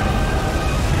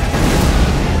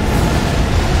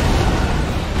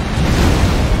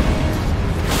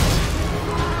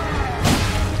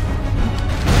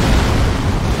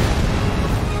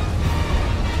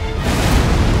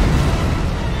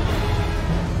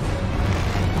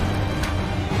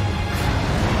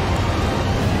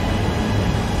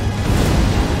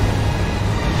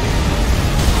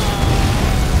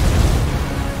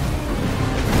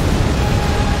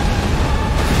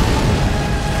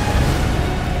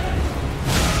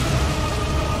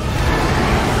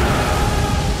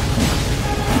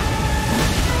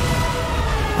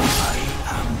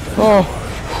 Oh.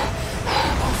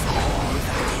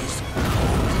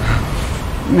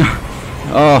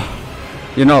 Oh.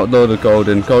 You're not Lord of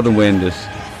Golden. Golden Wind is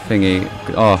thingy.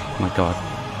 Oh my god.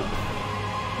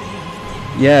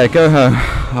 Yeah, go home.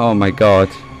 Oh my god.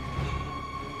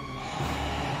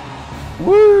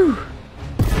 Woo!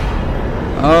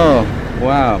 Oh,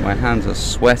 wow. My hands are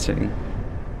sweating.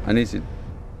 I need to...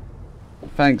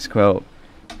 Thanks, Quilt.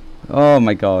 Oh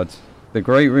my god. The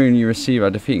great rune you receive by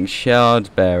defeating shard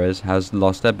bearers has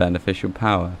lost their beneficial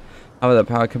power. However, that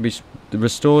power can be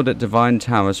restored at divine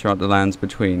towers throughout the lands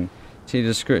between. See the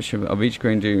description of each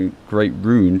great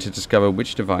rune to discover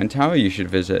which divine tower you should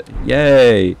visit.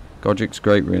 Yay! Godrick's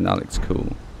great rune, that looks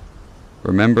cool.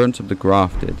 Remembrance of the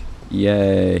grafted.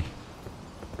 Yay!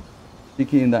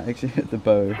 Sticking in that actually hit the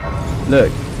bow.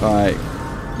 Look, alright.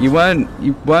 You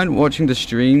weren't watching the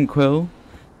stream, Quill,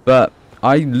 but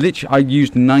I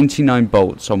used 99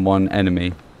 bolts on one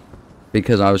enemy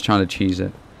because I was trying to cheese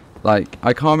it. Like,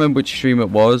 I can't remember which stream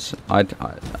it was. I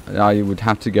would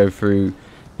have to go through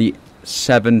the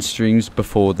 7 streams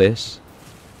before this.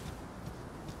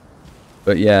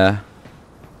 But yeah.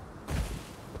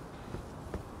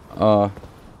 Oh,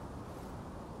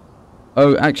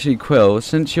 actually, Quill,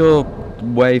 since you're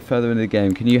way further in the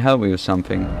game, can you help me with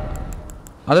something?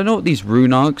 I don't know what these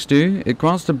rune arcs do. It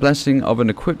grants the blessing of an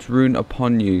equipped rune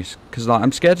upon use. Because like,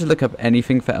 I'm scared to look up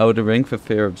anything for Elden Ring for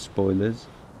fear of spoilers.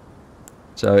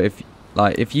 So if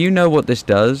you know what this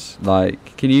does,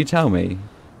 like, can you tell me?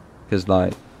 Because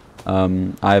like,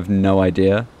 I have no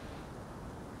idea.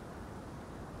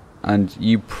 And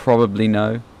you probably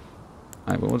know.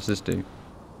 Alright, well, what does this do?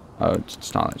 Oh, it's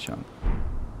Starlight Shot.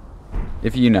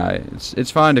 If you know,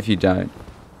 it's fine if you don't.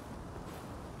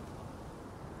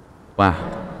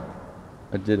 Wow.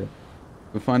 I did it.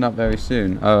 We'll find out very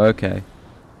soon. Oh, okay.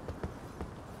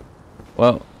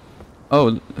 Well,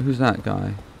 oh, who's that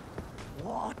guy?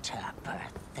 What a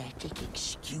pathetic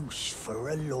excuse for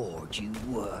a lord you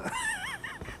were.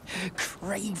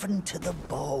 Craven to the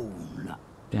bone.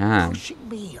 Damn. Pushing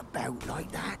me about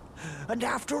like that. And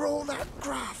after all that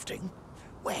grafting,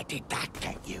 where did that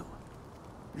get you?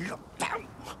 Look down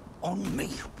on me,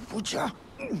 would ya?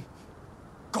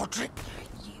 Godrick,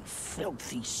 you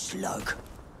filthy slug.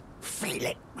 Feel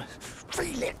it.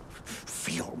 Feel it.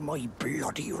 Feel my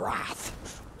bloody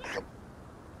wrath.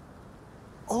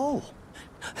 Oh.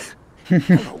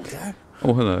 Hello there.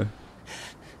 Oh, hello.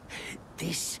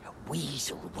 This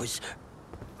weasel was...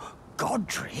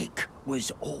 Godrick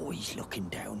was always looking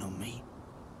down on me.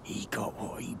 He got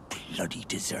what he bloody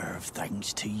deserved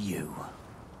thanks to you.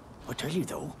 I tell you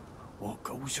though, what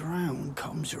goes around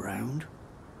comes around.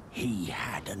 He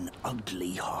had an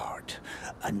ugly heart,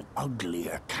 an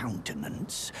uglier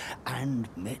countenance, and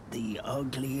met the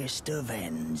ugliest of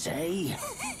ends, eh?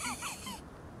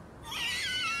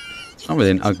 It's not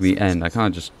really an ugly end. I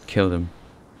can't just kill them.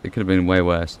 It could have been way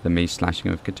worse than me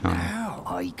slashing with a katana. Now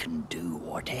I can do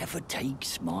whatever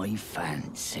takes my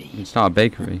fancy. You can start a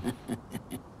bakery.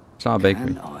 Start a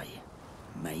bakery. Can I,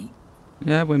 mate?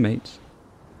 Yeah, we're mates.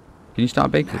 Can you start a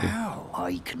bakery? Now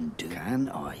I can do, can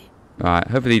I? Alright,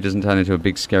 hopefully he doesn't turn into a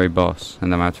big scary boss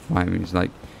and then I have to fight him. He's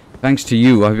like, thanks to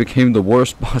you, I became the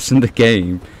worst boss in the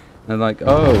game. And like,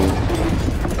 oh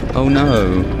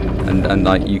no. And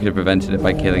like, you could have prevented it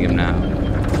by killing him now.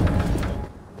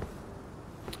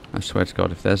 I swear to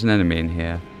God, if there's an enemy in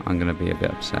here, I'm gonna be a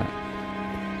bit upset.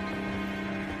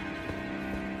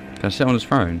 Can I sit on his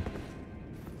throne?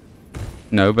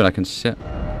 No, but I can sit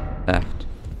left.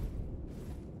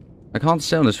 I can't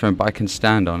sit on his throne, but I can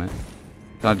stand on it.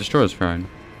 Can I destroy his throne?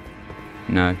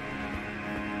 No.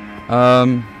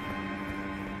 I'm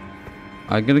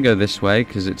gonna go this way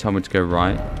because it told me to go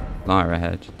right. Liar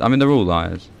ahead. I mean, they're all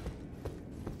liars.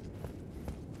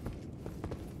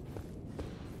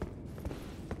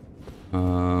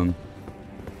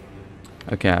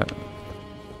 Okay.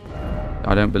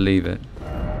 I don't believe it.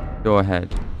 Go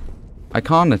ahead. I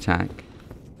can't attack.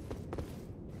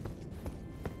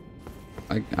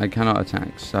 I cannot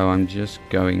attack, so I'm just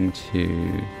going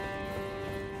to...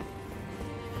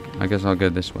 I guess I'll go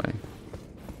this way.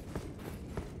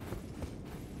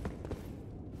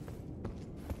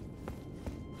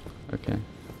 Okay.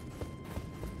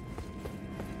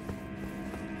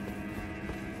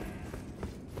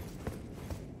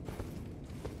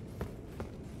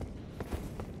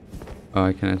 Oh,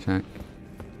 I can attack.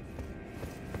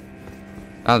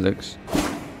 That looks...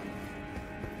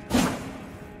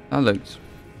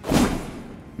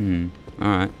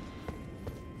 alright.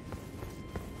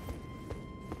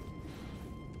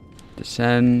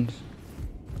 Descend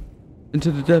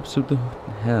into the depths of the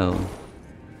hell.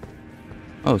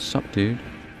 Oh, sup, dude.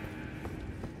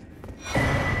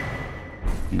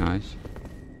 Nice.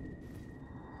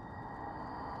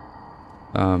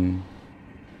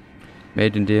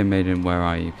 Maiden, dear maiden, where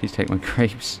are you? Please take my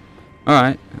grapes.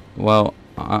 Alright, well,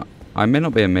 I may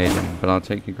not be a maiden, but I'll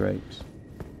take your grapes.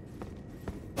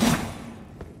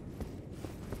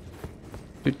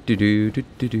 Be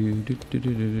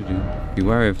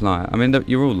wary of liar. I mean,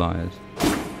 you're all liars.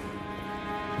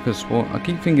 Because I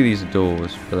keep thinking these are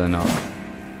doors, but they're not.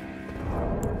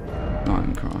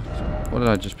 Minecraft. What did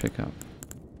I just pick up?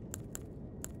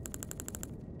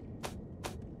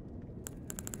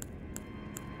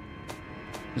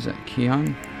 Is that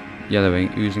Keon?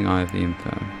 Yellowing, oozing eye of the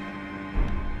info.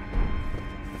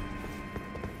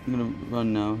 I'm gonna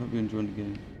run now. Hope you enjoyed the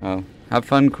game. Oh, have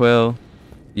fun, Quill.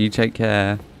 You take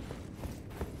care.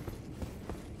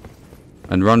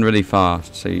 And run really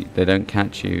fast so they don't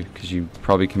catch you, because you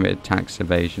probably committed tax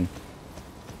evasion.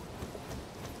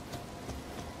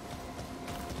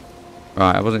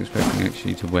 Right, I wasn't expecting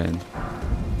actually to win.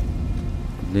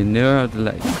 Linura of the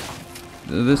Lake.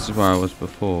 This is where I was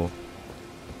before.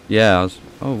 Yeah, I was...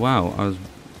 Oh wow, I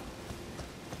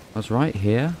was right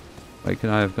here? Wait, could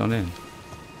I have gone in?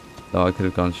 Oh, I could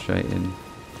have gone straight in.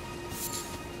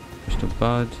 Crystal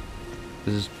bud.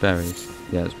 This is berries.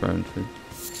 Yeah, it's brown fruit.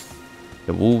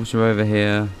 The wolves are over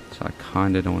here, so I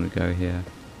kind of don't want to go here.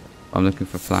 I'm looking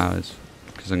for flowers,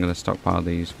 because I'm going to stockpile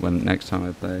these when next time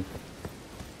I play.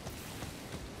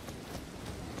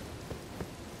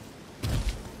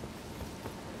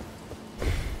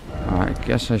 Alright, I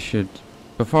guess I should...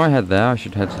 Before I head there, I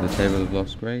should head to the Table of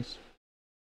Lost Grace.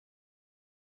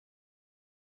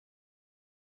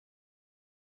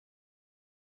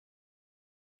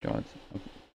 God.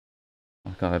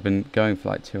 Oh God, I've been going for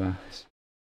like 2 hours.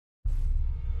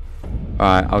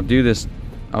 Alright, I'll do this.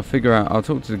 I'll figure out. I'll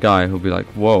talk to the guy who'll be like,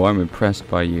 whoa, I'm impressed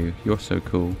by you. You're so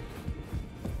cool.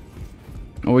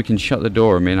 Or we can shut the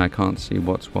door. I mean, I can't see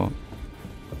what's what.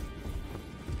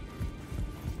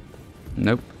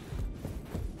 Nope.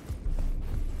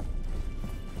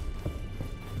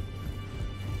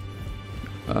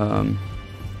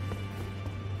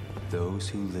 Those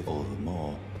who live all the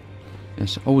more.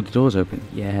 Yes. Oh, the door's open.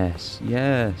 Yes.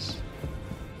 Yes.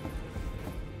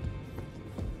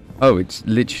 Oh, it's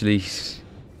literally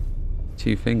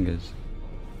 2 fingers.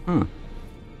 Huh.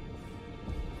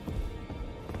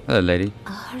 Hello, lady.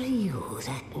 Are you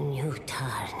that new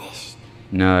tarnished?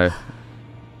 No.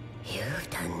 You've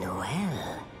done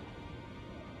well.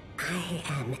 I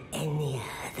am Enya,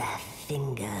 the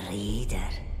finger reader.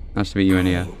 Nice to meet you, I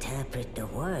Enya. interpret the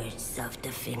words of the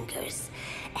fingers,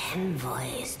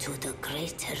 envoys to the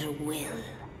greater will.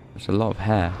 There's a lot of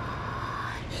hair.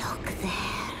 Look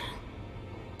there.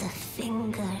 The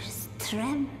fingers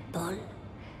tremble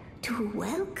to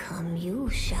welcome you,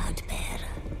 Shardbearer.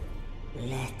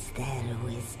 Let their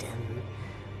wisdom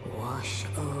wash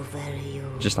over you.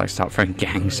 Just like start throwing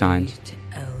gang signs. Great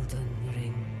Elden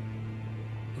Ring,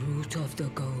 root of the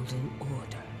Golden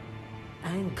Order,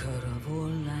 anchor of all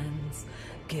lands,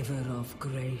 giver of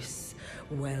grace,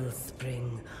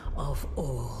 wellspring of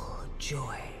all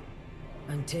joy.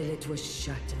 Until it was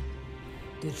shattered,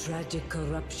 the tragic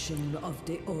corruption of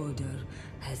the Order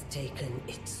has taken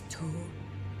its toll.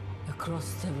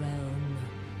 Across the realm,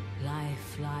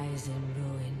 life lies in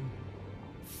ruin,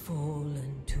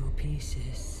 fallen to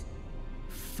pieces.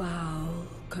 Foul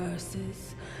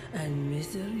curses and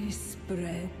misery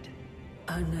spread,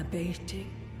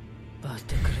 unabating. But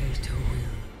the greater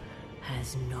will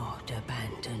has not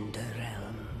abandoned the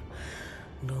realm,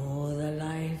 nor the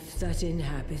life that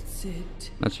inhabits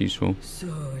it. That's useful. So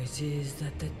it is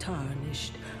that the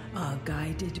tarnished are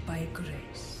guided by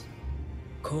grace,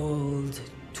 called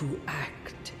to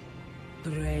act.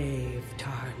 Brave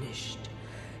tarnished,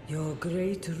 your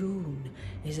great rune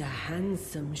is a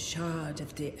handsome shard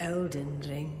of the Elden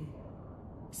Ring.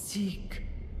 Seek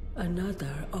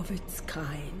another of its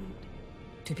kind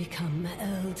to become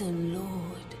Elden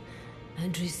Lord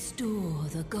and restore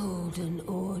the Golden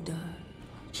Order.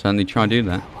 Certainly try to do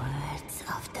that. The words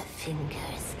of the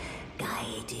fingers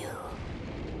guide you.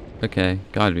 Okay,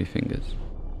 guide me, fingers.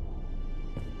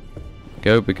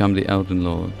 Go become the Elden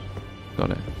Lord.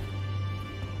 Got it.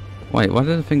 Wait, why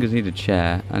do the fingers need a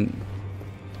chair? And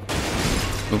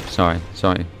oops,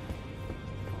 sorry.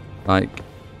 Like,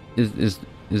 is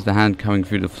the hand coming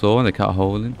through the floor and they cut a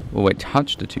hole in? Oh wait,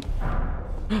 touch the two.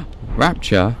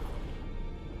 Rapture.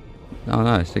 Oh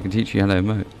nice, they can teach you how to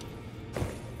emote.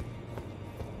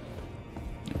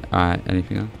 Alright,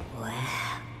 anything else? Well,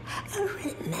 a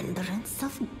remembrance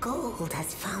of gold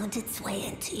has found its way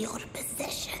into your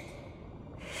possession.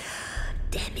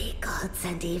 Demigods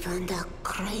and even the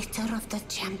creator of the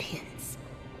champions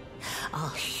are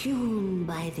hewn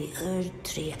by the Earth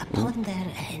Tree upon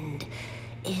their end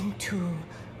into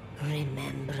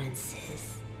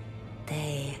remembrances.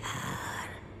 They are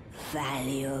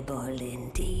valuable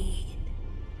indeed.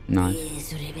 Nice.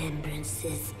 These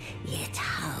remembrances yet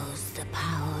house the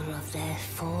power of their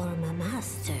former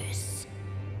masters.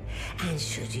 And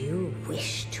should you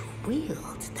wish to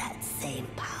wield that same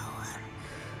power,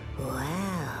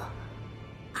 well,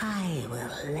 I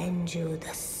will lend you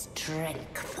the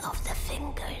strength of the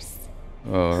fingers.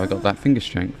 Oh, I got that finger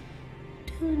strength.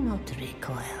 Do not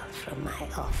recoil from my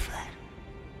offer.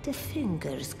 The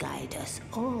fingers guide us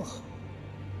all.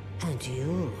 And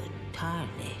you,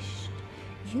 tarnished,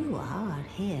 you are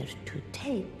here to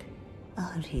take,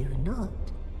 are you not?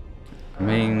 I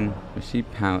mean,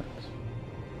 receive powers.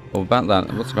 Well, about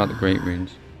that, what's about the great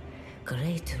runes?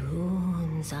 Great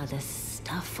runes are the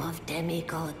stuff of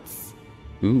demigods.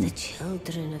 Ooh. The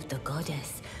children of the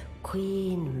goddess,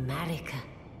 Queen Marika.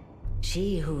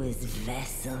 She who is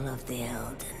vessel of the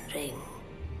Elden Ring.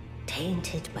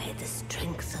 Tainted by the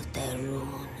strength of their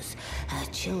runes, her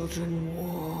children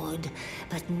warred,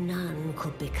 but none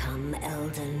could become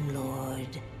Elden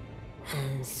Lord.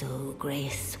 And so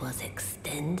grace was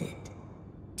extended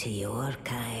to your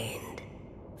kind,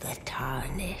 the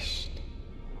tarnished.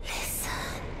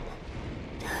 Listen,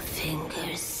 the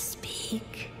fingers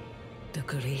speak. The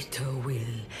greater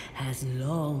will has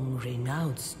long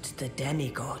renounced the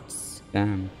demigods.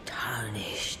 Damn.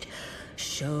 Tarnished,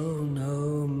 show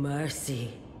no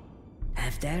mercy.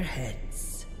 Have their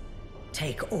heads.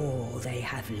 Take all they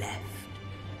have left.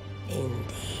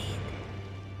 Indeed.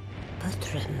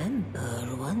 But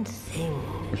remember one thing.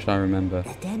 What should I remember?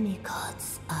 The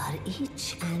demigods are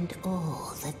each and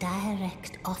all the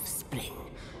direct offspring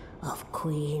of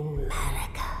Queen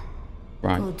Marika.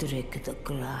 Right. Godrick the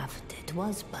Grafted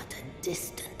was but a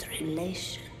distant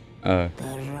relation. Oh.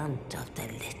 The runt of the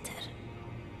litter.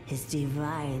 His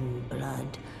divine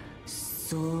blood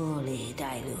sorely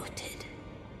diluted.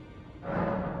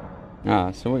 Ah,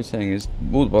 so what you're saying is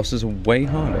all the bosses are way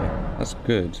harder. That's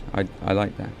good. I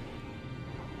like that.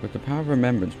 With the power of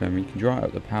remembrance memory, you can draw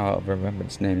out the power of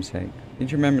remembrance namesake.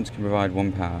 Each remembrance can provide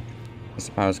one power. As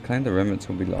the power is claimed, the remembrance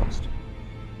will be lost.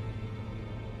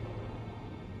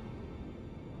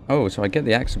 Oh, so I get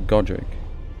the axe of Godrick.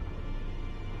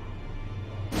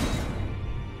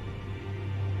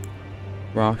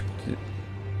 Crafted.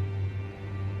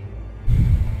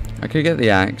 I could get the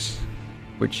axe,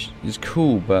 which is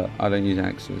cool, but I don't use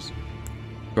axes.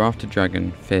 Grafted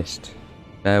dragon, fist,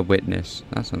 bear witness.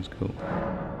 That sounds cool.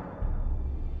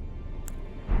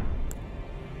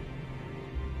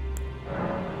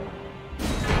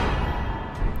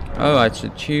 Oh, I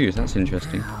should choose. That's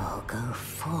interesting. Now go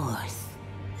forth.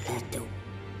 Let the...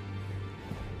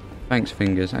 Thanks,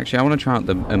 fingers. Actually, I want to try out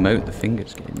the emote the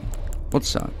fingers gave me. What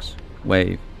sucks?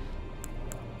 Wave.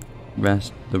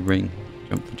 Rest. The ring.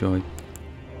 Jump for joy.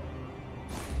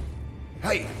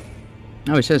 Hey!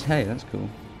 Oh, it says hey. That's cool.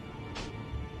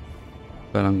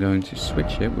 But I'm going to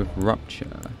switch it with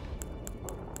rupture.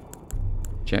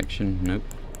 Ejection. Nope.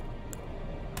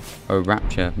 Oh,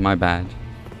 rapture. My bad.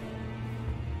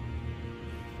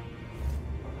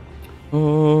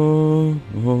 Oh,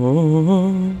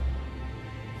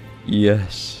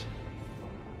 yes.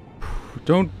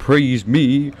 Don't praise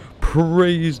me,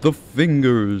 praise the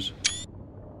fingers.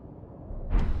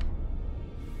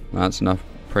 That's enough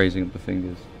praising of the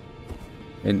fingers.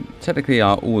 And technically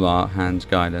all our hands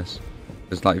guide us.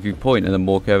 It's like if you point and then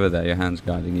walk over there, your hand's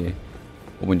guiding you.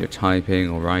 Or when you're typing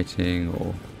or writing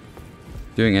or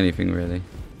doing anything really.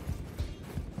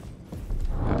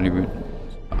 How many runes?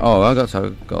 Oh, I got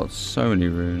so many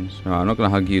runes. Right, I'm not gonna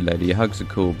hug you, lady. Your hugs are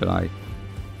cool, but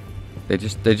they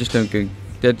just don't go.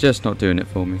 They're just not doing it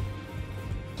for me.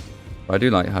 But I do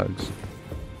like hugs.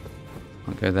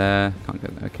 Can't go there. Can't go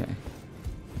there. Okay.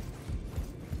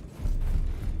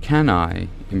 Can I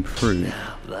improve?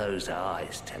 Now, those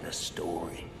eyes tell a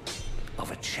story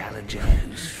of a challenger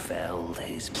who's felled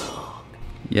his mark.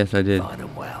 Yes, I did. Find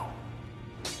them well.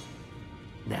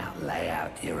 Now lay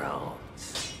out your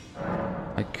arms.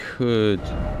 I could.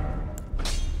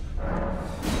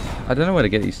 I don't know where to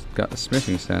get these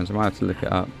smithing stones. I might have to look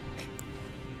it up.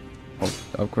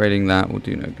 Upgrading that will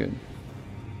do no good.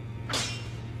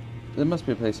 There must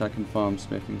be a place I can farm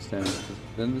smithing stones.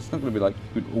 Then it's not going to be like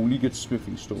you could only get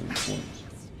smithing stones once.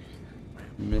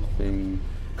 Smithing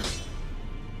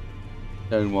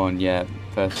stone 1, yeah,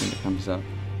 first thing that comes up.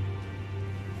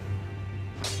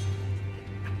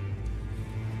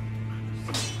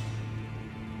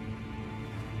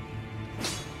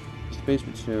 Space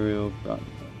material, but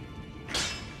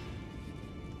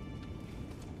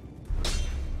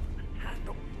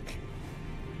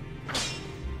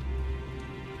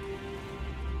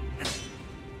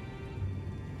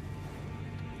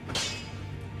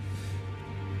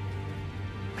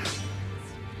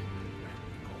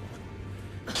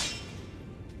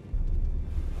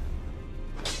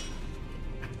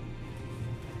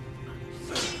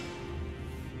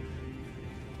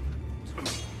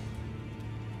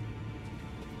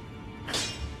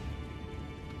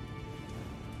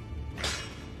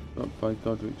by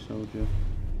Godrick soldier.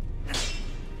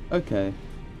 Okay.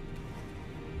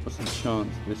 What's the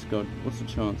chance this god? What's the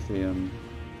chance the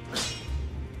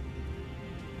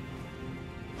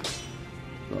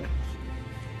rocks?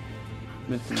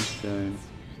 Missing stone.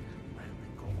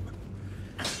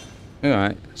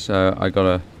 Alright, so I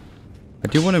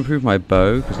do want to improve my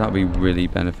bow because that'll be really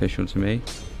beneficial to me.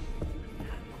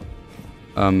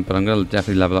 But I'm gonna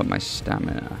definitely level up my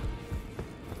stamina.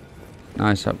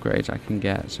 Nice upgrades I can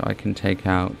get, so I can take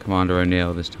out Commander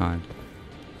O'Neill this time.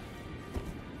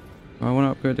 Do I want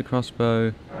to upgrade the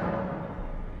crossbow?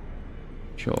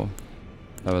 Sure.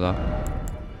 Level up.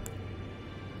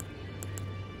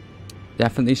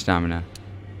 Definitely stamina.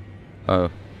 Oh.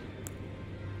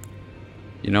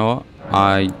 You know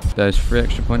what? Those 3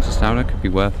 extra points of stamina could be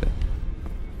worth it.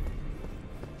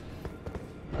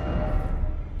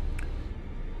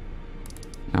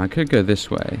 Now I could go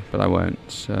this way, but I won't,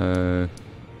 so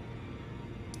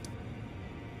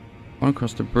I want to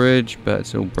cross the bridge, but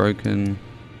it's all broken.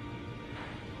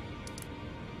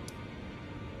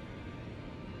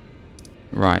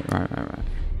 Right.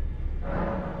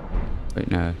 Wait,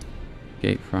 no.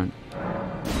 Gate front.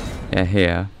 Yeah,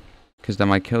 here. Because then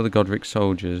I kill the Godrick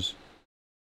soldiers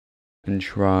and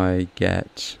try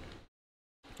get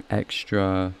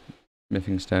extra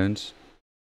smithing stones.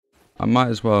 I might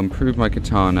as well improve my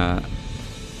katana.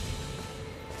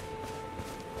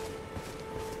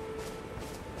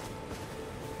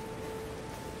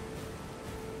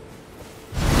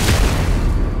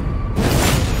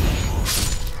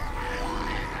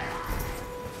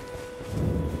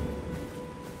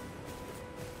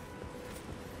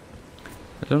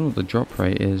 I don't know what the drop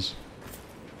rate is.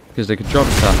 Because they could drop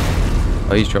stuff.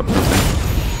 Oh, he's dropped something.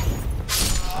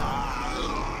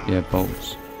 Yeah,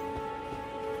 bolts.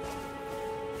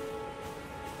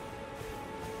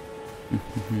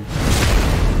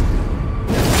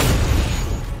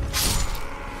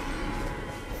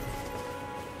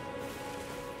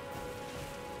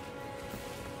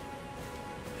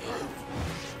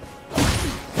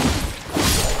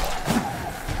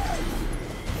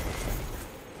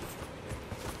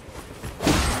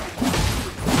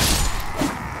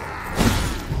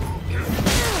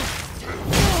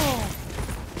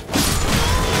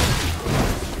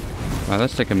 Right,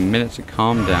 let's take a minute to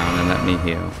calm down and let me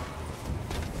heal.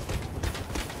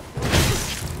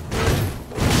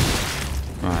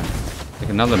 Right, take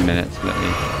another minute to let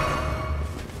me...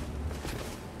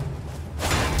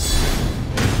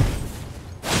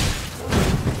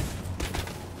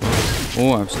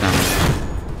 Oh, I'm stamina.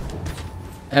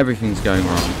 Everything's going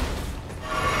wrong.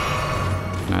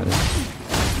 No, this...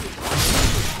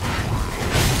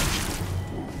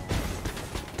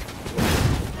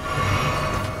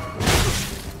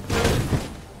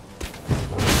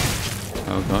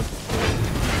 Oh god.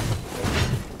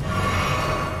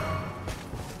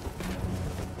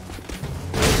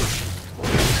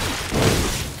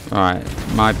 Alright,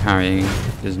 my parrying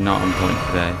is not on point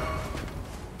today.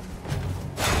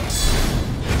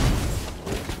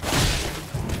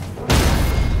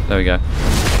 There we go.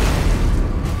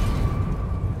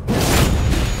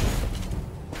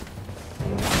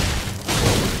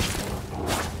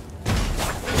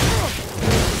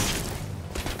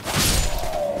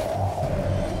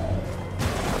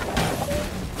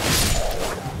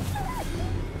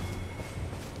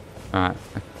 Alright,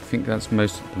 I think that's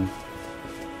most of them.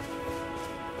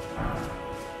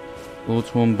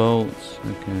 All-to-one bolts,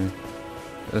 okay.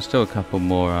 There's still a couple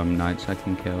more knights I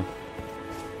can kill.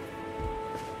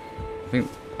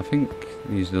 I think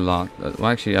these are the last. Well,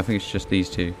 actually, I think it's just these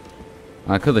two.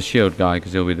 I kill the shield guy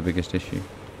because he'll be the biggest issue.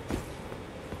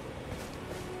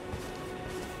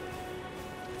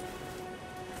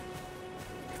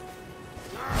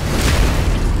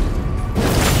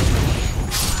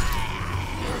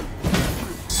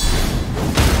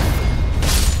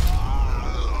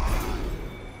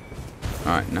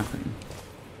 Alright, nothing.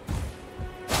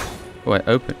 Oh, wait,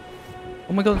 open.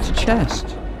 Oh my god, it's a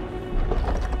chest.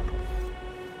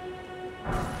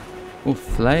 Oh,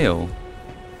 flail.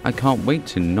 I can't wait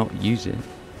to not use it.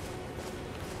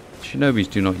 Shinobis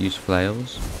do not use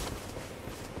flails.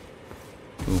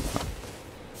 Ooh,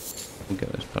 we'll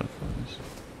get those butterflies.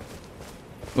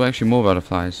 Well, actually, more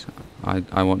butterflies.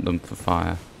 I want them for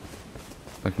fire.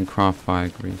 I can craft fire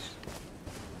grease.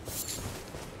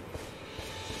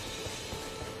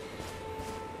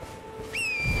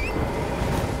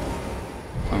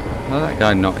 How did that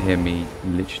guy not hear me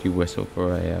literally whistle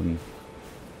for a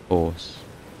horse?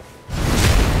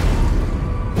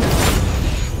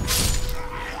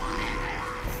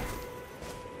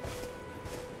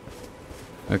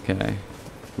 Okay.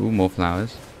 Ooh, more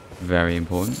flowers. Very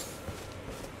important.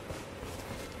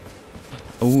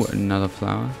 Ooh, another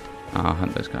flower. I'll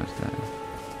hunt those guys there.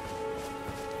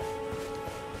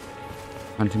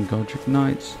 Hunting Godrick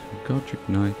Knights. Godrick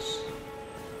Knights.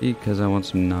 Because I want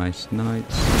some nice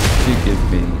knights to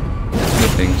give me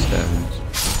smithing stones.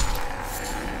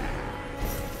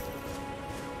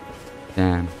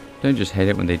 Damn. Don't just hate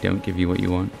it when they don't give you what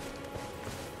you want.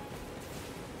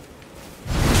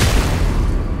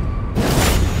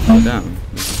 Oh damn.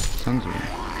 There's tons of them.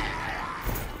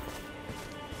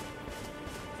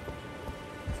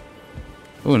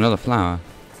 Oh, another flower.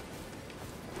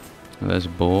 Oh, there's a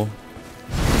boar.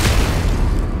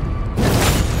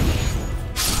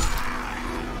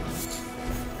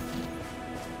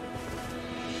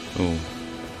 Oh.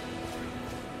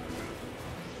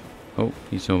 Oh,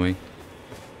 he saw me.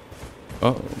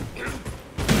 Uh-oh.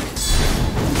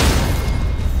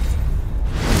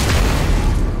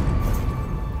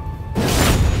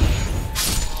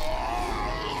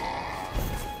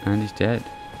 And he's dead.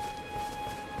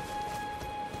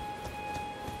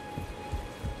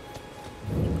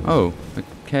 Oh, a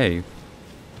cave.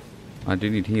 I do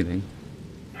need healing.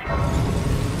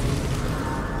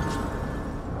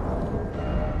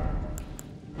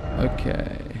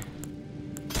 Okay.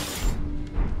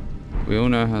 We all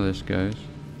know how this goes.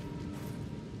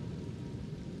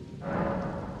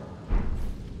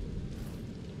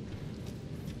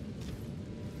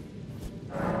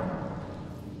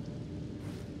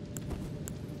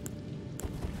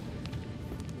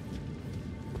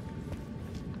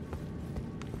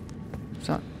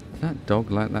 Does that dog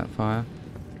light that fire?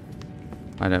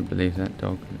 I don't believe that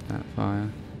dog lit that fire.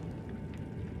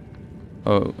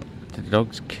 Oh, did the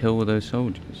dogs kill those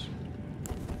soldiers?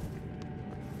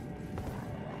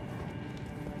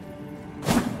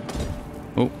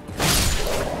 Oh.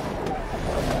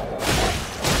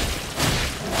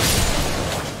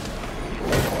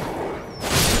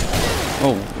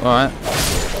 Oh, alright.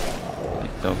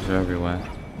 These dogs are everywhere.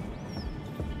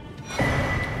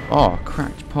 Oh,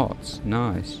 cracked pots.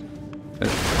 Nice.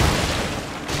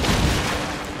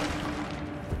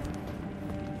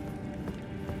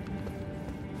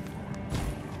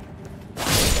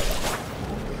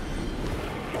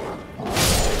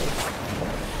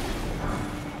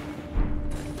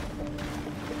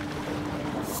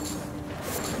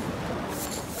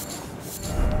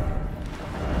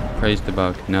 Praise the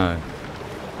bug. No.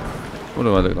 What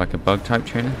do I look like? A bug type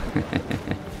trainer?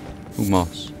 Ooh,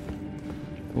 moss.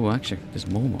 Oh, actually, there's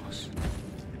more moss.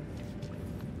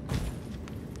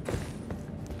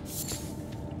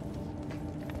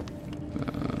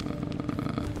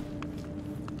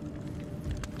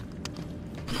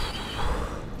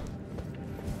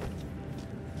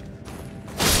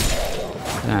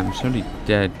 Damn, I'm sorely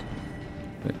dead.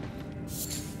 But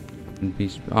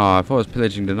oh, I thought I was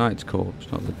pillaging the knight's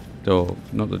corpse, not the dog,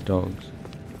 not the dogs.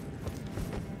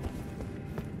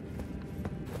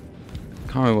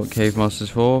 Can't remember what cave moss is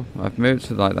for. I've moved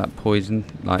to like that poison,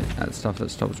 like that stuff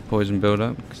that stops poison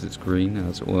build-up because it's green and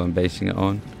that's all I'm basing it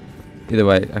on. Either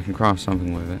way, I can craft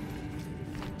something with it.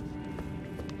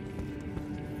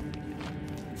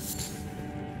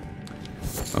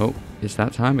 Oh, it's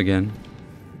that time again.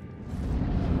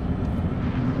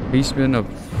 Beastman of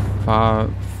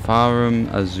Farum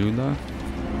Azula.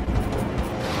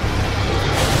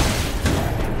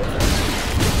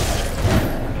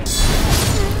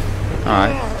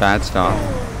 Alright, bad start.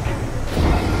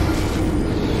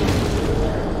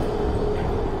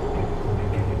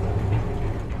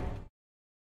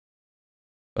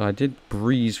 But I did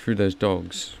breeze through those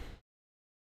dogs.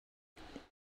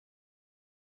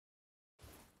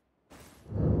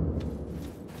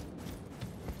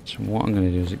 So what I'm going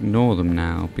to do is ignore them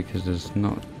now because there's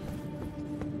not...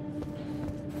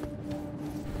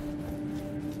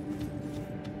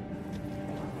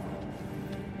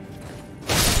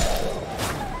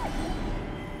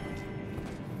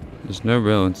 There's no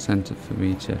real incentive for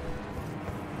me to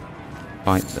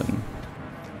fight them.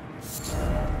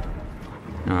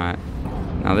 Alright,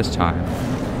 now this time.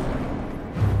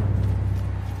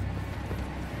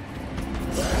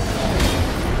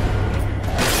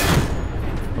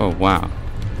 Oh wow.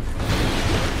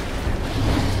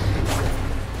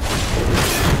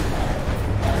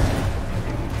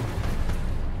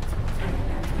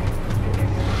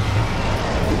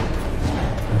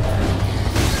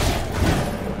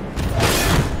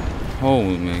 Oh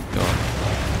my god.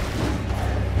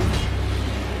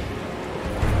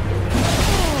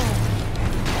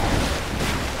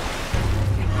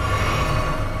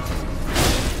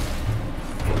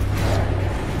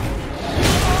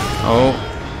 Oh.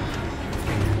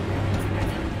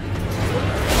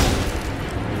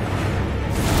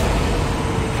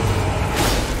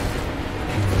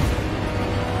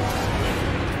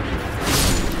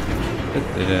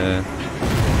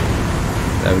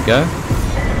 There we go.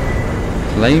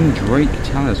 Flame Drake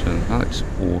Talisman. That looks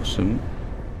awesome.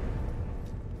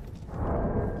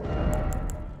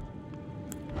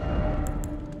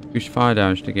 Boost fire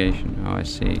damage negation. Oh, I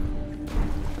see.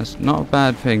 That's not a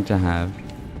bad thing to have.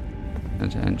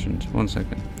 Enter entrance. 1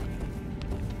 second.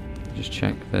 Just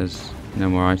check there's no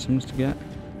more items to get.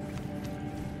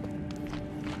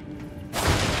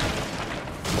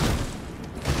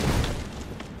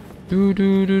 Do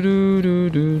do do do do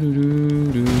do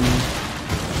do do.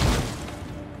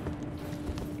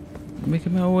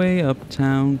 Making my way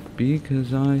uptown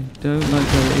because I don't like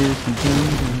how it is in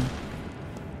town.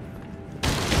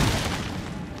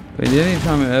 But the only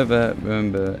time I ever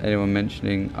remember anyone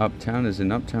mentioning Uptown is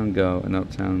in Uptown Girl and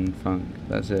Uptown Funk.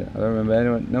 That's it. I don't remember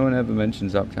anyone. No one ever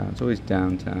mentions Uptown. It's always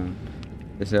downtown.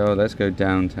 They say, "Oh, let's go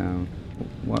downtown."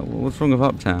 What's wrong with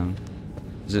Uptown?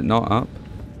 Is it not up?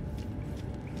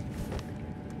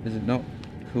 Is it not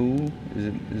cool? Is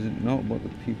it not what the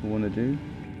people want to do?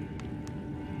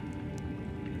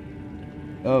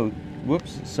 Oh,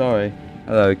 whoops, sorry.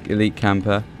 Hello, Elite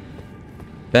Camper.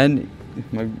 Ben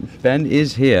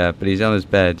is here, but he's on his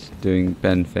bed doing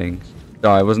Ben things.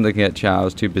 Sorry, I wasn't looking at chat, I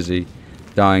was too busy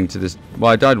dying to this.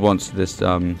 Well, I died once to this,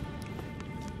 someone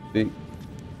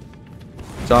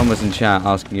was in chat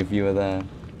asking if you were there.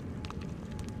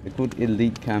 They're called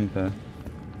Elite Camper.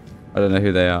 I don't know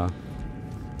who they are.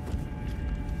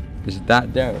 Is that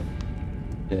Daryl?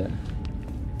 Yeah.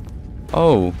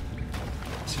 Oh.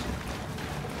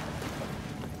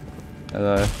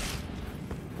 Hello.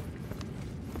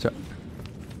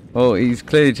 Oh, he's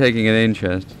clearly taking an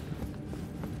interest.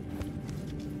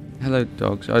 Hello,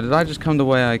 dogs. Oh, did I just come the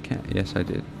way I can? Yes, I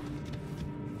did.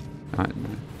 Alright.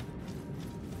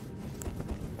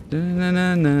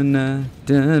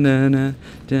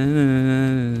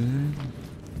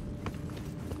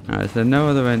 Alright, is there no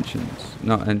other entrance?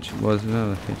 Not entrance. Was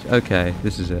another entrance? Okay,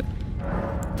 this is it.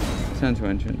 Turn to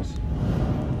entrance.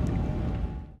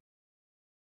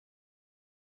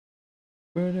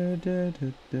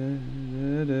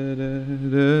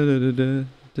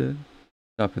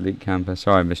 Up, Elite Camper.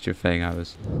 Sorry I missed your thing. I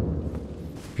was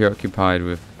preoccupied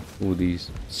with all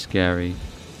these scary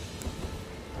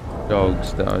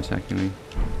dogs that are attacking me.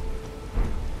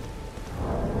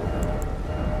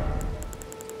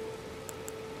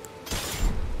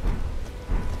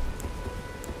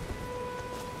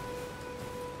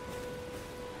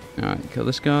 Alright, kill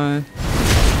this guy.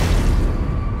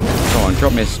 Come on,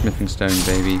 drop me a smithing stone,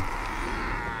 baby.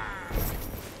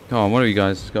 Come on, one of you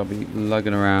guys has got to be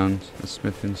lugging around a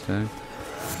smithing stone.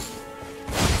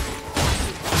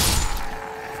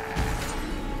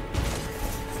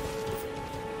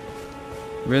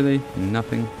 Really?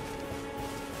 Nothing?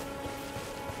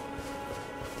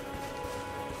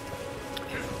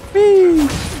 Whee!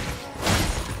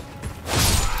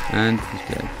 And he's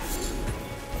dead.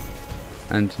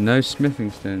 And no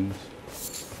smithing stones.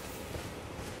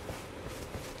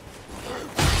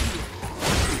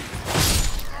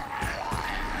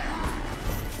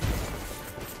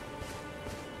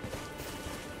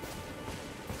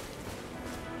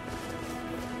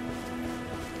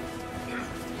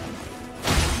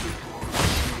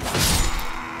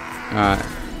 Alright.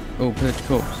 Oh, pillage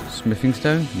corpse. Smithing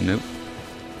stone? Nope.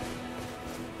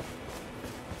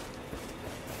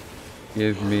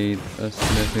 Give me a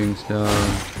smithing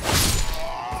stone.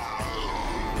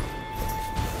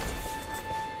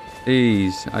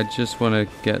 Please, I just want to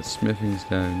get smithing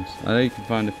stones. I know you can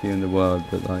find a few in the world,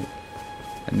 but like,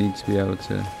 I need to be able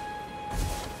to.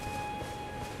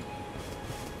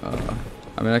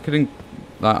 I mean, I couldn't.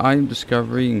 Like, item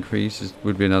discovery increases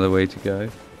would be another way to go,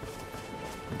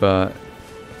 but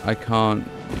I can't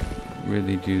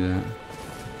really do that.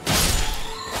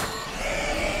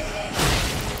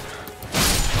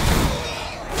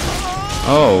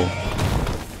 Oh.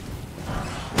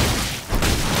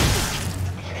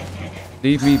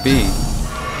 Leave me be.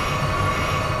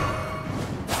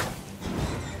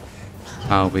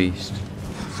 Foul beast.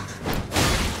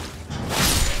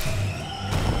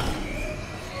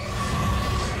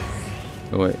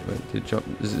 Oh wait, did it drop?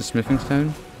 Is it smithing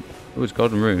stone? Oh, it's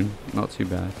golden rune. Not too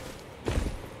bad.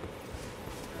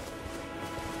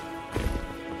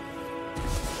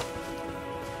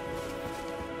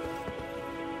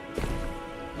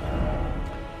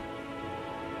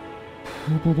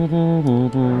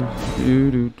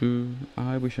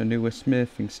 I wish I knew where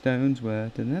smithing stones were.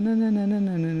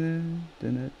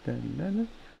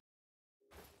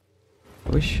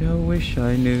 Wish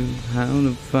I knew how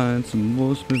to find some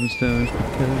more smithing stones,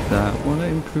 because I want to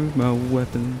improve my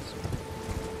weapons.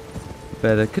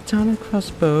 Better katana,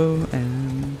 crossbow,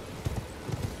 and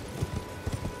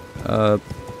bow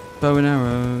and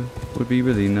arrow would be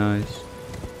really nice.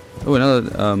 Oh, another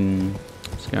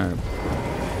scarab.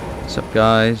 What's up,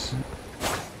 guys?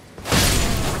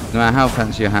 No matter how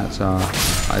fancy your hats are,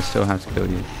 I still have to kill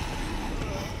you.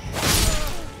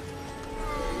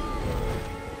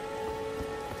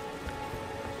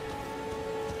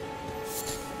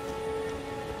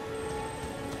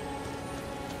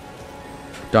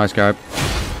 Die, scarab.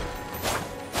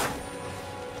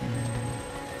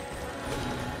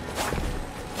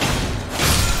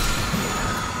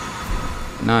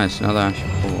 Nice, another ash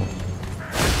core.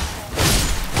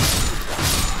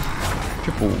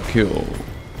 Triple kill.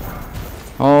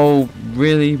 Oh,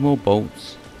 really? More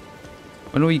bolts?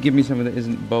 When will you give me something that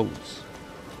isn't bolts?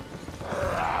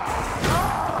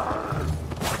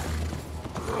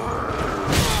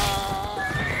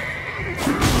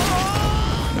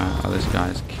 No, oh, this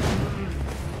guy's killed.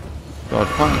 God,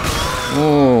 fight.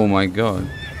 Oh my god.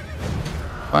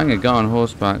 Fighting a guy on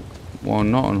horseback while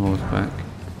not on horseback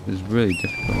is really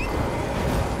difficult.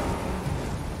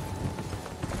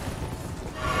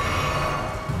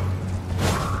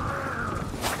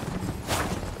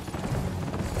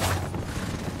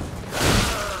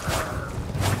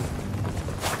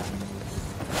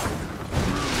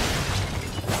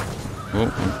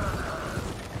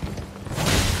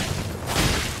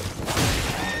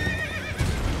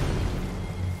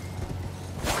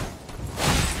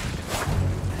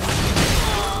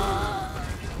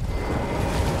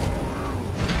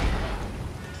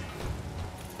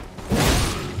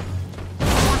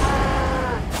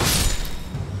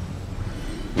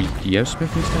 Do you have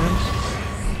smithing stones?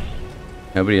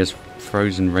 Nobody has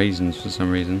frozen raisins for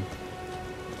some reason.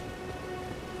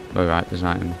 Oh right, there's an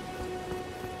item.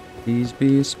 Please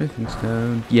be a smithing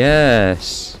stone.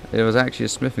 Yes! It was actually a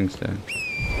smithing stone.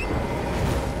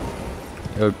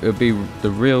 It would be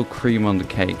the real cream on the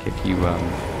cake if you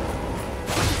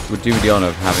would do the honour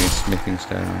of having a smithing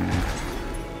stone on you.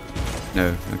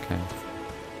 No, okay.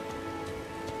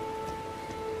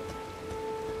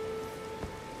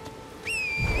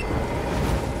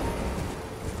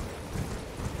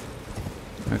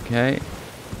 Okay.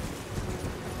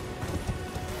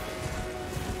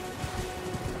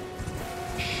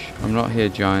 Shh, I'm not here,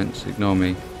 giants. Ignore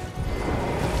me.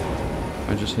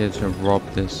 I'm just here to rob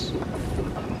this.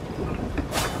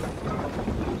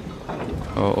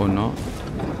 Or not.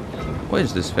 What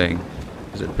is this thing?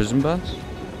 Is it a prison bus?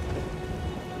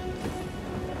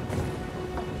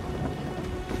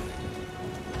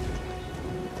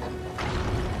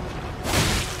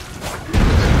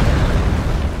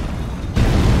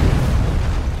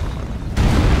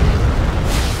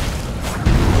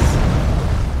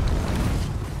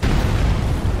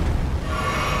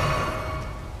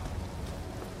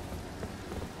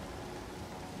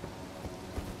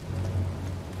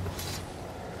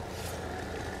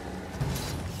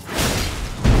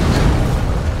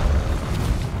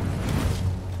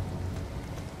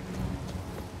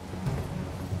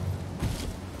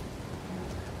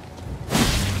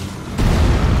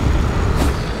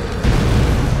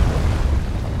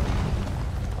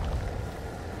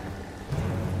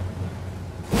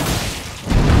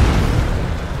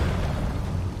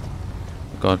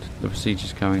 the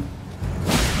procedures coming.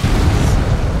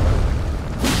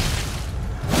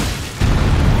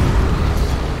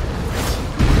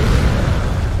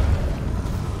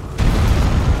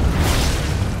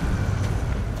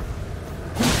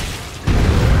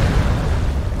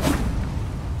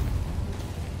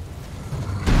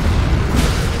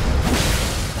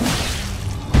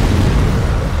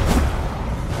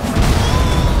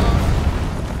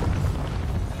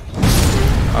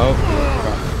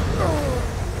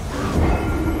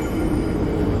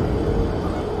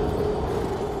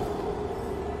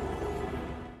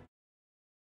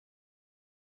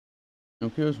 I'm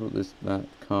curious what that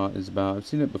car is about. I've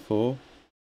seen it before,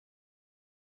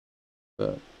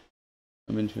 but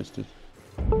I'm interested.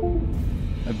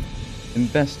 I've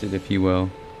invested, if you will,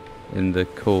 in the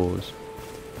cause.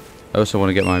 I also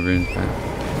want to get my runes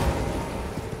back.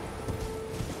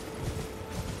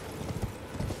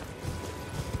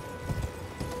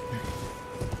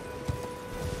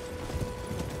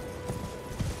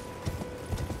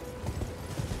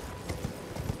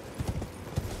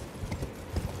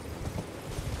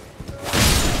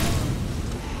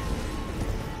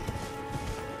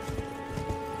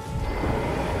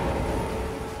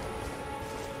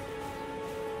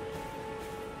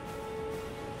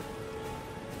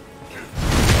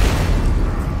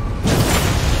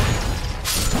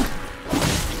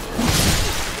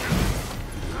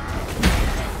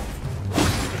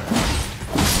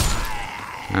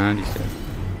 And he's dead.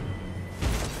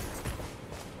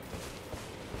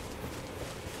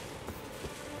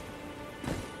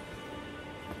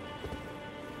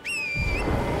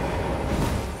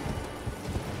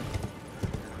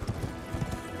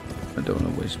 I don't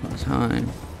want to waste my time.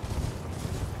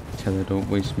 Tell her don't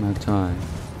waste my time.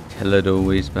 Tell her don't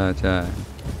waste my time.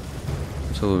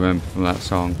 That's all I remember from that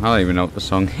song. I don't even know what the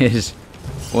song is.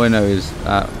 All I know is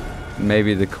that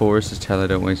maybe the chorus is tell her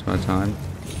don't waste my time.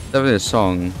 There's definitely a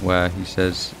song where he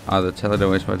says either tell her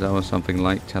don't waste my time or something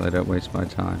like tell her don't waste my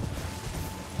time,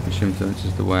 which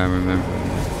influences the way I remember it.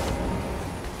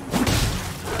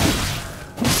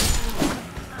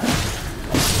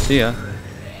 See ya.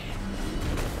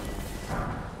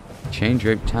 Chain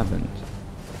Drape Tavern.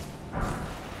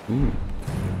 Ooh.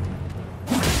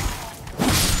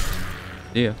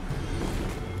 See ya.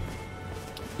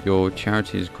 Your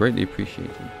charity is greatly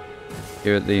appreciated.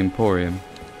 Here at the Emporium.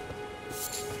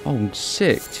 Oh,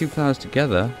 sick. 2 flowers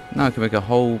together. Now I can make a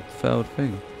whole felled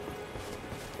thing.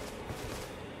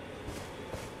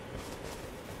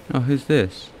 Oh, who's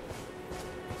this?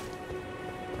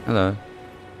 Hello.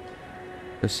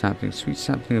 A sapling. Sweet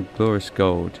sapling of glorious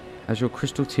gold. Has your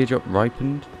crystal teardrop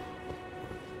ripened?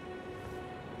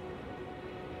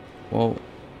 Well,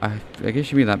 I guess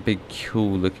you mean that big,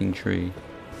 cool looking tree.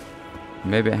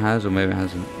 Maybe it has, or maybe it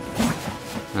hasn't.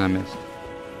 And I missed.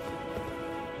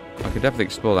 I could definitely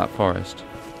explore that forest.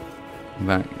 In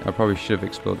fact, I probably should have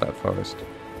explored that forest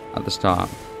at the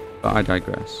start, but I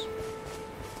digress.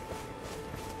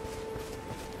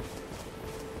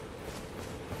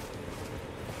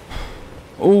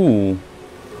 Oh,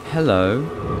 hello.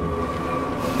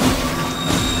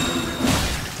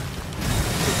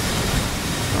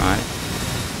 Right.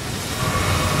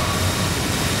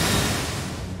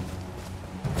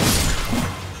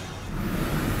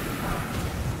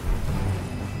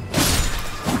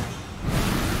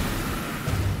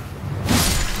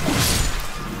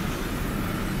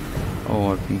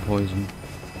 Oh, I've been poisoned.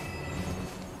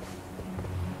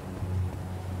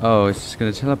 Oh, it's just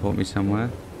going to teleport me somewhere.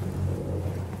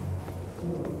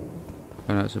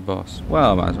 Oh no, it's a boss.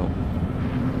 Well, might as well.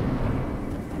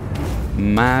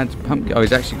 Mad Pumpkin. Oh,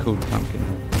 he's actually called Pumpkin.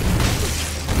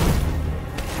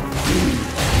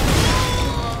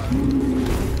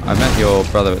 I met your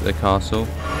brother at the castle.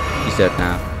 He's dead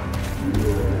now.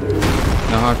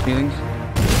 No hard feelings?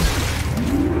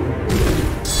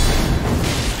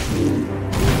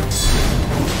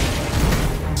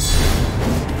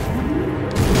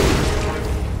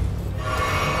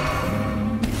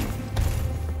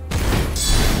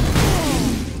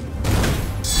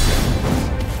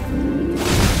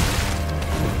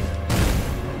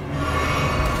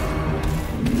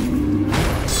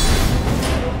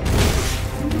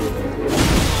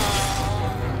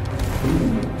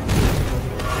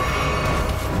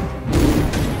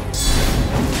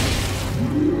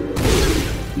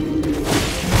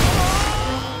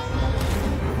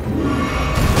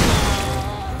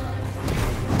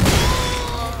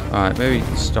 Alright, maybe you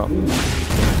can stop. There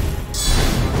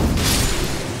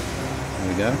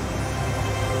we go.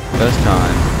 First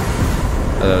time.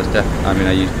 Oh, that was definitely. I mean,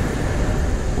 I used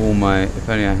all my. If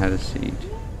only I had a seed.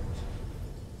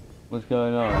 What's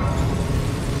going on?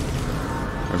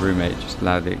 My roommate just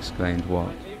loudly exclaimed,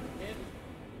 "What?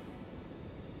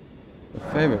 Your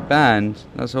favourite band?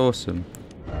 That's awesome.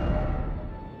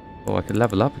 Oh, I could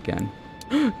level up again.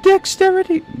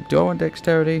 Dexterity! Do I want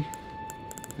dexterity?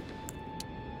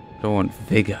 Do I want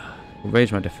vigor? I'll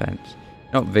raise my defense.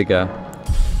 Not vigor.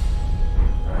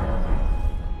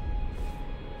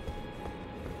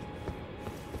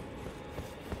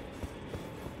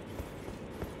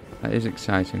 That is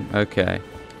exciting. Okay.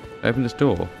 Open this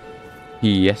door.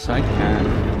 Yes, I can.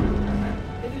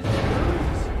 It is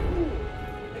early school.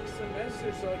 Next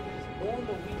semester, so I can just go on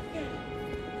the weekend.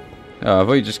 Oh, I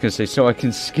thought you were just going to say, so I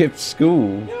can skip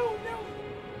school.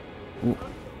 No.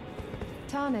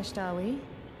 Tarnished, are we?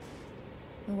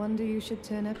 No wonder you should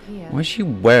turn up here. Why is she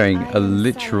wearing I a am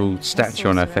literal Saren, a statue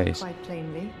on her sorcerer, face? quite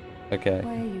plainly. Okay.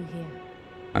 Why are you here?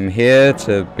 I'm here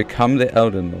to become the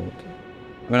Elden Lord.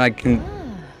 I mean, I can...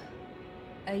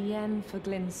 A yen for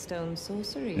glintstone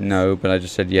sorcery. No, but I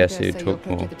just said yes, so you'd Your talk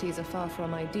more. proclivities are far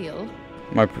from ideal.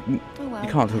 My Oh, well,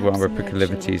 you can't talk about my perhaps a nerd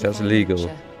proclivities, show will that's define illegal.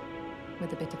 nature,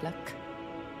 with a bit of luck.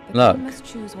 But Luck? one must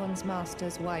choose one's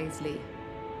masters wisely.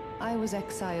 I was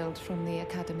exiled from the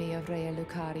Academy of Rea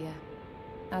Lucaria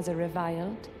as a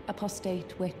reviled,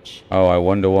 apostate witch. Oh, I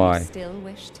wonder why. Still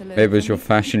wish to learn Maybe it was from your me?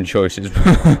 fashion choices.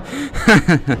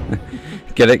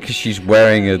 Get it? Because she's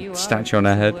wearing You a are statue on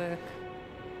her piece of head. work.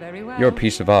 Very well. You're a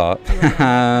piece of art. You are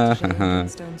my protege in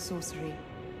glintstone sorcery,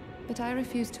 but I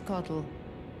refuse to coddle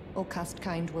or cast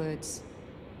kind words.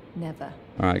 Never.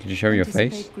 Alright, could you show me your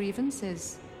face? Anticipate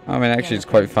grievances. I mean, actually, it's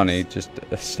quite funny. Just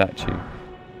a statue.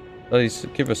 Please,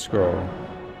 give a scroll.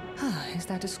 Ah, is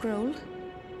that a scroll?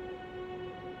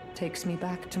 Takes me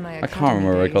back to my I academy can't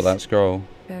remember where I got days. that scroll.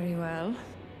 Very well.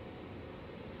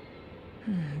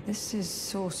 This is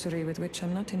sorcery with which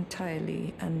I'm not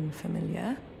entirely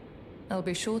unfamiliar. I'll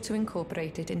be sure to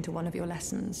incorporate it into one of your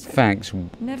lessons. Thanks,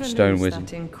 Never Stone lose Wizard.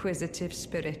 that inquisitive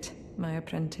spirit, my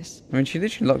apprentice. I mean, she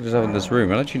literally locked herself in this room.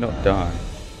 Why don't you not die?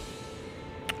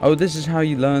 Oh, this is how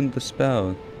you learn the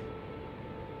spell.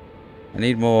 I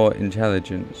need more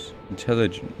intelligence.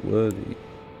 Intelligent, worthy.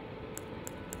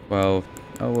 12.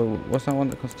 Oh, well, what's that one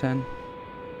that costs 10?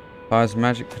 Fires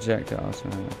magic projectiles. Oh,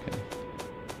 okay.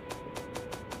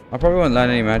 I probably won't learn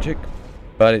any magic,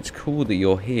 but it's cool that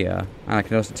you're here. And I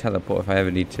can also teleport if I ever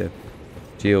need to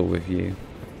deal with you.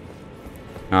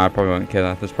 No, I probably won't kill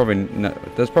her. There's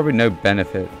probably no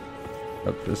benefit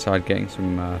aside getting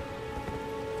some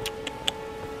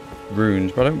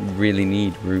runes, but I don't really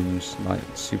need runes like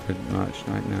super much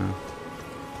right now.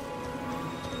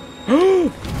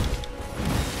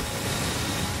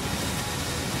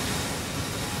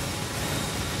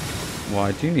 What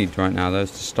I do need right now though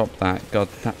is to stop that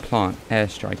plant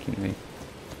airstriking me.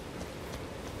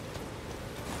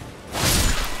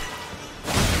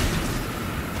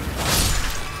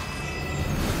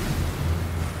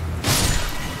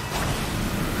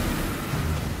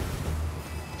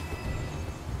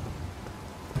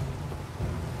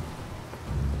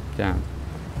 Damn.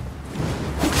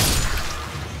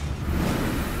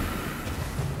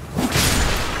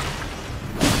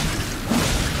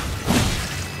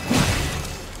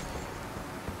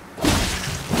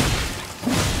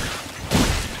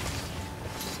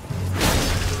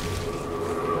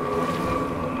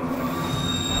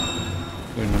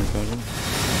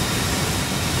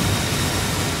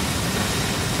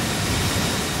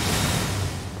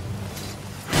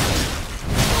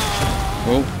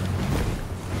 Oh.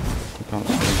 I can't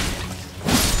see.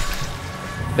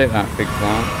 Take that, big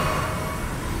plant.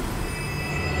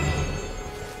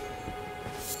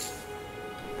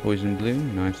 Poison blue.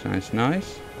 Nice, nice,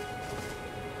 nice.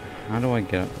 How do I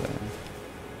get up there?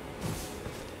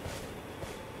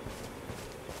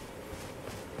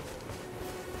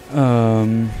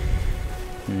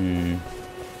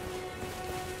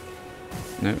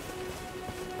 Nope.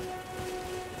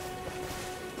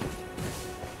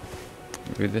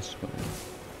 Go this way.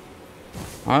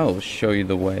 I'll show you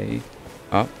the way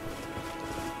up.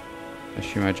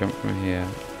 Assume I jump from here.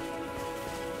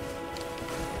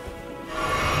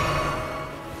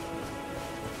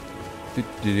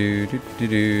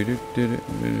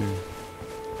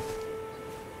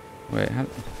 Wait, how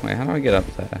do I get up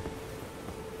there?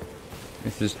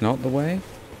 Is this not the way?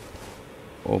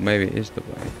 Or maybe it is the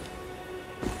way.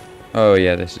 Oh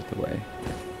yeah, this is the way.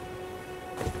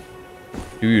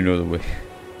 Do you know the way?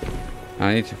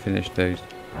 I need to finish those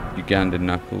Ugandan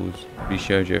Knuckles, these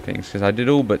shoujo things, because I did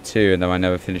all but 2 and then I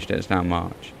never finished it. It's now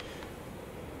March.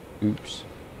 Oops.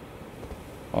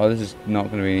 Oh, this is not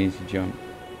going to be an easy jump.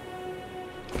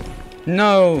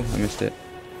 No! I missed it.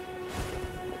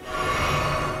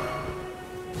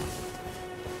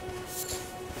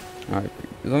 Alright,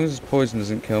 As long as this poison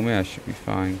doesn't kill me, I should be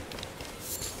fine.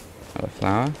 Another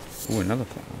flower? Ooh, another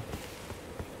flower.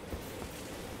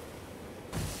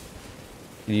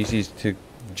 Use these to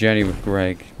journey with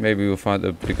Greg. Maybe we'll find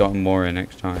the Begotten Warrior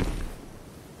next time.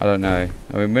 I don't know.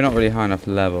 I mean, we're not really high enough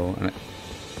level, and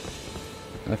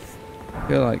I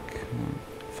feel like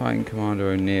fighting Commander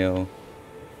O'Neill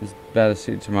is better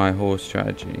suited to my horse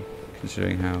strategy,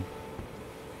 considering how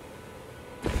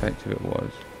effective it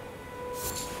was.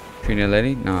 Trina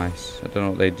Lady? Nice. I don't know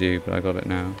what they do, but I got it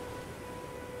now.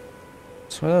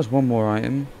 So there's one more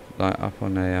item, like up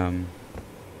on a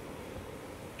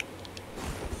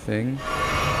thing.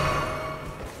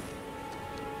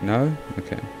 No?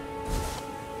 Okay.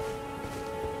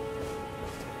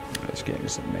 This game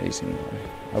is amazing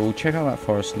though. I will check out that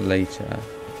forest later.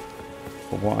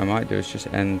 But what I might do is just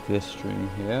end this stream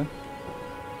here.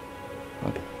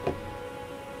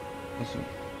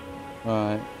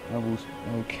 Right, I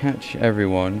will catch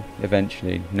everyone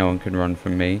eventually. No one can run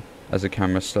from me as the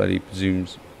camera slowly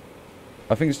zooms.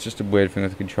 I think it's just a weird thing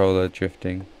with the controller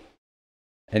drifting.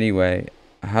 Anyway,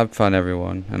 have fun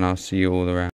everyone, and I'll see you all around.